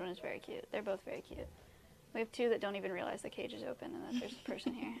 the orange one is very cute. They're both very cute. We have 2 that don't even realize the cage is open and that there's a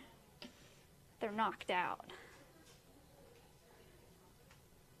person here. They're knocked out.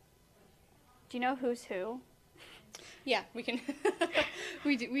 Do you know who's who? Yeah, we can.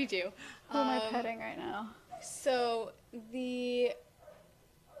 we do. Who am I petting right now? So the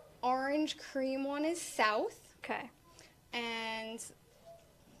orange cream one is south. Okay. And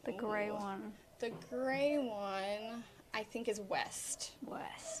the gray one. The gray one, I think, is west.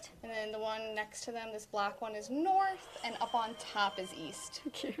 West. And then the one next to them, this black one, is north, and up on top is east.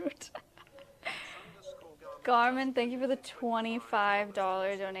 Cute. Garmin, thank you for the $25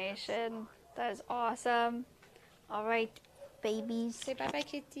 donation. That is awesome. All right, babies. Say bye-bye,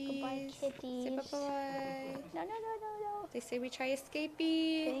 kitties. Bye, kitties. Say bye-bye. No. They say we try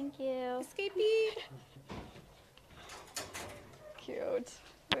escapee. Thank you. Escapee. Cute.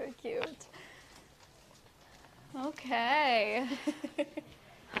 Very cute. Okay.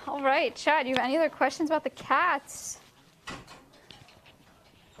 All right, Chad, do you have any other questions about the cats?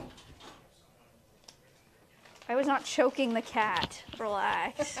 I was not choking the cat.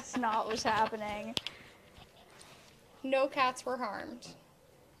 Relax. It's not what was happening. No cats were harmed.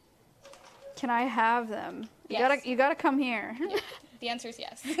 Can I have them? Yes. You gotta come here. Yeah. The answer is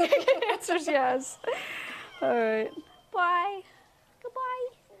yes. The answer is yes. All right. Bye. Goodbye.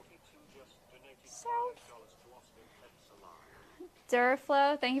 South.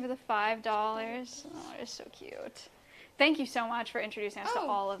 Duraflow, thank you for the $5. Oh, you're so cute. Thank you so much for introducing us to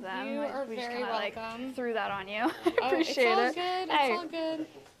all of them. You are we very just kinda, welcome. Threw that on you. I appreciate it's all it. good. Hey. It's all good.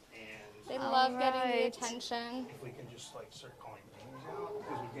 They love getting the attention. If we can just like start calling names out,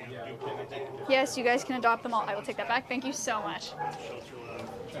 because we can't. Yes, you guys can adopt them all. I will take that back. Thank you so much.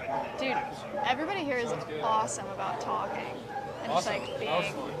 Dude, everybody here is awesome about talking and just like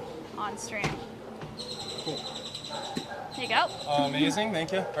being on stream. Cool. Here you go. Amazing,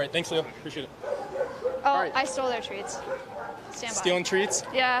 thank you. All right, thanks, Leo. Appreciate it. Oh, right. I stole their treats. Stand by. Stealing treats?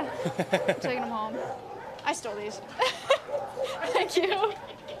 Yeah, I'm taking them home. I stole these. Thank you. All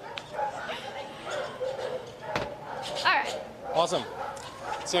right. Awesome.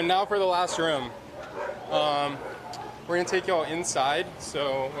 So now for the last room. we're gonna take y'all inside.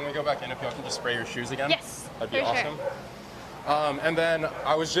 So when we go back in, if y'all can just spray your shoes again. Yes, that'd be for sure. awesome. And then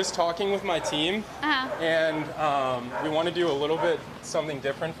I was just talking with my team, and we want to do a little bit something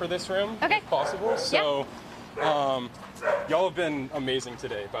different for this room, if possible. So y'all have been amazing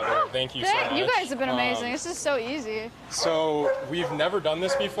today, by the way. Thank you so much. You guys have been amazing. This is so easy. So we've never done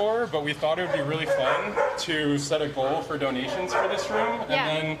this before, but we thought it would be really fun to set a goal for donations for this room, and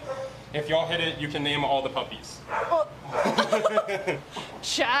then if y'all hit it, you can name all the puppies.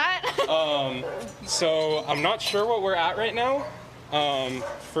 Chat. So I'm not sure what we're at right now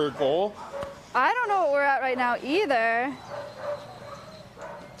for goal. I don't know what we're at right now either.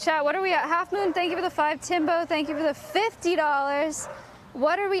 Chat, what are we at? Half Moon, thank you for the 5. Timbo, thank you for the $50.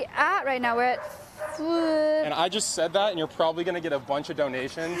 What are we at right now? We're at... And I just said that, and you're probably going to get a bunch of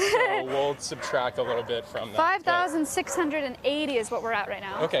donations, so we'll subtract a little bit from that. 5,680 is what we're at right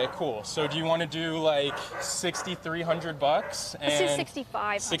now. Okay, cool. So do you want to do like $6,300? Let's do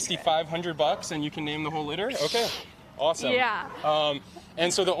 6,500. 6,500 bucks, and you can name the whole litter? Okay, awesome. Yeah.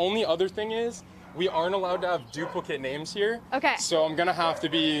 And so the only other thing is, we aren't allowed to have duplicate names here. Okay. So I'm gonna have to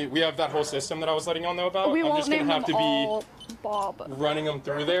be, we have that whole system that I was letting y'all know about. We I'm won't just gonna name have them to all be Bob. running them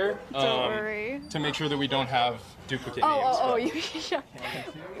through there Don't worry. to make sure that we don't have duplicate names.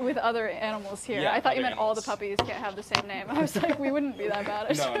 With other animals here. Yeah, I thought you other meant all the puppies can't have the same name. I was like, we wouldn't be that bad,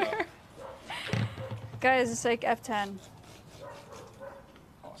 I swear. No. Guys, it's like F10.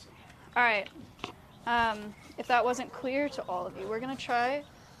 Awesome. All right. If that wasn't clear to all of you, we're gonna try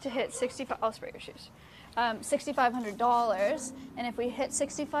to hit 65. I'll spray your shoes. $6,500, and if we hit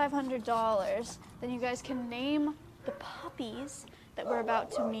 $6,500, then you guys can name the puppies that we're about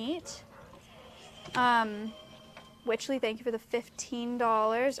to meet. Witchley, thank you for the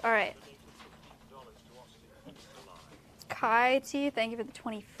 $15. All right. Kai T, thank you for the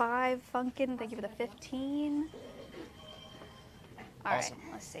 25. Funkin, thank you for the 15. All right,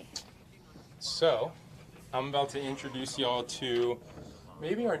 let's see. So, I'm about to introduce y'all to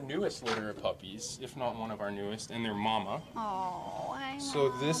maybe our newest litter of puppies, if not one of our newest, and their mama. Oh, I know. So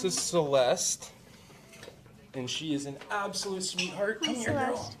this is Celeste, and she is an absolute sweetheart. Come here,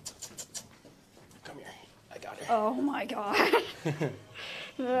 girl. Come here. I got her. Oh my god.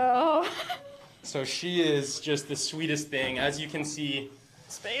 No. So she is just the sweetest thing. As you can see,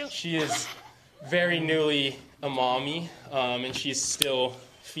 she is very newly a mommy, and she's still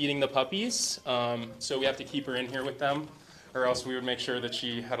feeding the puppies. So we have to keep her in here with them, or else we would make sure that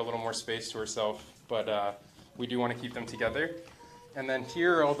she had a little more space to herself. But we do want to keep them together. And then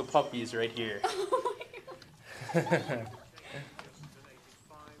here are all the puppies right here. Oh my god.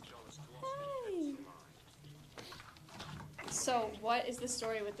 So what is the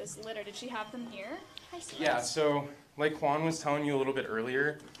story with this litter? Did she have them here? Yeah, so like Juan was telling you a little bit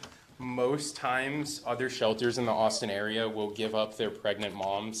earlier, most times other shelters in the Austin area will give up their pregnant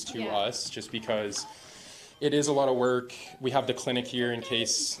moms to us just because it is a lot of work. We have the clinic here in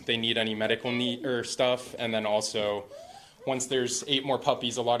case they need any medical need or stuff, and then also once there's 8 more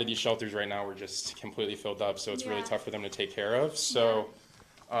puppies, a lot of these shelters right now are just completely filled up, so it's really tough for them to take care of. So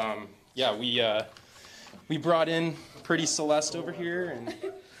we brought in pretty Celeste over here, and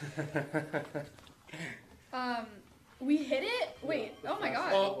we hit it? Wait, oh my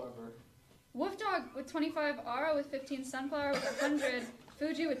god. Wolf Dog with 25, Ara with 15, Sunflower with 100,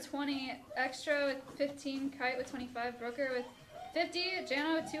 Fuji with 20, Extra with 15, Kite with 25, Brooker with 50,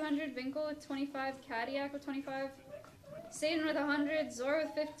 Jana with 200, Vinkle with 25, Cadillac with 25, Satan with 100, Zor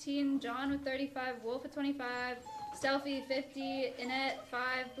with 15, John with 35, Wolf with 25, Stealthy 50, Inet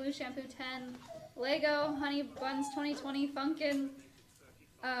 5, Blue Shampoo 10, Lego, Honey Buns 2020, Funkin,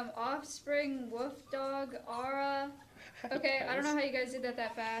 Offspring, Wolf Dog, Aura. Okay, I don't know how you guys did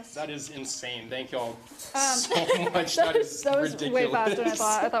that fast. that is insane. Thank y'all so much. That is that was ridiculous. way faster than I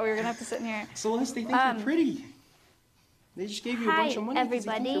thought. I thought we were gonna have to sit in here. Celeste, they think you're pretty. They just gave you a bunch of money because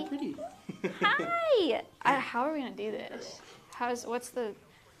they think you're pretty. Hi. How are we gonna do this?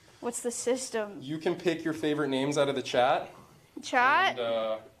 What's the system? You can pick your favorite names out of the chat. Chat?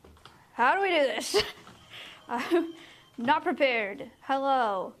 And, how do we do this? I'm not prepared.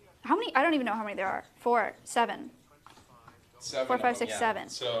 Hello. How many? I don't even know how many there are. 4, 7. 7 4, 5, of them, 6, 7.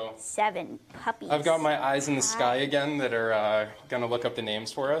 So 7 puppies. I've got my eyes in the sky again that are gonna look up the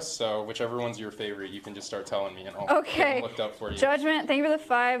names for us. So whichever one's your favorite, you can just start telling me, and I'll get them looked up for you. Judgment, thank you for the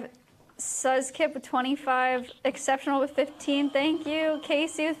 5. Suzkip with 25. Exceptional with 15. Thank you.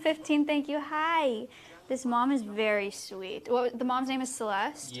 Casey with 15. Thank you. Hi. This mom is very sweet. The mom's name is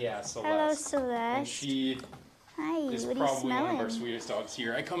Celeste. Yeah, Celeste. Hello, Celeste. And she Hi. is what are you probably smelling? one of our sweetest dogs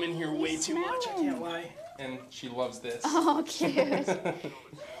here. I come in here way too much. I can't lie. And she loves this. Oh, cute.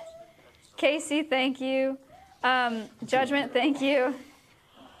 Casey, thank you. Judgment, thank you.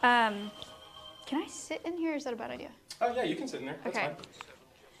 Can I sit in here? Or is that a bad idea? Oh yeah, you can sit in there. That's Okay. fine.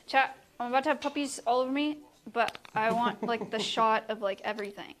 Chat, I'm about to have puppies all over me, but I want like the shot of like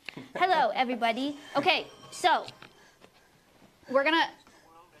everything. Hello, everybody. Okay, so we're gonna.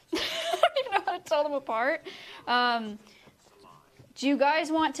 I don't even know how to tell them apart. Do you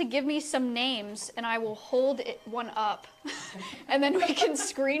guys want to give me some names and I will hold one up and then we can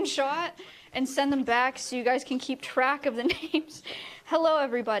screenshot and send them back so you guys can keep track of the names. Hello,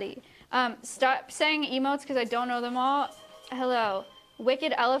 everybody. Stop saying emotes because I don't know them all. Hello.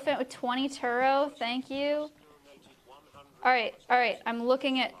 Wicked Elephant with 20 Turo. Thank you. All right. I'm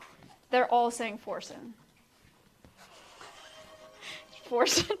looking at... They're all saying Forsen.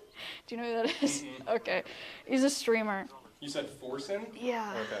 Forsen? Do you know who that is? Okay. He's a streamer. You said Forsen?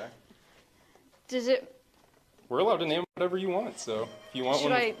 Yeah. Okay. Does it... We're allowed to name whatever you want, so if you want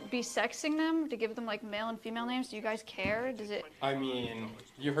Should one. I be sexing them to give them like male and female names? Do you guys care? Does it? I mean,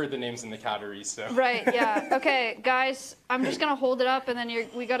 you heard the names in the category, so. Right. Yeah. Okay, guys. I'm just gonna hold it up, and then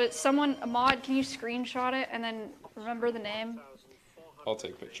we got it. Someone, a mod, can you screenshot it and then remember the name? I'll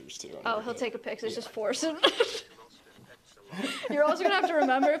take pictures too. Oh, he'll take a pic. It's just force him. You're also gonna have to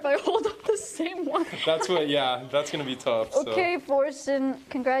remember if I hold up the same one. That's what. Yeah, that's gonna be tough. Okay, Forsen,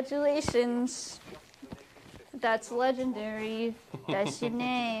 congratulations. That's legendary. That's your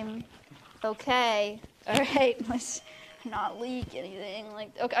name. Okay. All right. Let's not leak anything.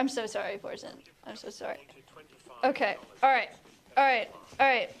 Okay. I'm so sorry, Forsen. I'm so sorry. Okay. All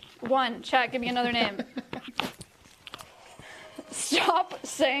right. One. Chat. Give me another name. Stop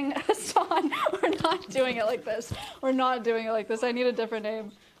saying Hassan. We're not doing it like this. We're not doing it like this. I need a different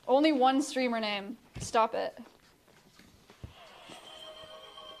name. Only one streamer name. Stop it.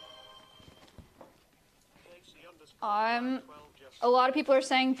 A lot of people are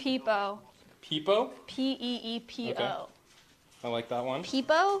saying Peepo. Peepo? P-E-E-P-O. Okay. I like that one.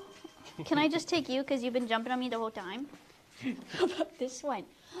 Peepo? Can I just take you because you've been jumping on me the whole time? How about this one?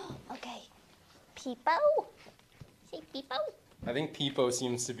 Okay. Peepo? Say Peepo? I think Peepo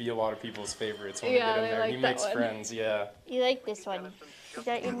seems to be a lot of people's favorites when Yeah, we get they in there. like He that makes one. friends, yeah. You like this one? Is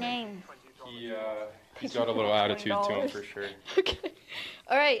that your name? He's got a little attitude to him for sure. Okay.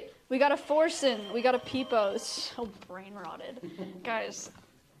 All right. We got a Forsen. We got a Peepo. It's so brain rotted. Guys.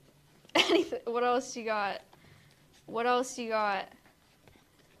 Anything. What else you got? What else you got?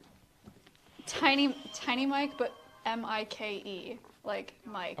 Tiny Mike, but M-I-K-E. Like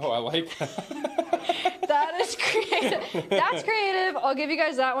Mike. Oh, I like that. That is creative. That's creative. I'll give you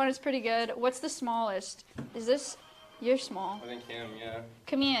guys that one. It's pretty good. What's the smallest? Is this... You're small. I think him, yeah.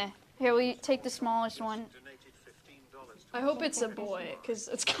 Come here. Here, will you take the smallest one? I hope it's a boy, because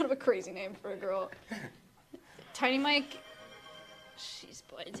it's kind of a crazy name for a girl. Tiny Mike, she's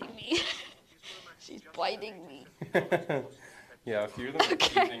biting me. She's biting me. Yeah, a few of them are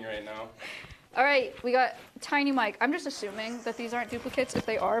teething right now. All right, we got Tiny Mike. I'm just assuming that these aren't duplicates. If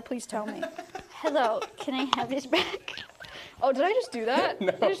they are, please tell me. Hello, can I have this back? Oh, did I just do that?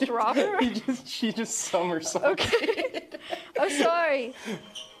 No. Did I just drop her? She just somersaulted. Okay. I'm sorry.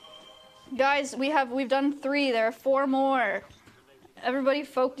 Guys, we've done 3. There are 4 more. Everybody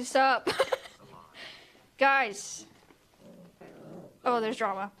focus up. Guys. Oh, there's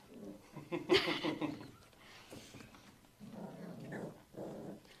drama.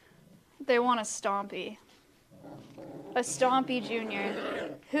 They want a Stompy. A Stompy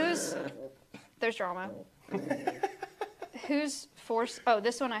Junior. There's drama. Who's force? Oh,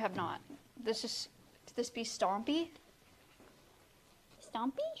 this one I have not. Could this be Stompy?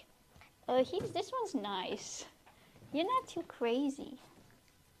 Stompy? Oh, this one's nice. You're not too crazy.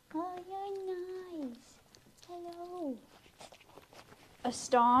 Oh, you're nice. Hello. A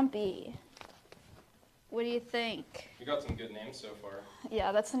Stompy. What do you think? You got some good names so far.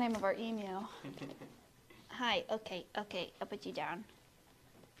 Yeah, that's the name of our email. Hi, okay, I'll put you down.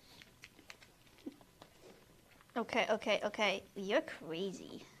 Okay. You're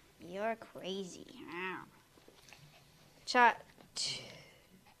crazy. Ow. Chat.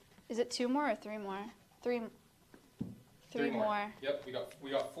 Is it 2 more or 3 more? Three more. Yep,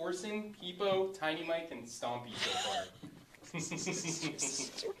 we got Forsen, Peepo, Tiny Mike, and Stompy so far.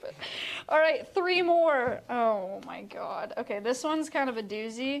 Stupid. All right, 3 more. Oh my god. Okay, this one's kind of a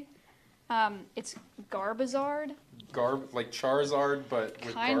doozy. It's Garbazard. Like Charizard, but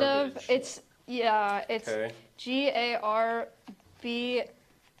with Kind garbage. of. It's Okay.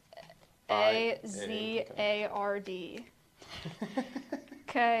 Garbazard.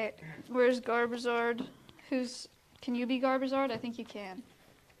 Okay, where's Garbazard? Can you be Garbazard? I think you can.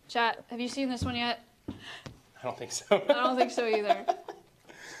 Chat, have you seen this one yet? I don't think so. I don't think so either.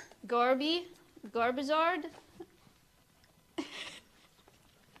 Garbazard?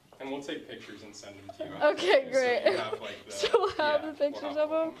 And we'll take pictures and send them to you. Okay, So great. you have, like, the, So we'll have yeah, the pictures we'll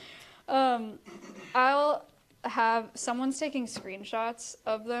have of them. I'll have someone's taking screenshots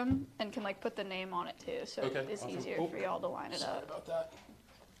of them and can like put the name on it too, so Okay, it's awesome. easier Oh, for y'all to line it Sorry up. about that.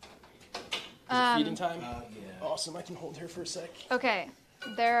 Is it feeding time? Yeah. Awesome, I can hold her for a sec. Okay,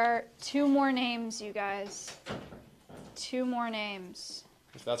 there are 2 more names, you guys. 2 more names.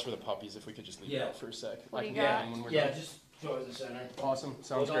 If that's for the puppies, if we could just leave it out for a sec. What I do you can get got? them when we're Yeah, done. just towards the center. Awesome,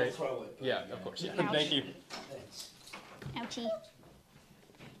 sounds Well, great. don't throw it. But Yeah, of course, yeah. Ouch. Thank you. Thanks. Ouchie.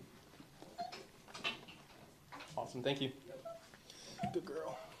 Awesome, thank you. Good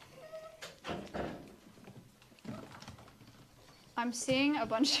girl. I'm seeing a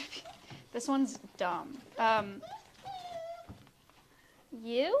bunch of. This one's dumb.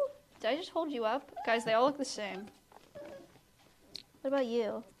 You? Did I just hold you up? Guys, they all look the same. What about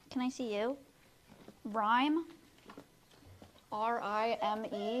you? Can I see you? Rhyme?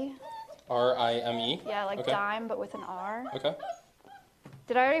 R-I-M-E? R-I-M-E? Yeah, like Okay. dime, but with an R. Okay.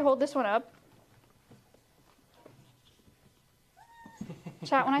 Did I already hold this one up?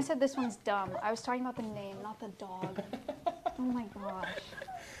 Chat, when I said this one's dumb, I was talking about the name, not the dog. Oh my gosh.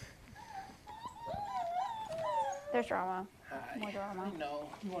 There's drama. More drama. No,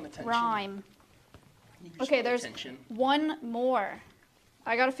 you want attention. Rhyme. You just Okay, want there's attention. one more.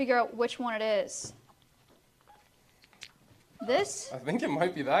 I gotta figure out which one it is. This? I think it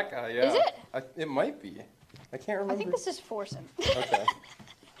might be that guy, yeah. Is it? It might be. I can't remember. I think this is Forsen. Okay.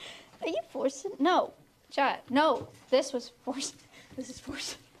 Are you Forsen? No. Chat. No. This was Forsen. This is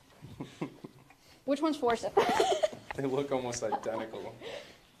Forsen. Which one's Forsen? They look almost identical.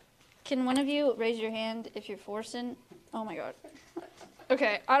 Can one of you raise your hand if you're Forsen? Oh my god.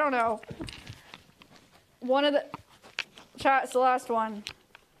 Okay, I don't know. One of the... Chat, it's the last one.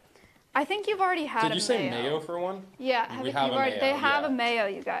 I think you've already had Did a you say mayo for one? Yeah, We have a mayo, they have yeah. a mayo,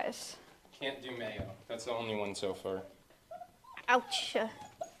 you guys. Can't do mayo. That's the only one so far. Ouch.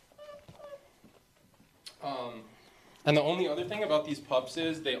 And the only other thing about these pups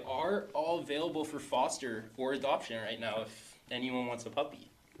is they are all available for foster or adoption right now if anyone wants a puppy.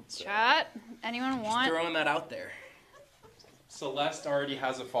 So, Chat, anyone just want? throwing that out there. Celeste already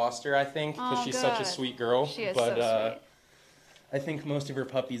has a foster, I think, because Oh, she's such a good. sweet girl. She is but so sweet. I think most of her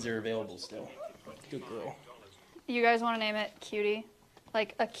puppies are available still. Good girl. You guys want to name it Cutie?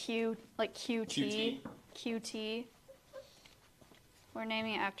 Like a Q, like QT? QT. QT. We're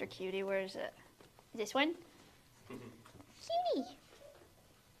naming it after Cutie. Where is it? This one? Cutie.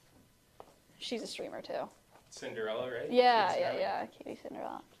 She's a streamer too. Cinderella, right? Yeah, Cinderella. yeah. Cutie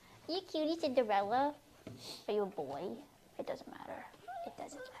Cinderella. Are you Cutie Cinderella? Are you a boy? It doesn't matter. It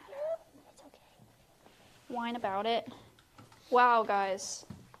doesn't matter. It's okay. Whine about it. Wow, guys.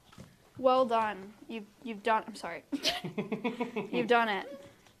 Well done. You've done. I'm sorry. You've done it.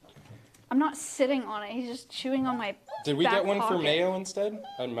 I'm not sitting on it. He's just chewing on my. Did we back get one for pocket. mayo instead?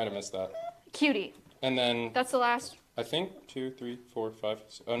 I might have missed that. Cutie. And then That's the last. I think 2, 3, 4, 5.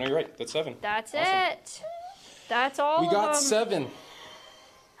 Oh no, you're right. That's 7. That's Awesome. it. That's all We of got them. 7.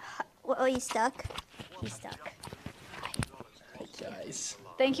 Well, are you stuck? He's stuck. Guys.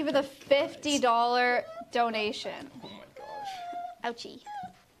 Thank you for the $50 donation. Oh my gosh. Ouchie.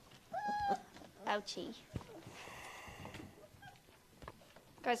 Ouchie.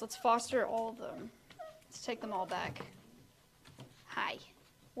 Guys, let's foster all of them. Let's take them all back. Hi.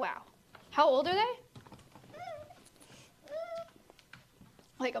 Wow. How old are they?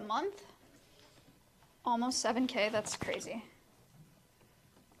 Like a month? Almost 7K? That's crazy.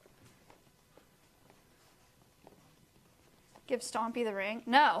 Give Stompy the ring?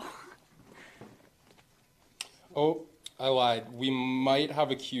 No. Oh, I lied. We might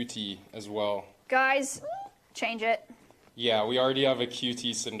have a QT as well. Guys, change it. Yeah, we already have a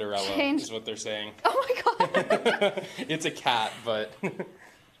QT Cinderella, Change- is what they're saying. Oh my god. It's a cat, but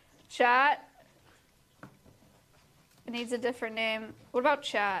Chat. It needs a different name. What about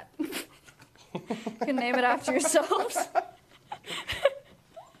Chat? You can name it after yourselves.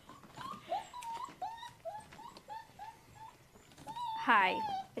 Hi.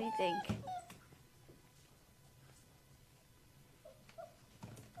 What do you think?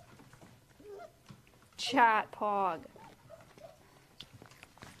 Chat Pog.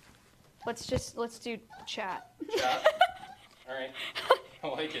 Let's do chat. chat. All right, I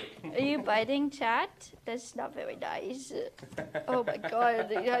like it. Are you biting Chat? That's not very nice. Oh my god,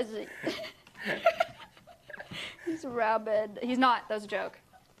 he has a... He's rabid. He's not, that was a joke.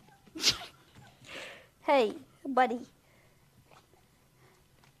 Hey, buddy.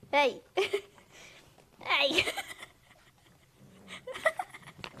 Hey. Hey.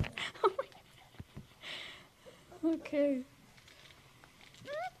 Okay.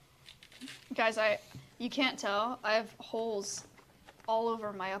 Guys, you can't tell. I have holes all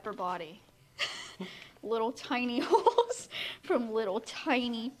over my upper body. Little tiny holes from little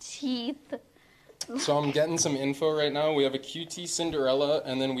tiny teeth. So I'm getting some info right now. We have a QT Cinderella,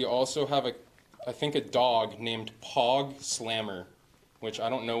 and then we also have I think a dog named Pog Slammer, which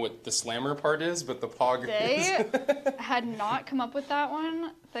I don't know what the slammer part is, but the Pog They is. had not come up with that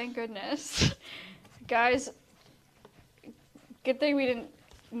one. Thank goodness. Guys, good thing we didn't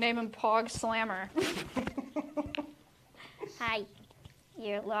name him Pog Slammer. Hi,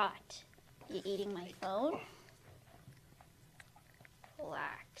 you're a lot. You eating my phone?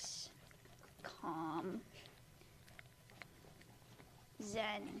 Relax. Calm.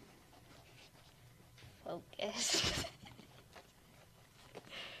 Zen. Focus.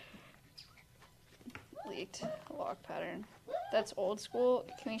 Leaked lock pattern. That's old school.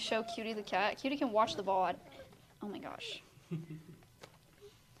 Can we show Cutie the cat? Cutie can watch the VOD. Oh my gosh.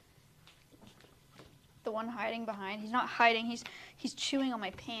 The one hiding behind. He's not hiding. He's chewing on my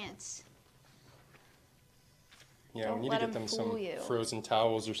pants. Yeah, Don't we need to let get him them fool some you. frozen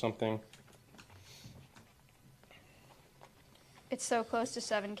towels or something. It's so close to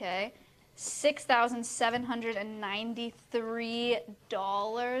 7K.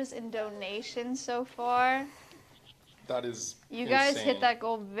 $6,793 in donations so far. That is You guys insane. hit that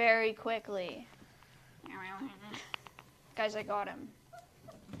goal very quickly. Guys, I got him.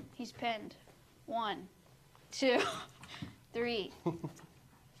 He's pinned. 1, 2, 3,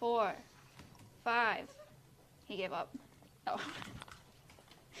 4, 5. He gave up. Oh.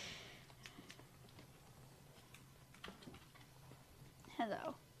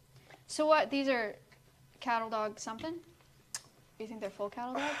 Hello. So what? These are cattle dog something? You think they're full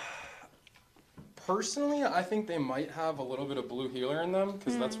cattle dog? Personally, I think they might have a little bit of blue heeler in them,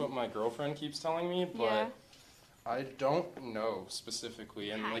 because that's what my girlfriend keeps telling me, but Yeah. I don't know specifically.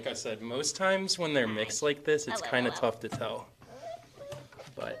 And like I said, most times when they're mixed like this, it's kind of tough to tell.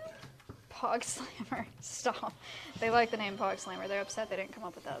 But Pog Slammer. Stop. They like the name Pog Slammer. They're upset they didn't come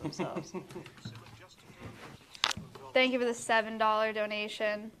up with that themselves. Thank you for the $7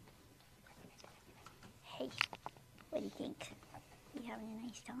 donation. Hey, what do you think? You having a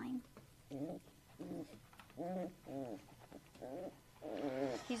nice time?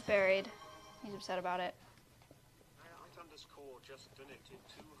 He's buried. He's upset about it.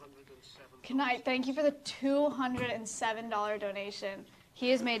 Good night. Thank you for the $207 donation. He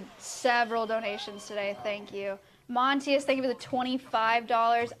has made several donations today. Thank you. Montius, thank you for the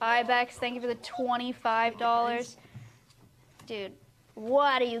 $25. Ibex, thank you for the $25. Dude,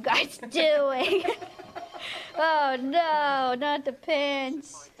 what are you guys doing? Oh no, not the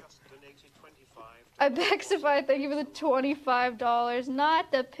pins. Ibexify, thank you for the $25. Not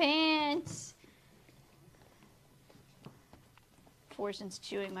the pants. Forsen's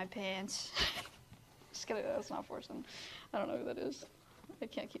chewing my pants. Just kidding, that's not Forsen. I don't know who that is. I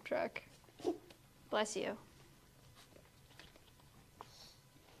can't keep track. Bless you.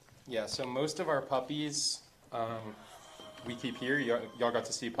 yeah, so most of our puppies we keep here. Y'all got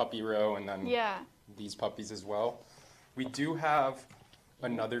to see Puppy Row and then Yeah. these puppies as well. We do have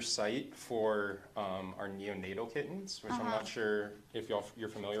another site for our neonatal kittens, which I'm not sure if you're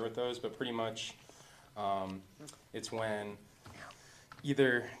familiar with those, but pretty much it's when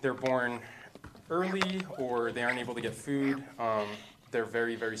either they're born early or they aren't able to get food. They're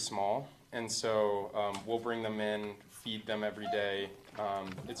very, very small, and so we'll bring them in, feed them every day.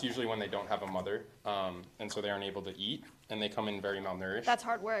 It's usually when they don't have a mother, and so they aren't able to eat, and they come in very malnourished. That's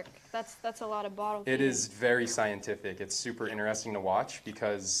hard work. That's a lot of bottle It feeding. is very scientific. It's super interesting to watch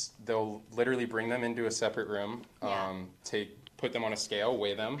because they'll literally bring them into a separate room, put them on a scale,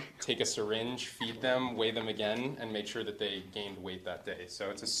 weigh them, take a syringe, feed them, weigh them again, and make sure that they gained weight that day.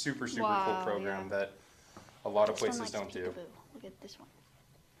 So it's a super, super cool Wow, program yeah. that a lot of This one places likes don't do. peekaboo. Look at this one.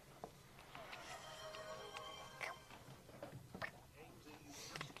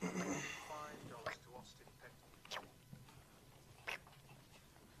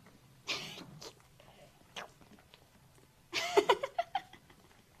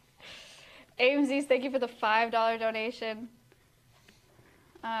 AMZs, thank you for the $5 donation.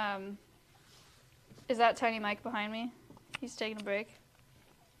 Is that Tiny Mike behind me? He's taking a break.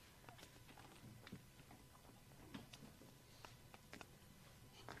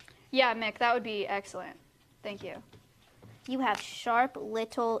 Yeah, Mick, that would be excellent. Thank you. You have sharp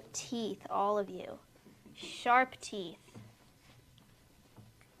little teeth, all of you. Sharp teeth.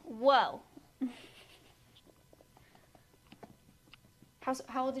 Whoa.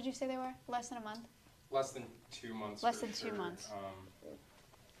 How old did you say they were? Less than a month? Less than 2 months. Less for than 2 sure. months.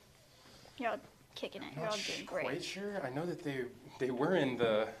 Yeah, kicking it. You're all doing Quite great. sure. I know that they were in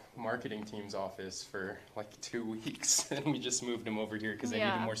the marketing team's office for like 2 weeks, and we just moved them over here because they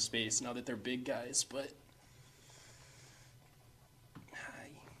needed more space now that they're big guys. But hi.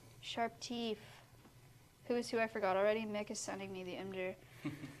 Sharp teeth. Who is who? I forgot already. Mick is sending me the imgur.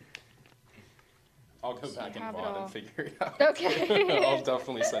 I'll go So back you and have it VOD all. and figure it out. Okay. I'll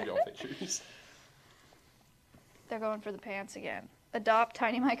definitely send y'all pictures. They're going for the pants again. Adopt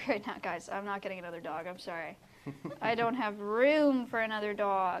Tiny Mike right now, guys. I'm not getting another dog. I'm sorry. I don't have room for another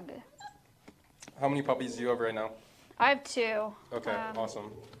dog. How many puppies do you have right now? I have 2. Okay,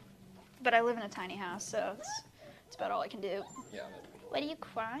 awesome. But I live in a tiny house, so it's about all I can do. Yeah. What are you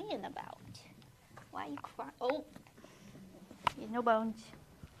crying about? Why are you crying? Oh, no bones.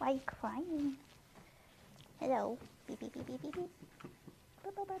 Why are you crying? Hello. Beep, beep, beep, beep, beep, beep.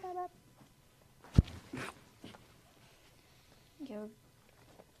 Boop, boop, boop, boop, boop. Go.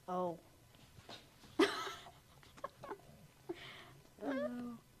 Oh.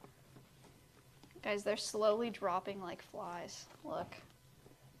 Guys, they're slowly dropping like flies. Look.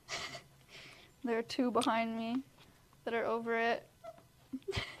 There are 2 behind me that are over it.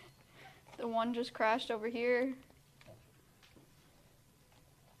 The one just crashed over here.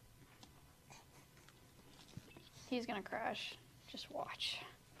 He's gonna crash. Just watch.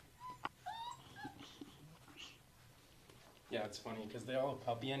 Yeah, it's funny because they all have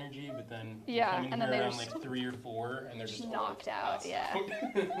puppy energy, but then Yeah, come in and then here they're around just like 3 or 4, and they're just all, knocked like, out, passed yeah.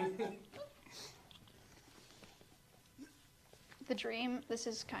 out. The dream, this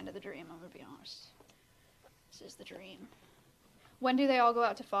is kind of the dream, I'm gonna be honest. This is the dream. When do they all go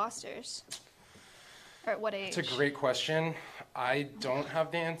out to fosters? Or at what age? It's a great question. I don't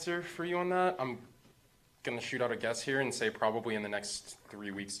have the answer for you on that. I'm gonna shoot out a guess here and say probably in the next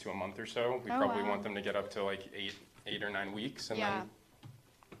 3 weeks to a month or so. We Oh, probably wow. want them to get up to like 8 or 9 weeks, and Yeah. then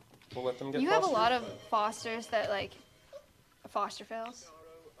we'll let them get You have a fostered. lot of fosters that like, foster fails?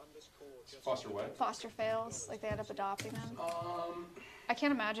 Foster what? Foster fails, like they end up adopting them. I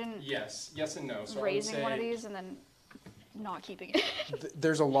can't imagine Yes and no. So raising I would one of say these and then not keeping it.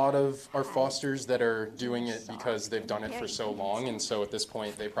 there's a lot of our fosters that are doing it because they've done it for so long, and so at this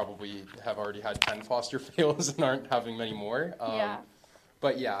point they probably have already had 10 foster fails and aren't having many more. Yeah.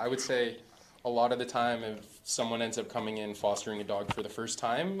 But yeah, I would say a lot of the time if someone ends up coming in fostering a dog for the first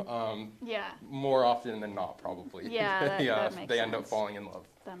time, Yeah, more often than not probably. Yeah, that- yeah, that makes they end up sense. falling in love.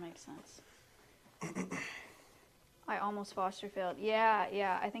 that makes sense. I almost foster failed.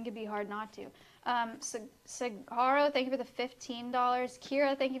 Yeah, I think it'd be hard not to. Sagaro, thank you for the $15.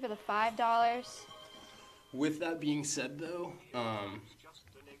 Kira, thank you for the $5. With that being said though,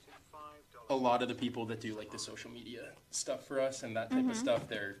 a lot of the people that do like the social media stuff for us and that type of stuff,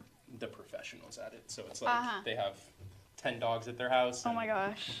 they're the professionals at it. So it's like they have 10 dogs at their house. Oh and my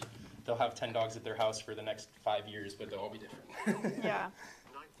gosh. They'll have 10 dogs at their house for the next 5 years, but they'll all be different. Yeah.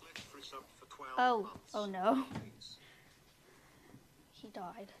 Oh no. He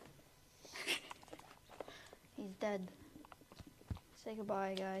died. He's dead. Say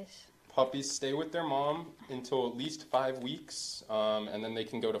goodbye, guys. Puppies stay with their mom until at least 5 weeks, and then they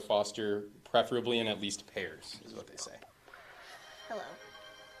can go to foster, preferably in at least pairs, is what they say. Hello.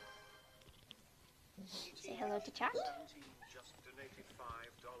 Say hello to chat. Just donated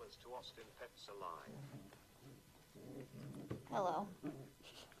 $5 to Austin Pets Alive. Hello.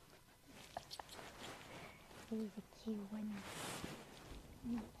 He's a cute one.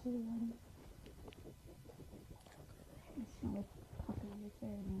 He's a cute one. It smells like puppies. It's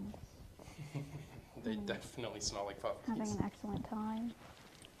very nice. They definitely smell like puppies. Having an excellent time.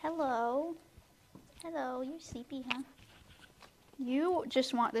 Hello. Hello. You sleepy, huh? You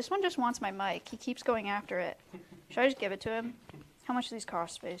just want, this one just wants my mic. He keeps going after it. Should I just give it to him? How much do these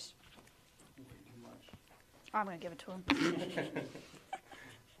cost, Space? I'm gonna give it to him.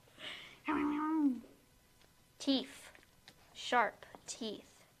 Teeth. Sharp teeth.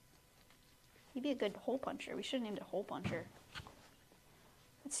 He'd be a good hole puncher. We should have named it Hole Puncher.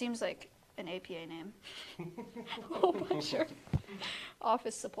 It seems like an APA name. Hole Puncher.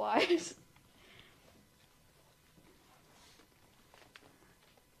 Office supplies.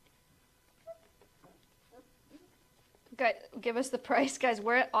 Guys, give us the price, guys.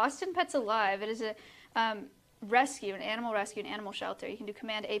 We're at Austin Pets Alive. It is a rescue, an animal rescue, an animal shelter. You can do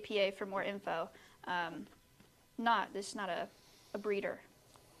Command APA for more info. This is not a breeder.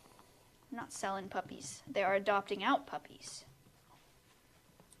 I'm not selling puppies. They are adopting out puppies.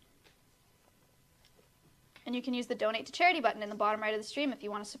 And you can use the donate to charity button in the bottom right of the stream if you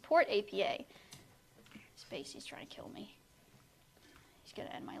want to support APA. Spacey's trying to kill me. He's going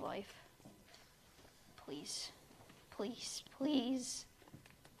to end my life. Please. Please, please,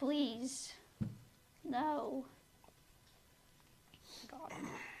 please. No. Got him.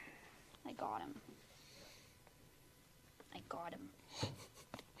 I got him. I got him.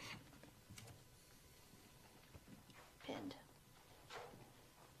 Pinned.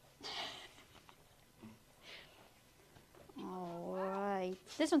 Alright.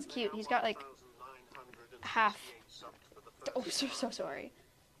 This one's cute. He's got like half. Oh, so sorry.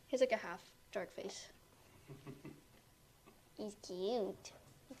 He has like a half dark face. He's cute.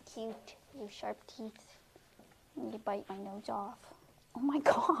 He's cute. You sharp teeth. And you bite my nose off. Oh my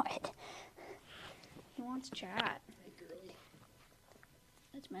god. He wants chat. Hey, girly.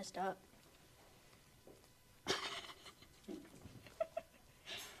 That's messed up. Do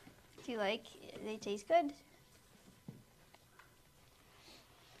you like? They taste good?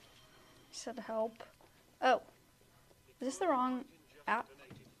 Said help. Oh. Is this the wrong app?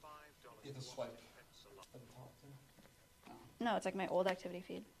 You have to swipe. No, it's like my old activity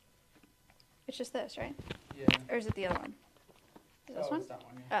feed. It's just this, right? Yeah. Or is it the other one? Is this one? It's that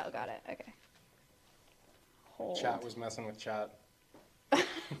one, yeah. Oh, got it. Okay. Hold. Chat was messing with chat.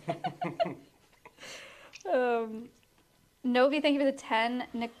 Novi, thank you for the 10.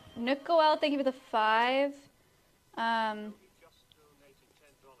 Nicole, thank you for the 5.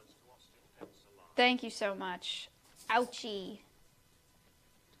 Thank you so much. Ouchie.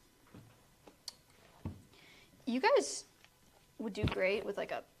 You guys would do great with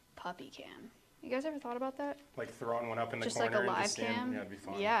like a puppy cam. You guys ever thought about that? Like throwing one up in the Just corner like a and live just stand. cam? Yeah, it'd be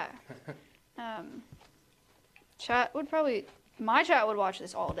fun. Yeah. Chat would probably, my chat would watch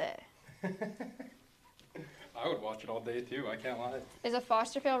this all day. I would watch it all day too, I can't lie. Is a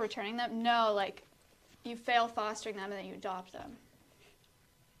foster fail returning them? No, like you fail fostering them and then you adopt them.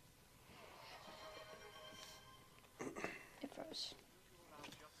 It froze.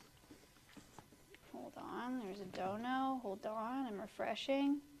 Hold on, there's a dono. Hold on, I'm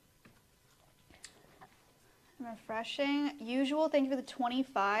refreshing. I'm refreshing. Usual, thank you for the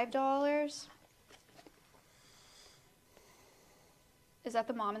 $25. Is that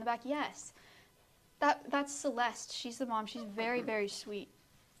the mom in the back? Yes. That's Celeste. She's the mom. She's very, very sweet.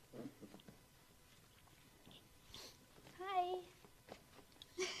 Hi.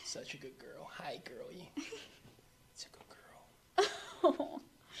 Such a good girl. Hi, girlie. It's a good girl.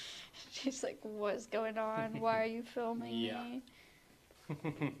 She's like, what's going on? Why are you filming me?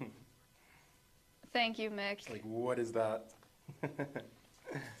 Thank you, Mick. It's like, what is that?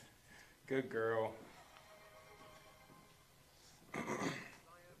 Good girl.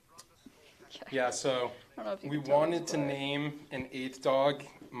 Yeah, so we wanted to name an 8th dog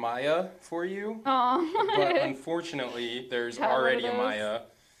Maya for you. Aww. But unfortunately, there's already a Maya.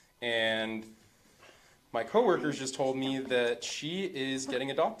 And my coworkers just told me that she is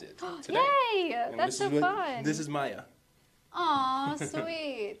getting adopted today. Yay! And That's so fun. This is Maya. Aw,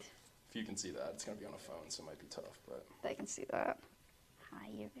 sweet. If you can see that, it's going to be on a phone, so it might be tough. But They can see that. Hi,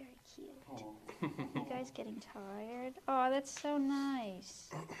 you're very cute. You guys getting tired? Oh, that's so nice.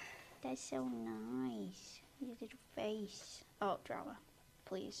 That's so nice. Your little face. Oh, drama.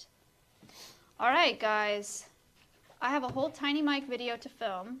 Please. All right, guys. I have a whole tiny mic video to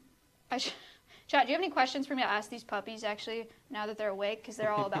film. Chat, do you have any questions for me to ask these puppies, actually, now that they're awake? Because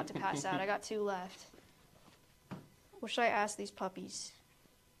they're all about to pass out. I got 2 left. What should I ask these puppies?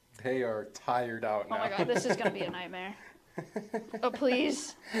 they are tired out now. Oh my god, this is going to be a nightmare. Oh,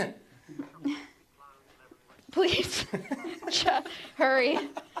 please. Please. Chat, hurry.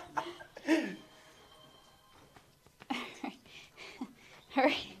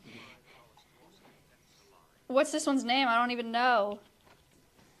 Hurry. What's this one's name? I don't even know.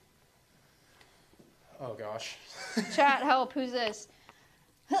 Oh gosh. Chat, help. Who's this?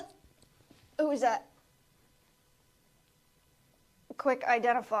 Who is that? Quick,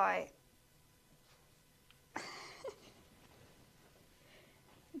 identify.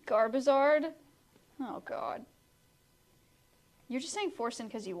 Garbazard? Oh god. You're just saying Forsen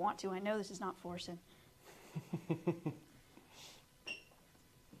because you want to. I know this is not Forsen.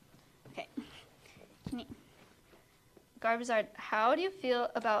 Okay. Garbazard, how do you feel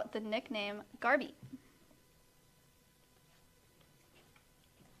about the nickname Garby?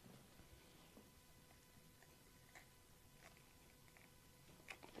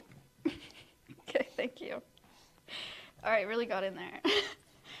 Okay, thank you. All right, really got in there.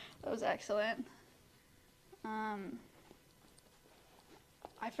 That was excellent. I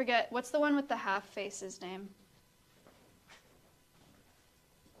forget, what's the one with the half face's name?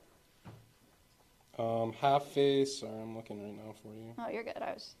 Half face. Sorry, I'm looking right now for you. Oh, you're good.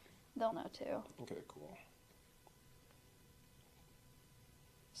 They'll know too. Okay, cool.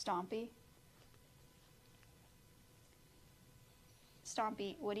 Stompy.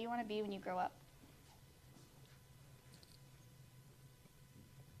 Stompy, what do you want to be when you grow up?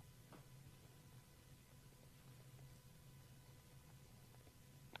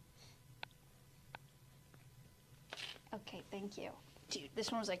 Thank you. Dude,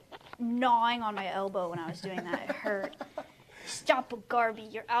 this one was like gnawing on my elbow when I was doing that. It hurt. Stop it, Garby.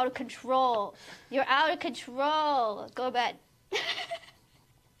 You're out of control. You're out of control. Go to bed.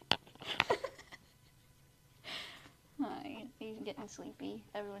 Hi. He's getting sleepy.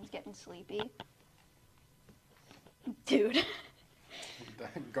 Everyone's getting sleepy. Dude.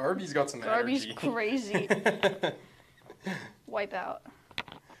 Garby's got some Garby's energy. crazy. Wipe out.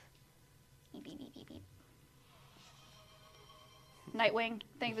 Beep, beep, beep, beep, beep. Nightwing,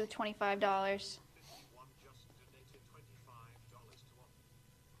 thank you for the $25. One just donated $25 to us.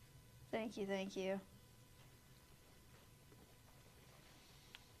 Thank you, thank you.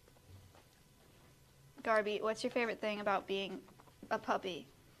 Garby, what's your favorite thing about being a puppy?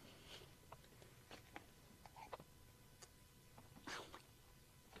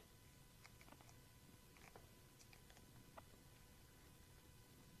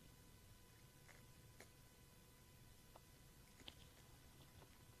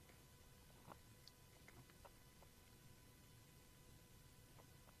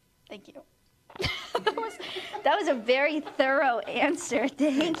 Thank you. that was a very thorough answer.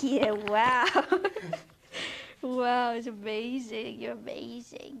 Thank you. Wow. Wow, it's amazing. You're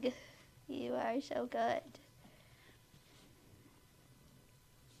amazing. You are so good.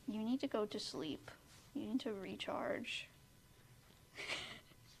 You need to go to sleep. You need to recharge.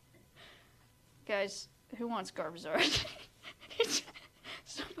 Guys, who wants Garbazard?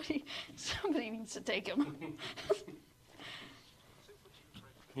 somebody needs to take him.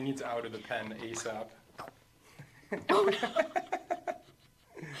 He needs out of the pen ASAP. Oh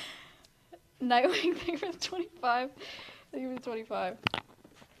no. Nightwing, thank you for the 25. Thank you for the 25.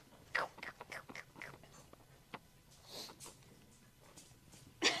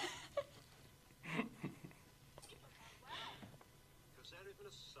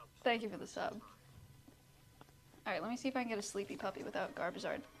 Thank you for the sub. Alright, let me see if I can get a sleepy puppy without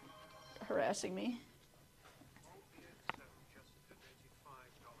Garbazard harassing me.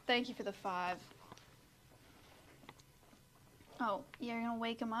 Thank you for the 5. Oh, you're gonna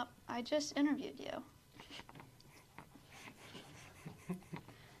wake him up? I just interviewed you.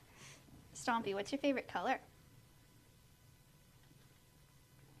 Stompy, what's your favorite color?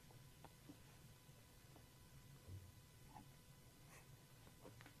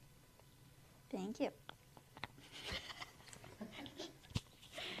 Thank you.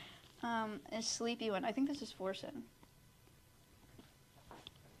 A sleepy one. I think this is Forsen.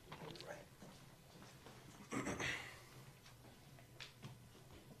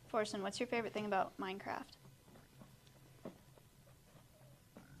 Forsen, what's your favorite thing about Minecraft?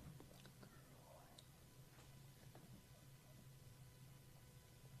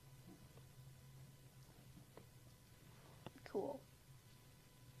 Cool.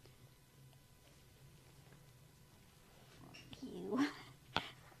 You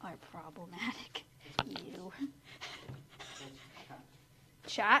are problematic. You.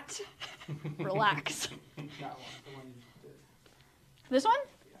 Chat, relax. This one?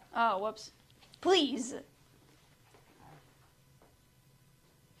 Oh, whoops. Please.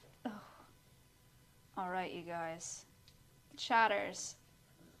 Oh. All right, you guys. Chatters.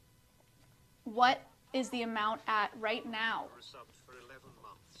 What is the amount at right now? For 11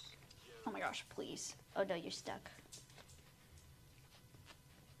 months. Oh my gosh, please. Oh no, you're stuck.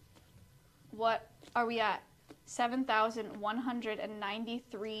 What are we at?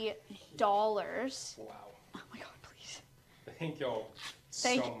 $7,193. Wow. Oh my god, please. Thank y'all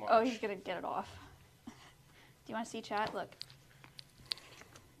Thank so you. much. Oh, he's gonna get it off. Do you want to see chat? Look.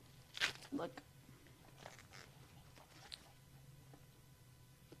 Look.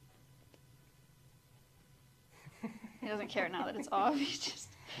 He doesn't care now that it's off. He's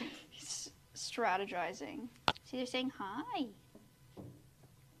strategizing. See, they're saying hi.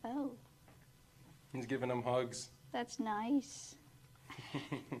 Oh, He's giving them hugs. that's nice.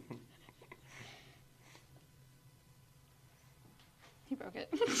 He broke it.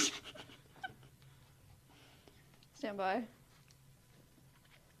 Stand by.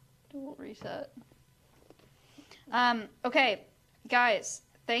 Don't reset. Okay, guys,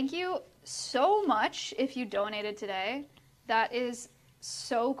 thank you so much if you donated today. That is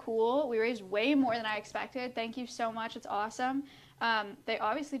so cool. We raised way more than I expected. Thank you so much. It's awesome. They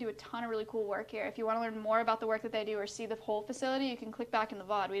obviously do a ton of really cool work here. If you want to learn more about the work that they do or see the whole facility, you can click back in the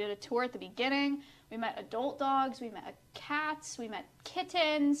VOD. We did a tour at the beginning. We met adult dogs. We met cats. We met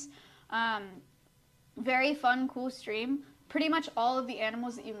kittens. Very fun, cool stream. Pretty much all of the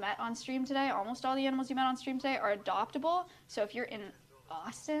animals that you met on stream today, almost all the animals you met on stream today are adoptable. So if you're in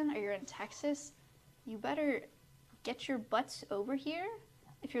Austin or you're in Texas, you better get your butts over here.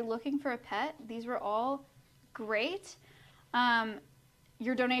 If you're looking for a pet, these were all great.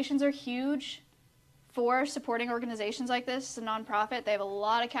 Your donations are huge for supporting organizations like this. It's a nonprofit. They have a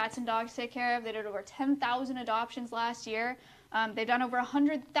lot of cats and dogs to take care of. They did over 10,000 adoptions last year. They've done over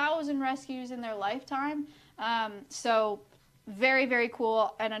 100,000 rescues in their lifetime. So very, very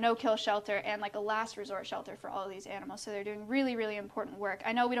cool, and a no-kill shelter and like a last resort shelter for all of these animals. So they're doing really, really important work.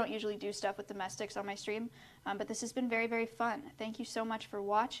 I know we don't usually do stuff with domestics on my stream, but this has been very, very fun. Thank you so much for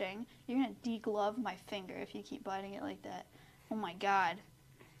watching. You're gonna deglove my finger if you keep biting it like that. Oh my God,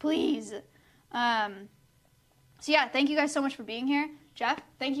 please. So yeah, thank you guys so much for being here. Jeff,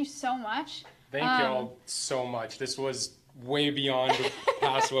 thank you so much. Thank y'all so much. This was way beyond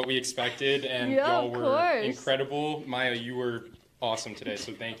past what we expected, and Yeah, y'all of were course. incredible. Maya, you were awesome today,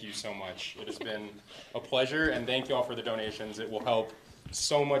 so thank you so much. It has been a pleasure, and thank y'all for the donations. It will help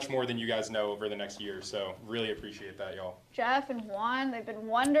so much more than you guys know over the next year, so really appreciate that, y'all. Jeff and Juan, they've been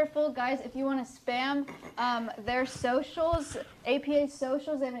wonderful. Guys, if you want to spam their socials, APA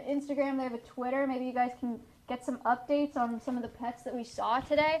socials, they have an Instagram, they have a Twitter. Maybe you guys can get some updates on some of the pets that we saw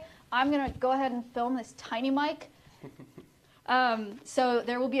today. I'm going to go ahead and film this tiny mic. So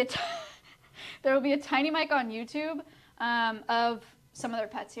there will be a tiny mic on YouTube of some of their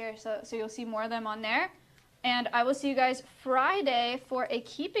pets here. So you'll see more of them on there. And I will see you guys Friday for a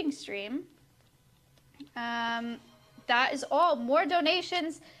keeping stream. That is all. More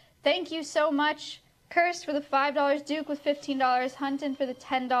donations. Thank you so much. Kirst for the $5, Duke with $15, Hunton for the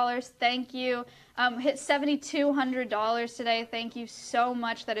 $10. Thank you. Hit $7,200 today. Thank you so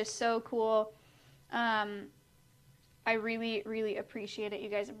much. That is so cool. I really, really appreciate it. You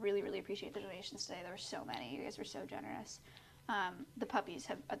guys really, really appreciate the donations today. There were so many. You guys were so generous. The puppies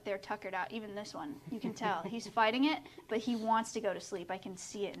they're tuckered out. Even this one, you can tell he's fighting it, but he wants to go to sleep. I can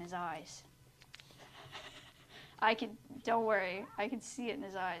see it in his eyes. Don't worry, I can see it in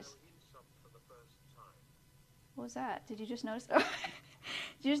his eyes. What was that? Did you just notice? Did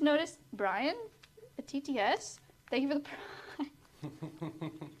you just notice Brian, a TTS? Thank you for the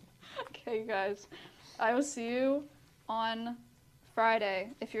prime. Okay, you guys, I will see you on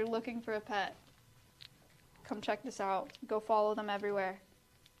Friday. If you're looking for a pet, come check this out. Go follow them everywhere.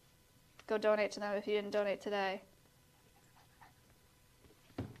 Go donate to them if you didn't donate today.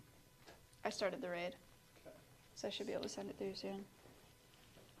 I started the raid, so I should be able to send it through soon.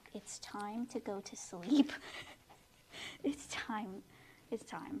 It's time to go to sleep. It's time. It's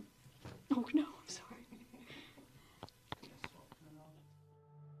time. Oh no, I'm sorry.